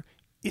hamper.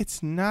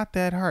 It's not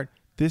that hard.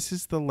 This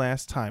is the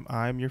last time.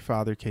 I'm your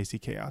father, Casey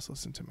Chaos.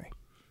 Listen to me.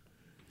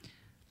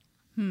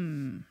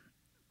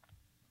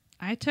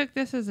 I took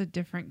this as a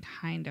different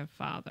kind of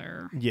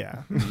father.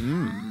 Yeah.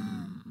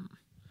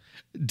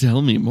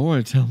 Tell me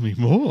more. Tell me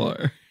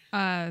more.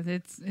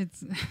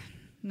 It's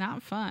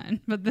not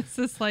fun, but this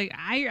is like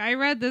I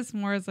read this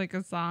more as like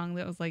a song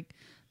that was like,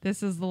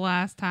 this is the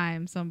last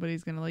time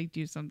somebody's gonna like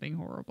do something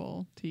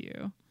horrible to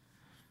you.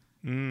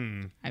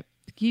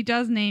 He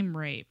does name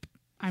rape.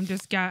 I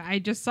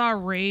just saw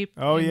rape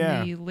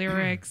in the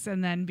lyrics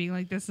and then being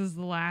like, this is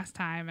the last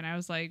time, and I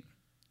was like,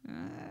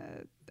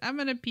 I'm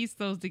gonna piece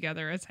those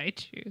together as I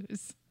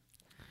choose.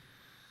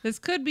 This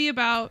could be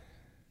about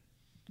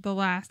the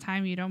last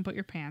time you don't put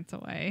your pants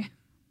away.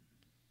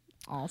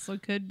 Also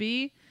could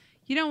be,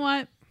 you know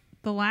what?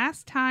 The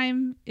last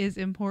time is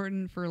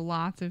important for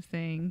lots of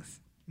things.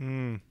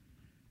 It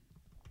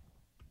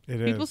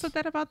People is. said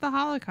that about the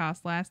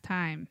Holocaust last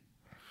time.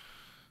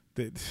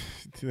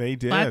 They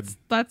did.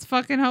 Let's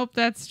fucking hope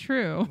that's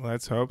true.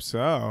 Let's hope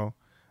so.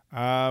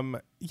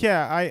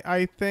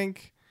 I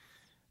think,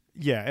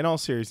 in all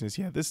seriousness,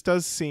 this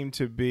does seem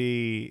to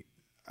be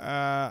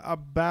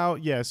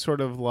about,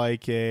 sort of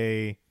like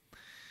there's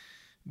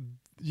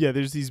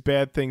these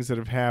bad things that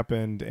have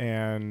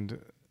happened,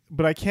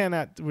 but I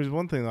cannot, there's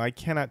one thing, I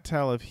cannot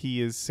tell if he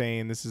is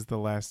saying this is the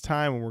last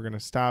time and we're going to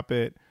stop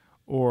it,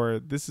 or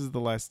this is the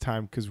last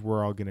time because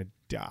we're all going to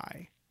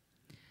die.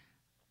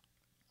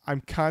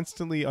 I'm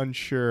constantly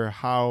unsure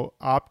how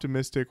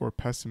optimistic or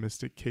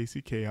pessimistic Casey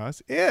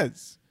Chaos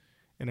is.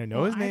 And I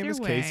know his name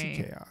is Casey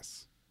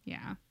Chaos.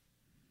 Yeah.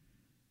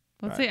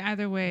 Let's say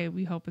either way,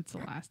 we hope it's the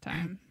last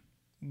time.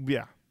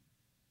 Yeah.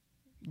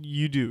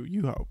 You do.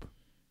 You hope.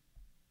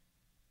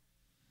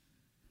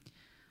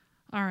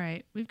 All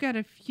right. We've got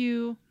a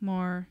few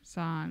more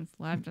songs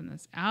left on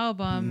this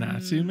album.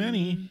 Not too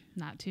many.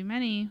 Not too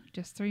many.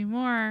 Just 3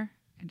 more.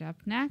 And up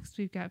next,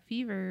 we've got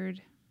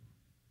Fevered.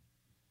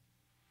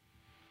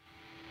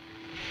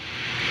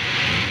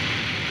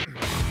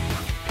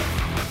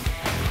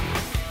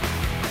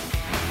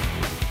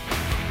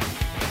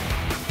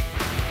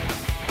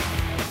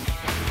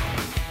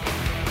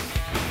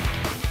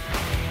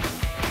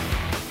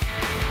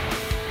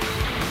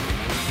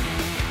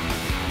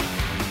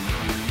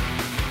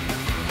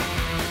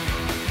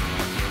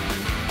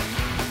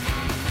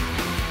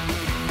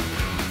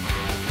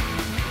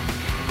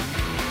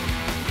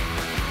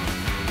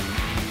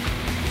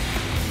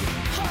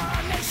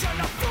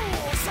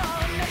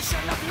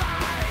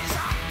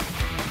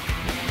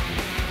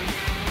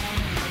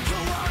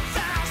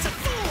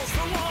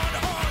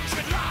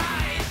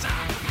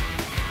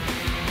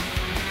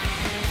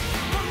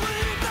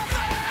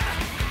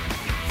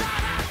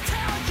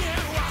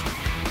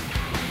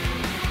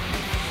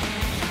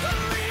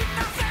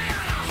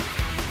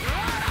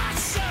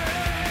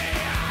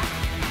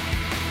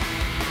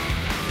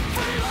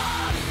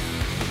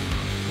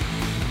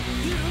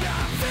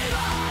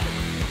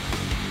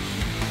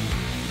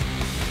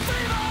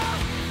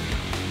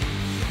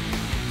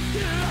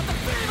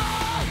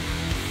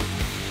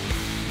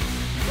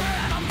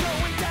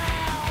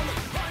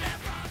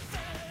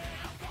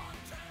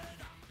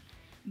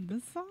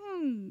 This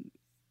song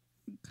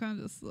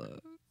kind of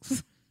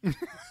sucks.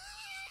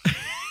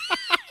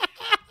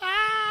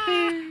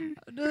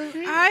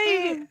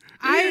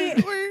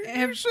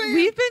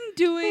 We've been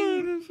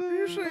doing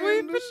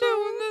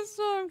this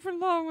song for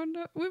long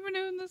enough. We've been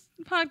doing this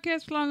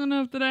podcast for long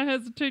enough that I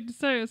hesitate to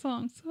say a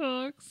song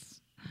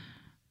sucks.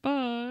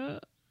 But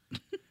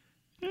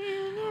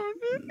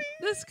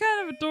this is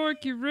kind of a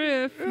dorky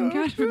riff and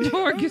kind of a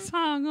dorky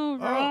song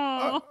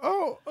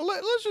overall.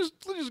 Let's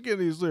just get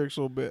these lyrics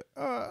a little bit.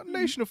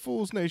 Nation of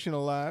fools, nation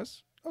of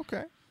lies.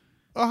 Okay.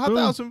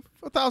 1,000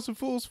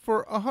 fools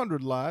for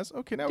 100 lies.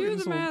 Okay, now we're Do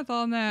getting the math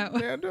on that.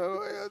 Yeah,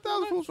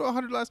 1,000 fools for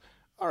 100 lies.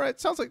 All right,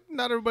 sounds like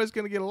not everybody's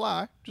going to get a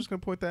lie. Just going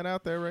to point that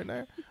out there right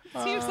now.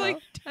 Seems like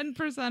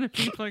 10% of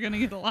people are going to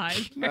get a lie.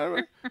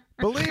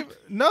 Believe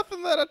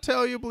nothing that I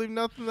tell you, believe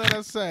nothing that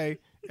I say.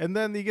 And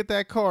then you get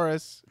that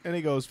chorus, and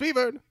he goes,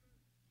 fevered.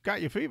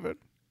 Got you fevered.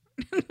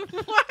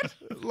 What?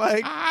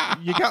 Like,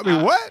 you got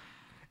me what?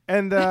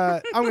 And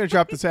I'm going to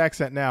drop this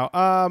accent now.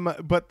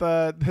 But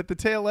at the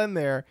tail end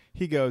there,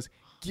 he goes,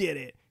 get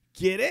it,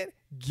 get it,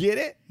 get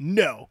it?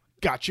 No,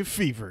 got you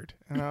fevered.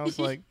 And I was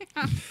like,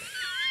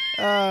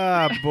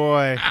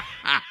 boy.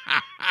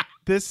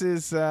 This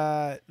is,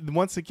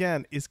 once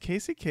again, is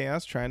Casey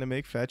Chaos trying to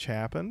make fetch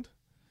happen?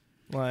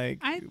 Like,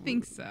 I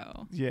think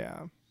so.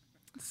 Yeah.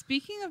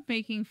 Speaking of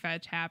making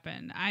fetch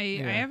happen,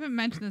 I haven't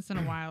mentioned this in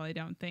a while, I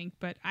don't think,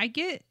 but I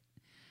get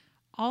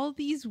all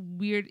these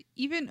weird,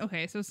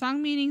 so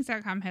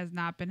songmeanings.com has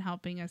not been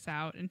helping us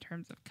out in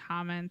terms of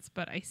comments,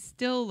 but I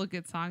still look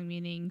at song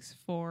meanings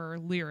for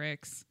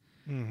lyrics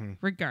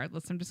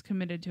regardless. I'm just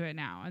committed to it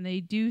now. And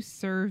they do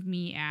serve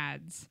me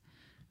ads.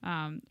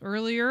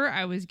 Earlier,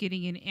 I was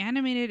getting an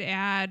animated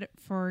ad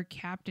for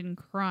Captain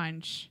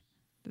Crunch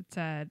that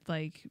said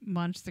like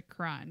Munch the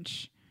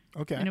Crunch.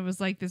 Okay. And it was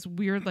like this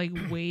weird, like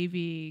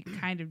wavy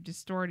kind of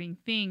distorting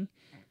thing.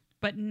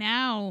 But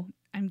now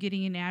I'm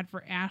getting an ad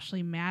for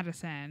Ashley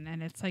Madison,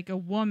 and it's like a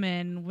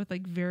woman with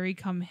like very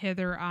come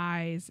hither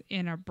eyes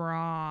in a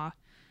bra.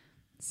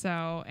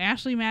 So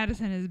Ashley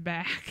Madison is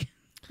back.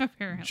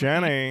 Apparently,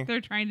 Jenny.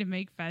 They're trying to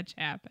make fetch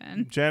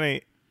happen.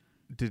 Jenny,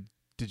 did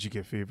you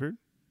get fevered?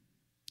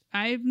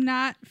 I'm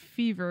not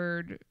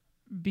fevered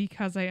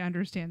because I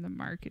understand the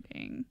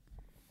marketing.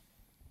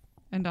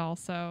 And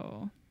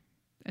also,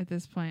 at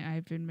this point,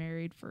 I've been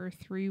married for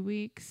 3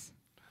 weeks,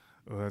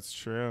 Oh, that's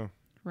true.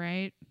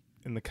 right?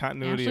 In the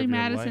continuity Ashley of your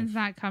Madison's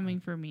life. not coming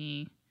for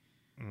me.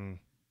 Mm.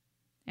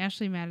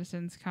 Ashley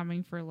Madison's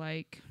coming for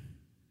like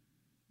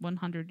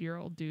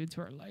 100-year-old dudes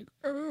who are like,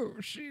 oh,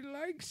 she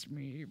likes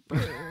me.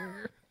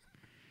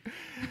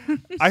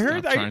 I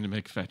heard Stop trying to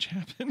make fetch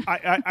happen.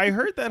 I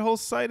heard that whole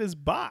site is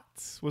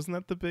bots. Wasn't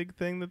that the big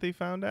thing that they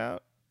found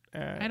out?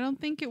 I don't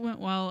think it went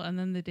well, and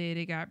then the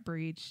data got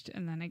breached,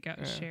 and then it got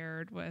Yeah.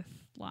 shared with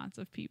lots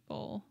of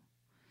people.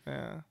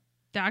 Yeah.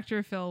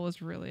 Dr. Phil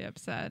was really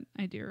upset.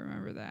 I do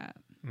remember that.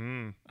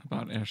 Mm.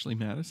 About Ashley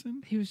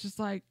Madison? He was just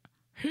like,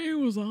 he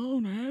was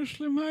on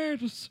Ashley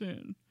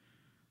Madison.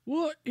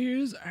 What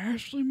is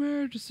Ashley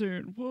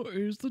Madison? What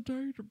is the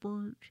data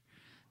breach?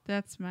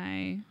 That's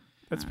my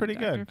That's pretty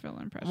Dr. good. Phil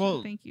impression.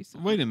 Well, Thank you so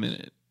much. wait a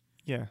minute.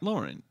 Yeah.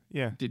 Lauren,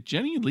 Yeah. did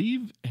Jenny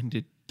leave and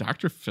did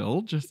Dr.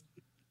 Phil just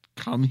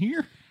come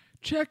here?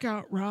 Check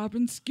out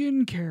Robin's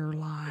skincare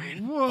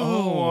line. Whoa.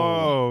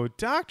 Oh,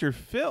 Dr.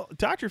 Phil.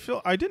 Dr.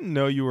 Phil, I didn't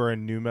know you were a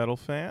new metal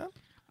fan.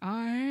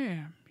 I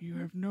am. You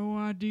have no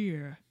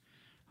idea.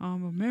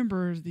 I'm a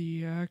member of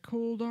the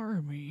Cold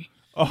Army.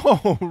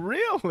 Oh,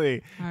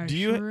 really? I Do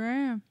you sure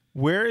am.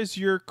 Where is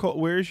your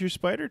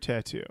spider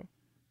tattoo?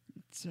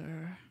 It's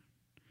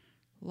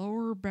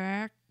lower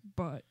back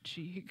butt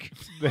cheek.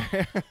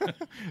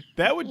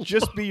 That would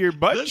just be your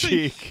butt That's a-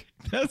 cheek.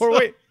 That's Or not-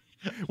 wait,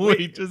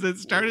 Wait, does it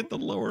start at the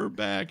lower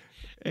back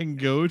and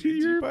go to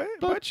your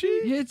butt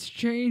cheek? It's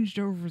changed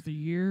over the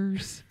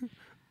years.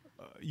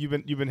 You've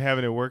been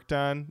having it worked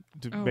on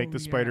to make Oh, the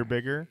spider yeah.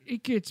 bigger.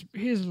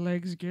 His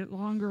legs get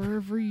longer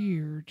every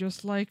year,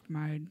 just like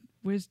my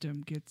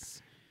wisdom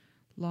gets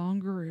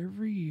longer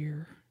every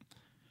year.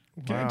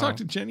 Can I Wow. talk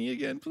to Jenny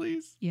again,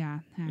 please? Yeah.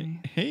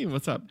 Hi. Hey,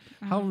 what's up?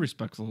 How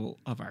respectful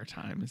of our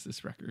time is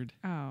this record?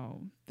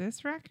 Oh,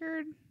 this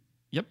record?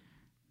 Yep.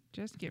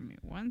 Just give me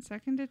 1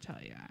 second to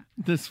tell you.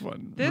 This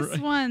one. This Right.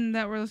 one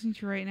that we're listening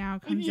to right now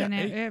comes Yeah, in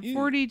at yeah.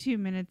 42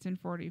 minutes and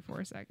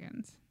 44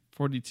 seconds.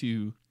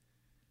 42,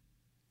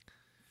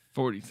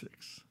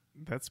 46,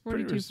 That's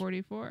pretty 42,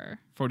 44.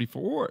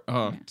 44.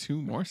 Yeah.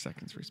 2 more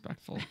seconds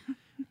respectful.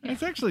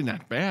 It's actually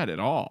not bad at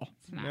all.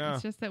 It's not. Yeah.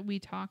 It's just that we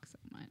talk so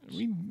much.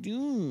 We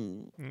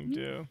do. You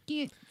do.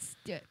 Can't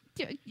stop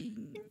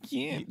talking.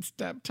 Can't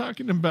stop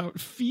talking about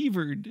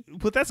fevered.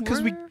 But that's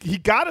because We're- he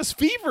got us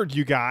fevered,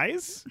 you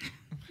guys.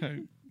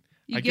 You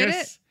I get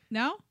guess- it?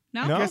 No?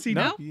 No? No, guess he-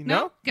 no? no, No?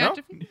 no,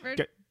 Gotcha.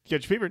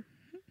 Get you fevered.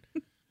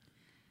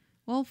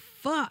 Well,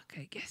 fuck.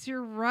 I guess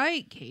you're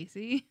right,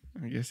 Casey.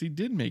 I guess he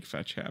did make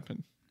fetch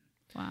happen.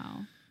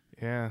 Wow.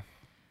 Yeah.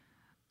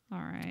 All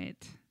right.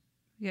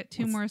 We got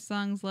 2 more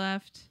songs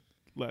left.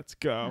 Let's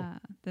go.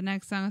 The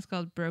next song is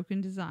called Broken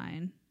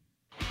Design.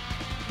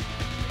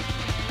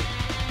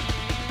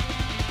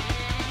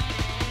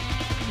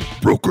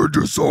 Broken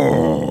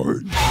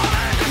design.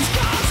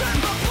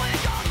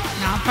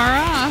 Not far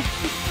off.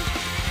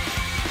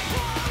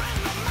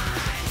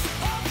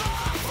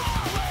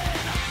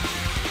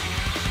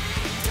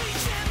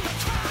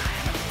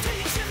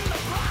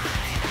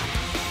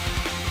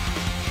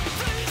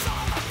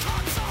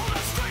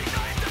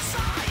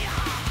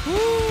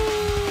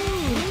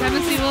 Woo!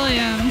 Tennessee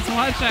Williams,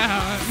 watch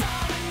out.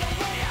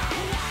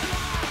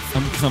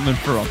 I'm coming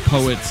for a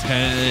poet's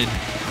head.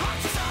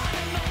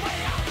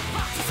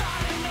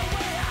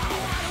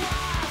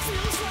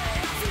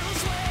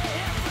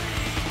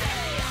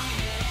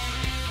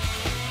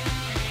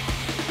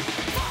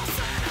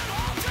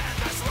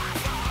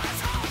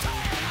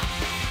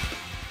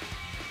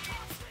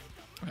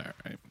 All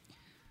right.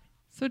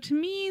 So to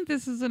me,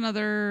 this is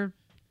another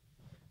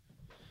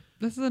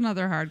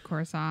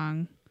hardcore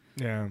song.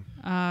 Yeah.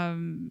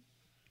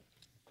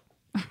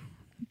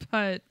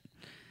 But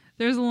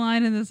there's a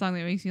line in the song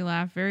that makes me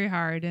laugh very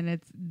hard, and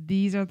it's,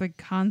 "These are the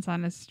cunts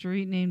on a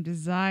street named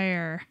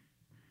Desire."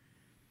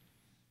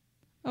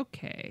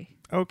 Okay.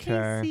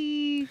 Okay.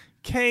 Casey.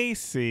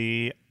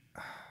 Casey.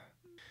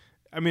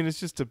 I mean,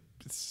 it's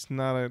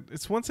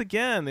once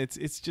again,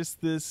 it's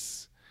just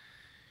this.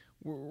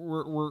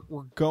 We're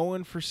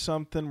going for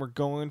something. We're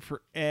going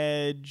for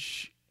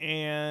edge,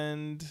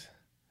 and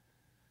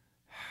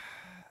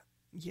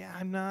yeah,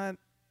 I'm not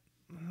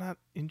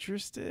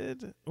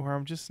interested, or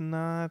I'm just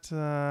not.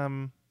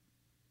 I'm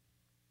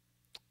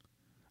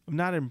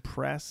not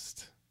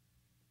impressed.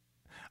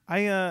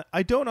 I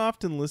don't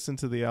often listen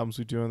to the albums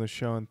we do on the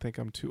show and think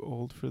I'm too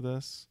old for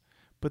this,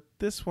 but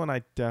this one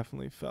I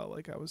definitely felt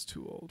like I was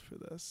too old for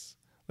this.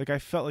 Like I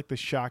felt like the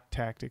Shock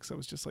Tactics. I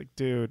was just like,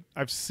 dude,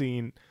 I've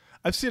seen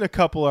I've seen a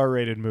couple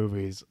R-rated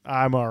movies.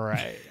 I'm all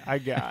right. I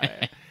got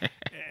it.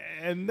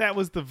 And that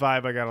was the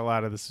vibe I got a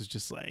lot of. This was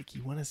just like,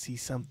 you want to see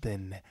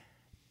something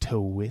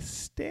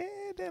twisted?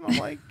 And I'm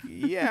like,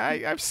 yeah,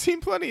 I've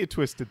seen plenty of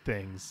twisted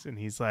things. And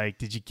he's like,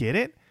 did you get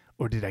it?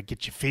 Or did I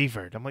get you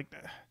fevered? I'm like,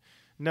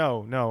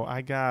 no,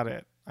 I got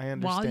it. I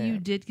understand. While you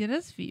did get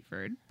us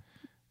fevered,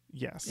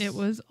 yes, it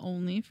was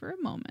only for a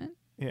moment.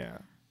 Yeah.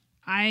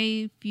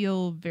 I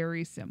feel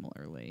very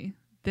similarly.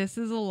 This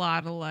is a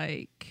lot of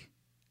like,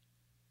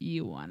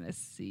 you want to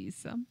see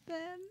something?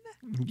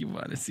 You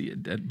want to see a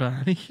dead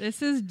body?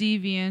 This is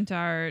deviant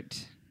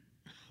art.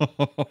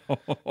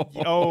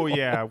 Oh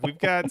yeah, we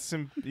got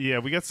some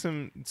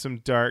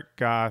dark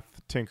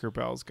goth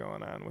Tinkerbells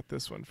going on with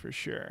this one for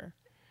sure.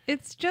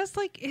 It's just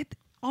like it.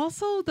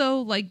 Also,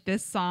 though, like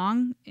this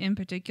song in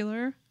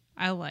particular,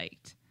 I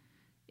liked.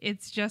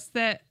 It's just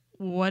that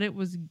what it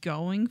was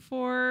going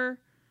for,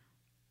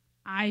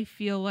 I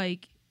feel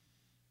like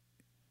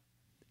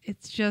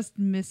it's just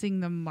missing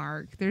the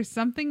mark. There's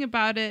something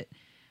about it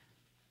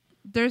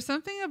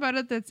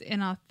that's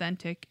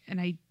inauthentic,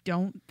 and I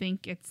don't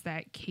think it's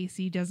that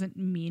Casey doesn't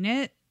mean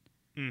it.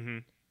 Mm-hmm.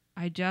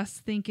 I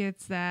just think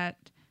it's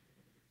that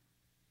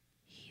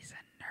he's a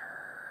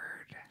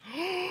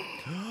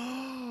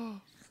nerd.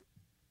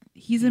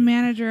 He's a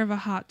manager of a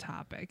Hot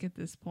Topic at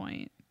this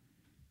point.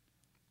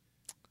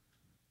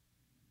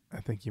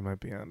 I think you might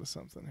be onto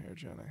something here,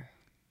 Jenny.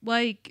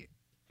 Like,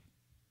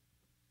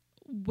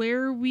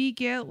 where we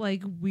get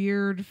like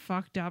weird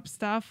fucked up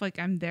stuff, like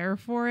I'm there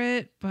for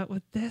it, but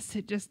with this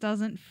it just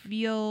doesn't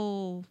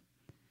feel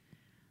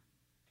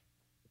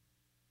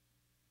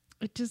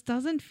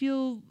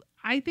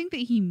I think that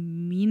he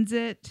means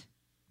it,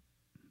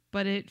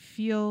 but it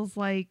feels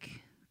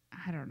like,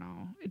 I don't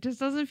know, it just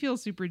doesn't feel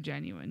super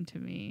genuine to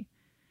me.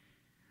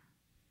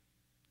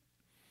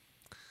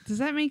 Does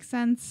that make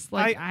sense?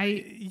 Like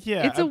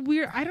it's a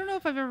weird, I don't know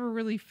if I've ever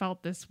really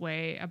felt this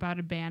way about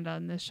a band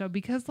on this show,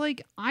 because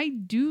like I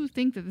do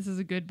think that this is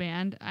a good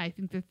band. I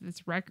think that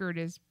this record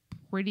is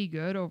pretty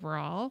good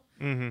overall.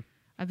 Mm-hmm.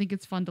 I think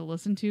it's fun to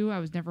listen to. I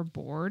was never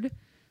bored.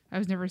 I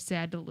was never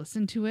sad to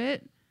listen to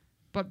it.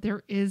 But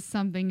there is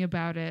something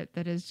about it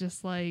that is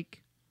just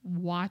like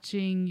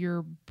watching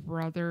your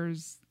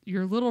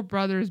little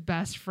brother's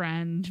best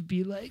friend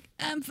be like,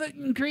 I'm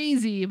fucking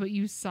crazy. But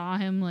you saw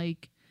him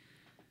like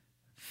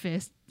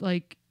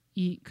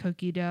eat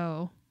cookie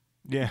dough.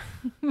 Yeah.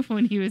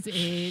 When he was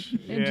 8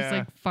 and just Yeah.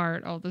 like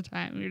fart all the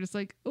time. And you're just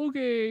like,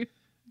 okay,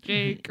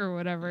 Jake or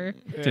whatever.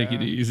 Take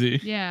it easy.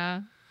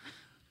 Yeah.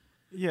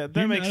 Yeah,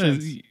 that makes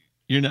sense.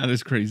 You're not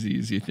as crazy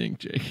as you think,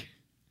 Jake.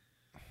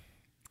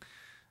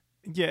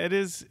 Yeah, it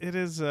is.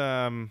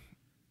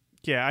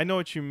 Yeah, I know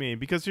what you mean.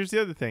 Because here's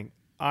the other thing.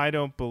 I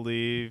don't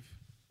believe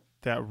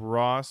that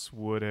Ross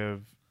would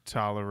have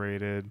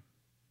tolerated.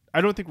 I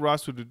don't think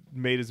Ross would have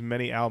made as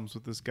many albums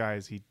with this guy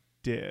as he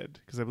did.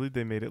 Because I believe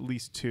they made at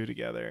least 2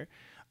 together.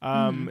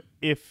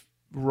 If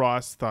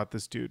Ross thought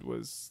this dude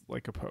was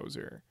like a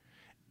poser.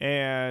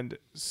 And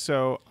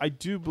so I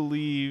do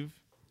believe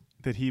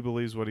that he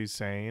believes what he's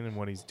saying and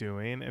what he's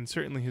doing. And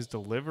certainly his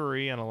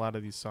delivery on a lot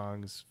of these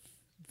songs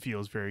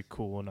feels very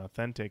cool and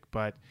authentic,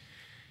 but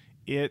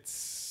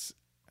it's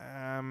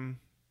I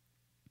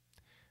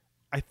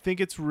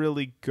think it's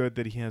really good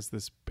that he has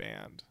this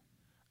band.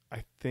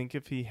 I think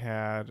if he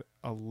had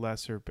a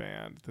lesser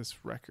band,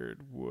 this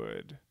record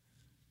would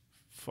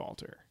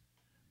falter.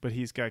 But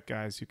he's got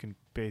guys who can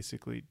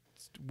basically,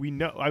 we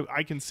know,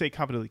 I can say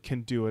confidently,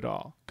 can do it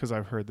all because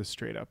I've heard the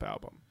Straight Up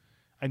album.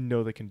 I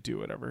know they can do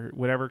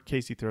whatever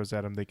Casey throws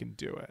at them, they can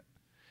do it.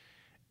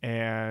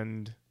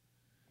 And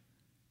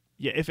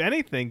yeah, if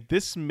anything,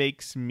 this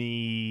makes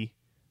me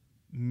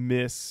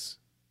miss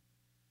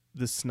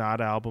the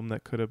Snot album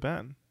that could have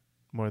been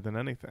more than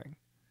anything.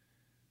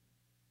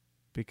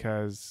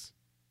 Because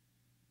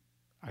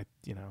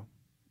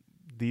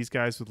these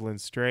guys with Lynn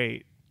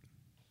Straight,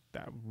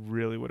 that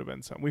really would have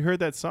been something. We heard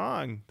that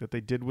song that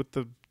they did with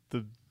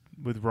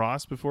with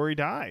Ross before he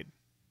died.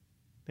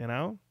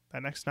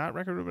 That next Snot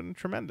record would have been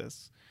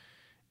tremendous.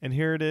 And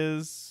here it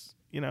is,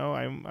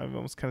 I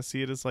almost kind of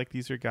see it as like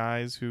these are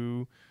guys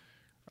who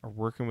are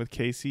working with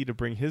Casey to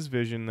bring his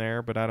vision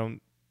there, but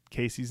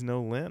Casey's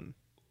no Lynn.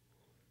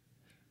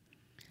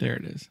 There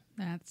it is.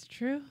 That's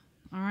true.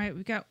 All right,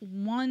 we got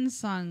one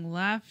song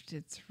left.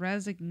 It's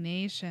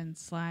Resignation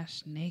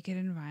 / Naked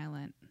and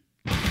Violent.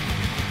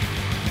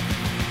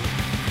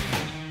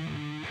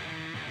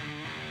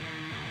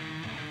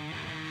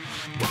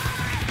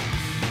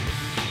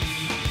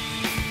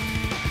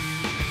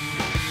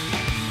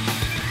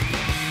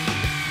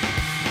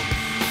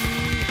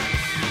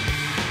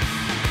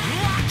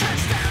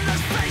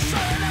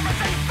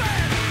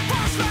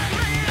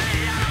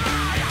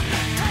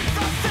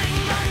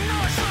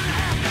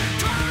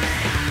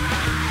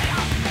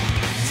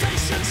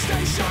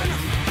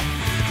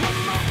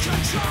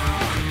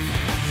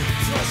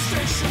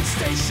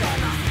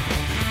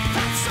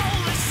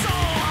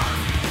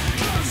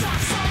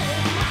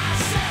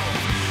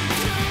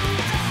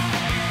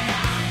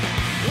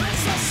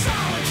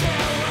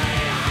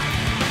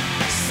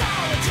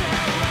 Solitary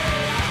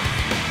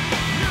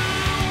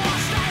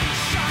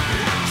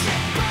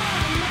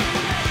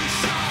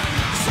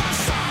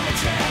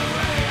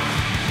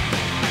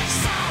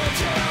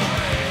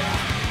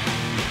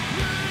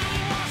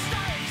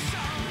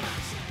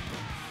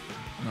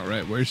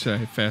right. Where should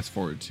I fast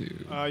forward to?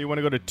 You want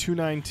to go to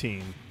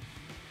 219.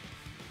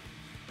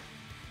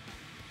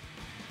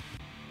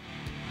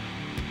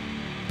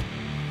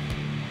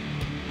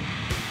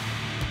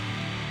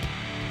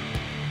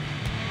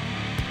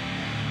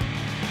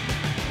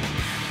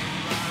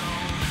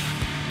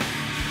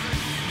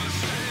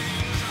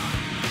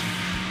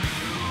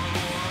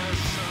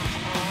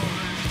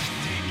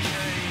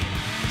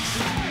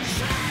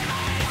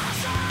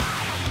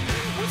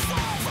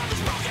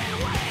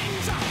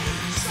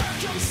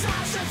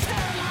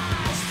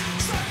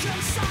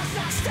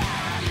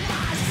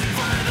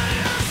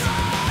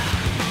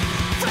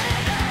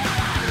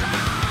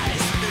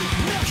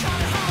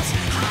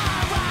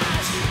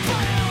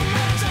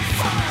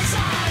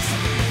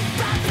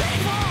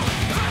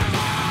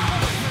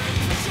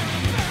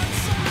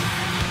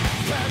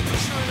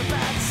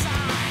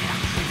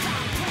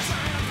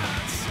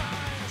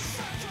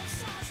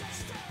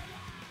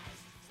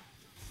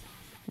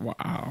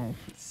 Wow.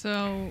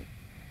 So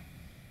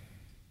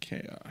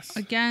Chaos.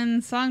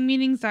 again,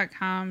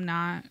 songmeanings.com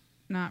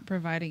not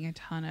providing a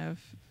ton of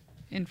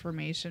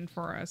information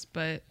for us,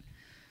 but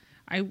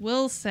I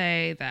will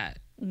say that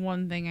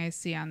one thing I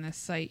see on this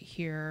site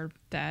here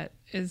that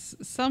is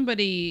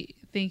somebody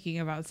thinking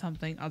about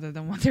something other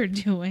than what they're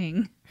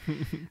doing.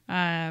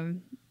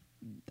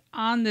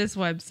 On this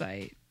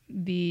website,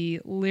 the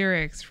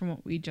lyrics from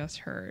what we just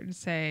heard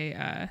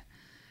say,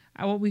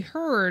 what we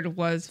heard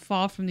was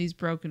fall from these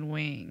broken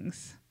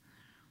wings.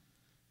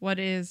 What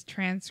is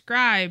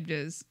transcribed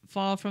is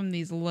fall from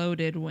these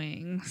loaded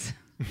wings.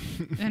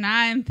 And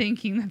I'm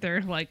thinking that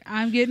they're like,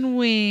 I'm getting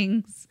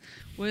wings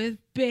with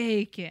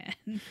bacon,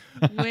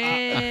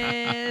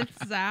 with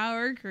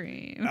sour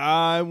cream.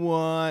 I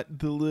want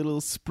the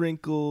little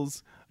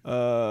sprinkles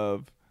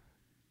of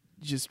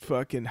just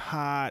fucking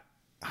hot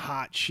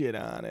shit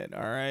on it.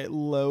 All right,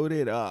 load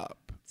it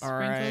up. All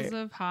right. Sprinkles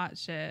of hot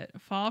shit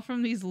fall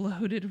from these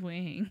loaded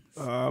wings.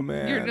 Oh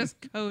man, You're just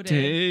coated.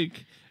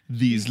 Take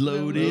these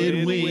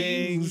loaded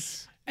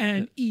wings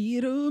And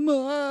eat them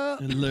up.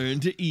 and learn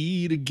to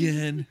eat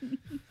again.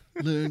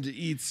 Learn to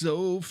eat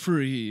so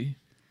free.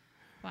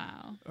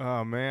 Wow.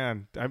 Oh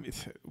man, I mean,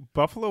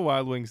 Buffalo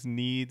Wild Wings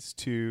needs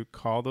to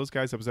call those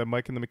guys up. Is that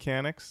Mike and the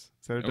Mechanics?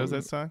 Is that who does Oh.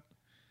 that song?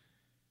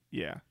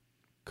 Yeah,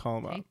 call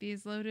them up. Take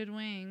these loaded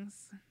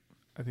wings.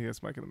 I think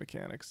that's Mike and the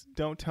Mechanics.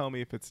 Don't tell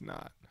me if it's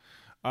not.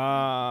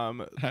 I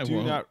Do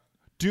won't.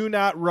 do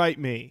not write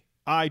me.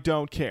 I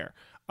don't care.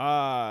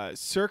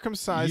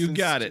 Circumcised. You and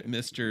got it,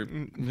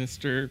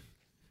 Mister.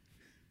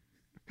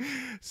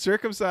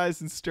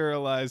 Circumcised and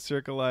sterilized,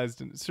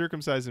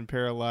 circumcised and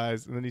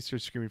paralyzed, and then he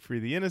starts screaming, "Free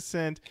the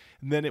innocent!"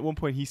 And then at one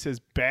point he says,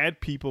 "Bad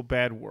people,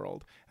 bad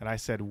world." And I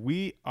said,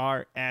 "We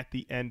are at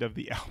the end of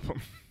the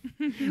album.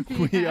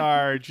 We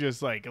are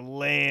just like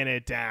laying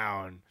it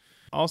down."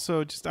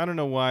 Also, just I don't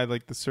know why,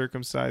 like the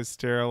circumcised,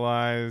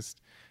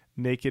 sterilized,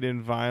 naked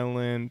and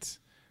violent,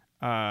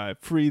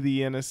 free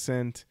the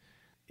innocent.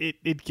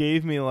 It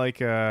gave me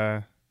like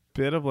a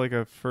bit of like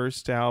a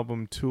first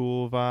album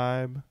Tool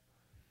vibe.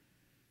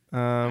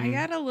 I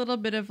got a little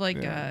bit of like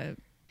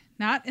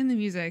not in the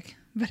music,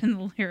 but in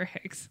the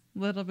lyrics, a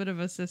little bit of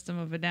a System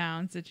of a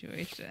Down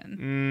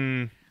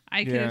situation.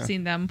 I could have yeah.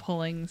 seen them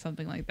pulling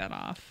something like that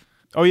off.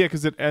 Oh yeah,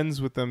 because it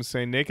ends with them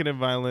saying "naked and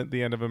violent,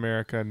 the end of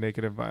America.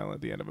 Naked and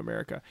violent, the end of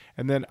America."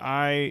 And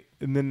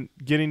then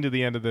getting to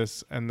the end of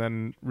this, and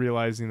then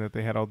realizing that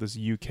they had all this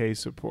UK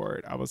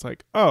support, I was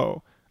like,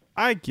 "Oh,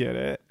 I get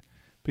it,"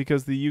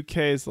 because the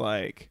UK is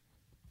like,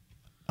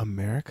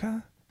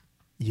 "America?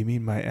 You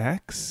mean my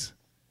ex?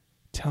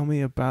 Tell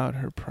me about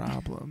her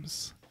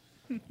problems."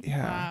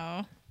 Yeah,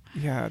 Wow.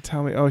 yeah.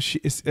 Tell me. Oh,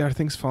 are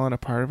things falling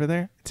apart over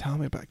there? Tell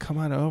me about. Come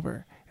on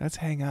over. Let's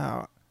hang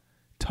out.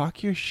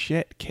 Talk your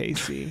shit,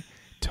 Casey.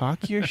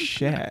 Talk your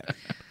shit.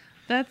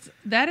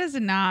 That is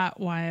not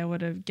why I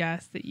would have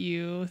guessed that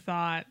you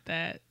thought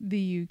that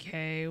the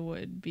UK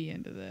would be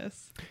into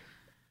this.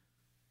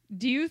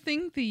 Do you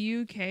think the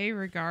UK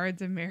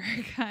regards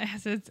America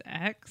as its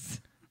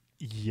ex?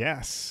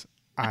 Yes,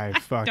 I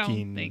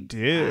fucking think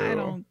do. So. I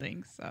don't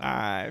think so.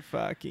 I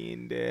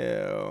fucking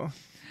do.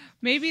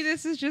 Maybe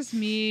this is just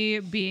me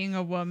being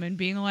a woman,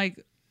 being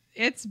like,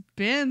 it's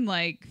been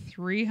like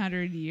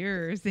 300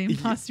 years. They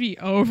must be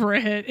over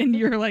it. And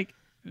you're like,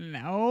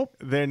 nope,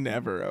 They're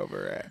never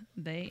over it.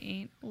 they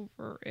ain't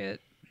over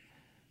it.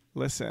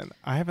 Listen,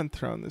 I haven't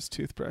thrown this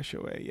toothbrush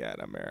away yet,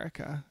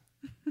 America.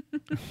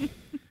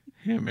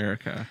 Hey,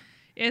 America.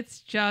 It's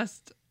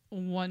just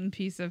one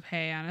piece of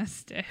hay on a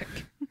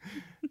stick.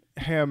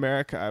 Hey,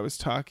 America, I was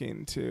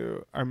talking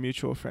to our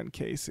mutual friend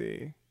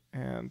Casey,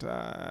 and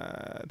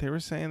they were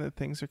saying that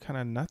things are kind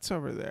of nuts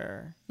over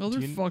there. Well, Do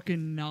they're you-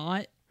 fucking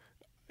not.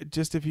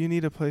 Just if you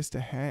need a place to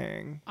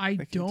hang. I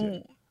like you do.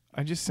 don't.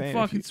 I'm just saying. if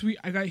Fucking you- sweet.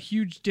 I got a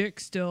huge dick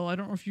still. I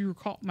don't know if you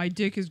recall. My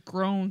dick has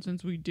grown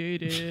since we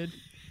dated.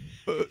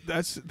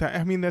 That's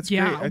great.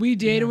 Yeah, we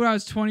dated when I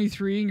was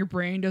 23, and your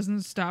brain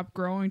doesn't stop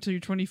growing until you're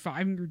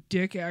 25, and your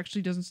dick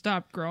actually doesn't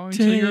stop growing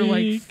until you're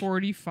like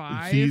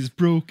 45. These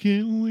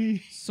broken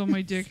wings. So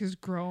my dick has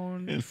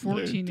grown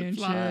 14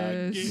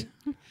 inches.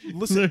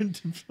 Listen, Learn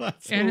to fly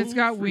so And it's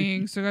got free.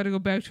 wings, so I got to go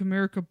back to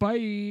America.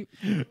 Bye.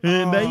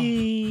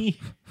 Bye.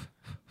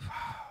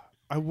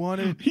 I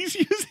wanted. He's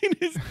using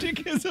his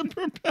dick as a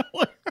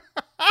propeller.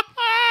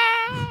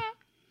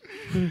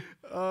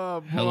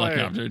 Oh boy.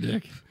 Helicopter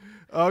dick.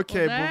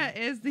 Okay, Well, that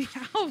is the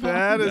album.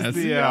 that is That's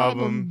the the album.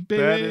 album,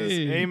 That is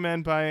baby.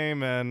 Amen by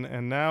Amen,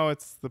 and now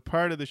it's the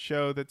part of the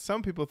show that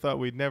some people thought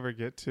we'd never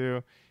get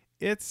to.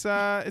 It's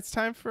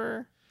time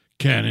for.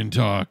 Canon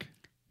talk.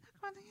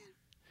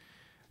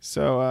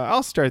 So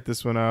I'll start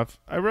this one off.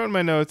 I wrote in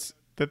my notes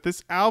that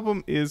this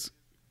album is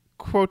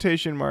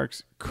quotation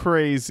marks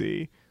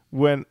crazy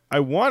when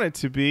I want it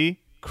to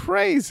be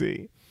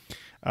crazy.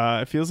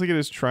 It feels like it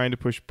is trying to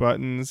push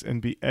buttons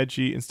and be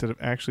edgy instead of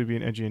actually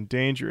being edgy and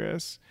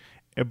dangerous.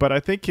 But I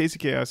think Casey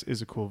Chaos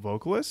is a cool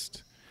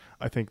vocalist.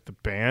 I think the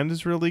band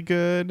is really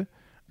good.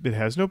 It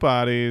has no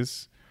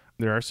bodies.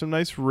 There are some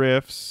nice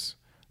riffs,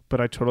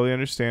 but I totally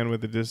understand why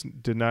this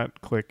did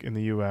not click in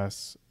the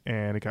US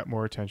and it got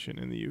more attention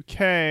in the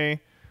UK,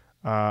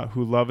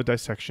 who love a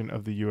dissection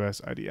of the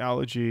US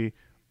ideology.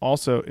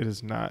 Also, it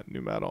is not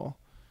nu metal.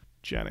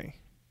 Jenny.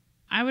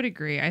 I would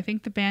agree. I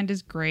think the band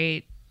is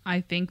great.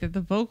 I think that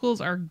the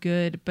vocals are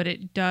good, but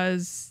it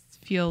does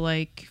feel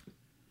like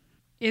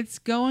it's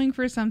going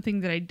for something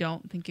that I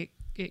don't think it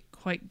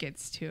quite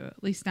gets to,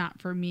 at least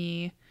not for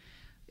me.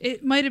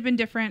 It might have been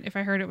different if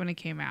I heard it when it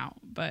came out,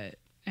 but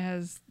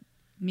as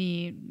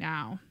me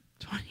now,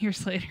 20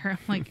 years later, I'm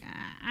like,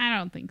 I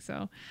don't think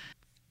so.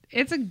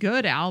 It's a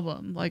good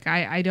album. Like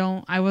I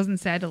wasn't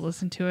sad to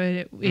listen to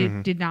it.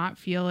 It did not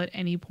feel at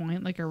any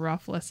point like a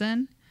rough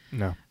listen.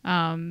 No.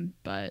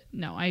 But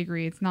no, I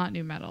agree. It's not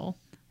nu metal.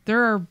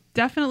 There are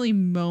definitely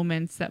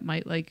moments that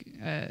might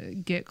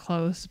get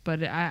close,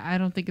 but I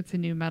don't think it's a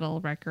nu metal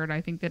record.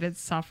 I think that it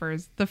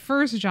suffers. The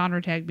first genre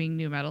tag being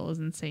nu metal is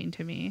insane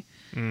to me.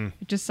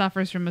 It just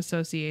suffers from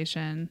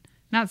association.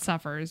 Not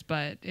suffers,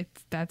 but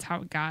that's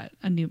how it got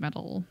a nu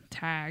metal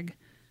tag.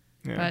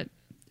 Yeah. But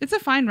it's a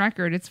fine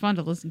record. It's fun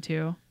to listen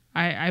to.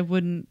 I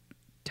wouldn't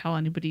tell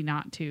anybody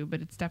not to,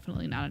 but it's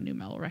definitely not a nu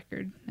metal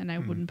record, and I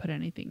wouldn't put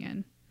anything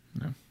in.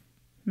 No.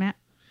 Matt?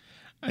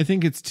 I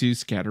think it's too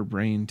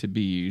scatterbrained to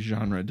be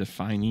genre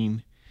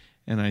defining,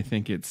 and I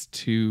think it's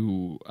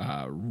too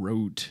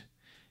rote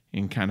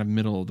and kind of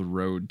middle of the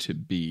road to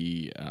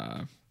be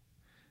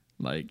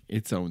like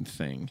its own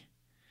thing.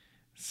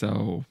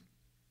 So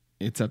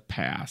it's a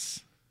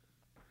pass.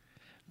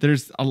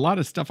 There's a lot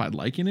of stuff I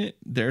like in it.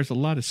 There's a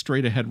lot of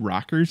straight ahead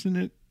rockers in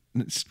it.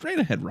 Straight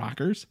ahead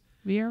rockers.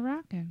 We are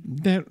rocking.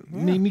 That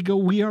made me go,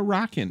 we are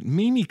rocking.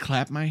 Made me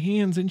clap my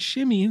hands and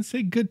shimmy and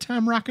say good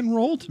time rock and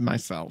roll to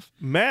myself.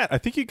 Matt, I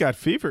think you got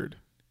fevered.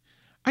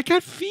 I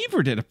got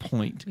fevered at a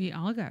point. We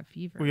all got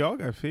fever. We all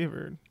got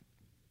fevered.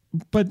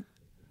 But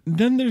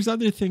then there's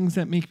other things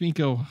that make me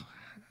go,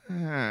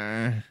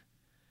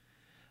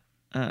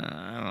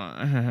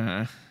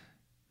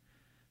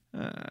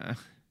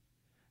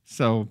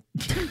 so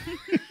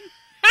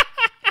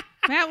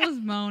Matt was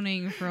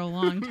moaning for a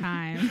long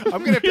time.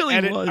 I'm gonna have to really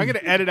edit. was. I'm gonna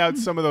edit out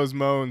some of those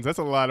moans. That's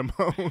a lot of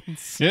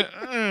moans.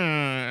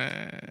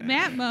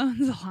 Matt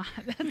moans a lot.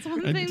 That's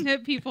one thing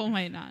that people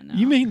might not know.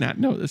 You may not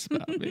know this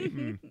about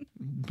me,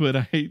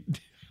 but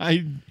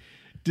I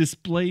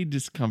display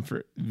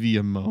discomfort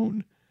via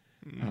moan.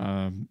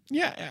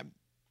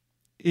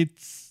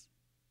 It's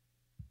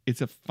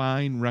a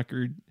fine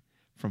record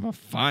from a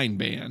fine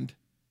band,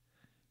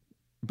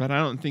 but I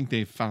don't think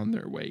they've found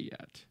their way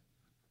yet.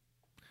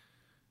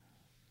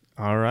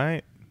 All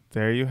right,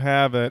 there you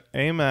have it.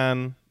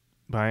 Amen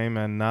by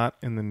Amen, not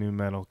in the nu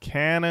metal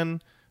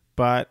canon,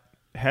 but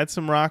had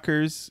some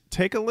rockers.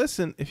 Take a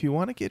listen if you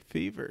want to get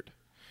fevered.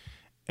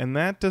 And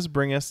that does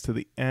bring us to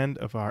the end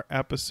of our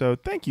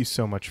episode. Thank you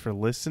so much for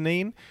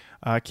listening.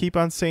 Keep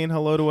on saying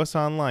hello to us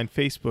online,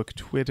 Facebook,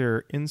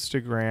 Twitter,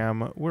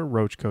 Instagram. We're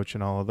Roach Coach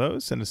and all of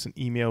those. Send us an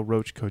email,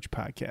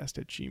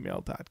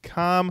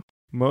 roachcoachpodcast@gmail.com.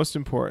 Most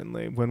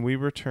importantly, when we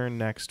return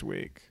next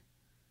week,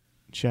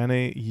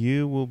 Jenny,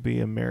 you will be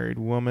a married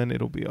woman.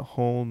 It'll be a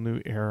whole new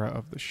era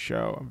of the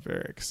show. I'm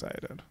very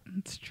excited.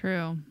 It's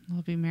true.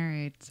 I'll be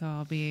married, so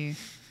I'll be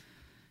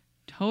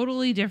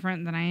totally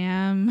different than I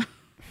am.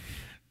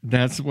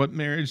 That's what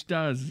marriage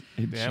does.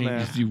 It Yeah,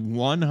 changes you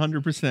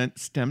 100%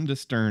 stem to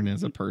stern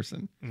as a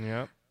person.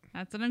 Yep.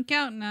 That's what I'm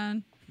counting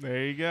on.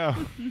 There you go.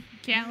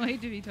 Can't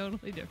wait to be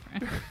totally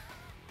different.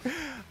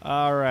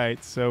 All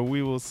right. So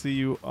we will see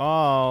you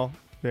all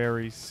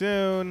very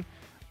soon.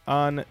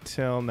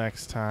 Until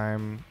next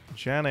time,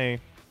 Jenny,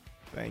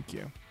 thank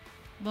you.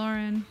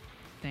 Lauren,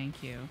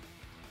 thank you.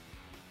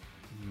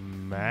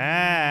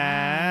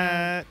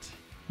 Matt,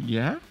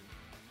 Yeah?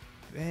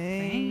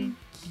 thank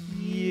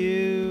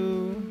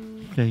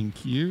you.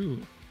 Thank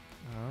you.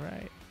 All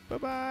right.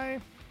 Bye-bye.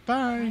 Bye.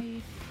 Bye. A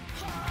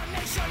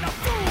nation of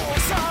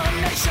fools, a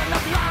nation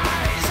of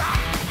lies.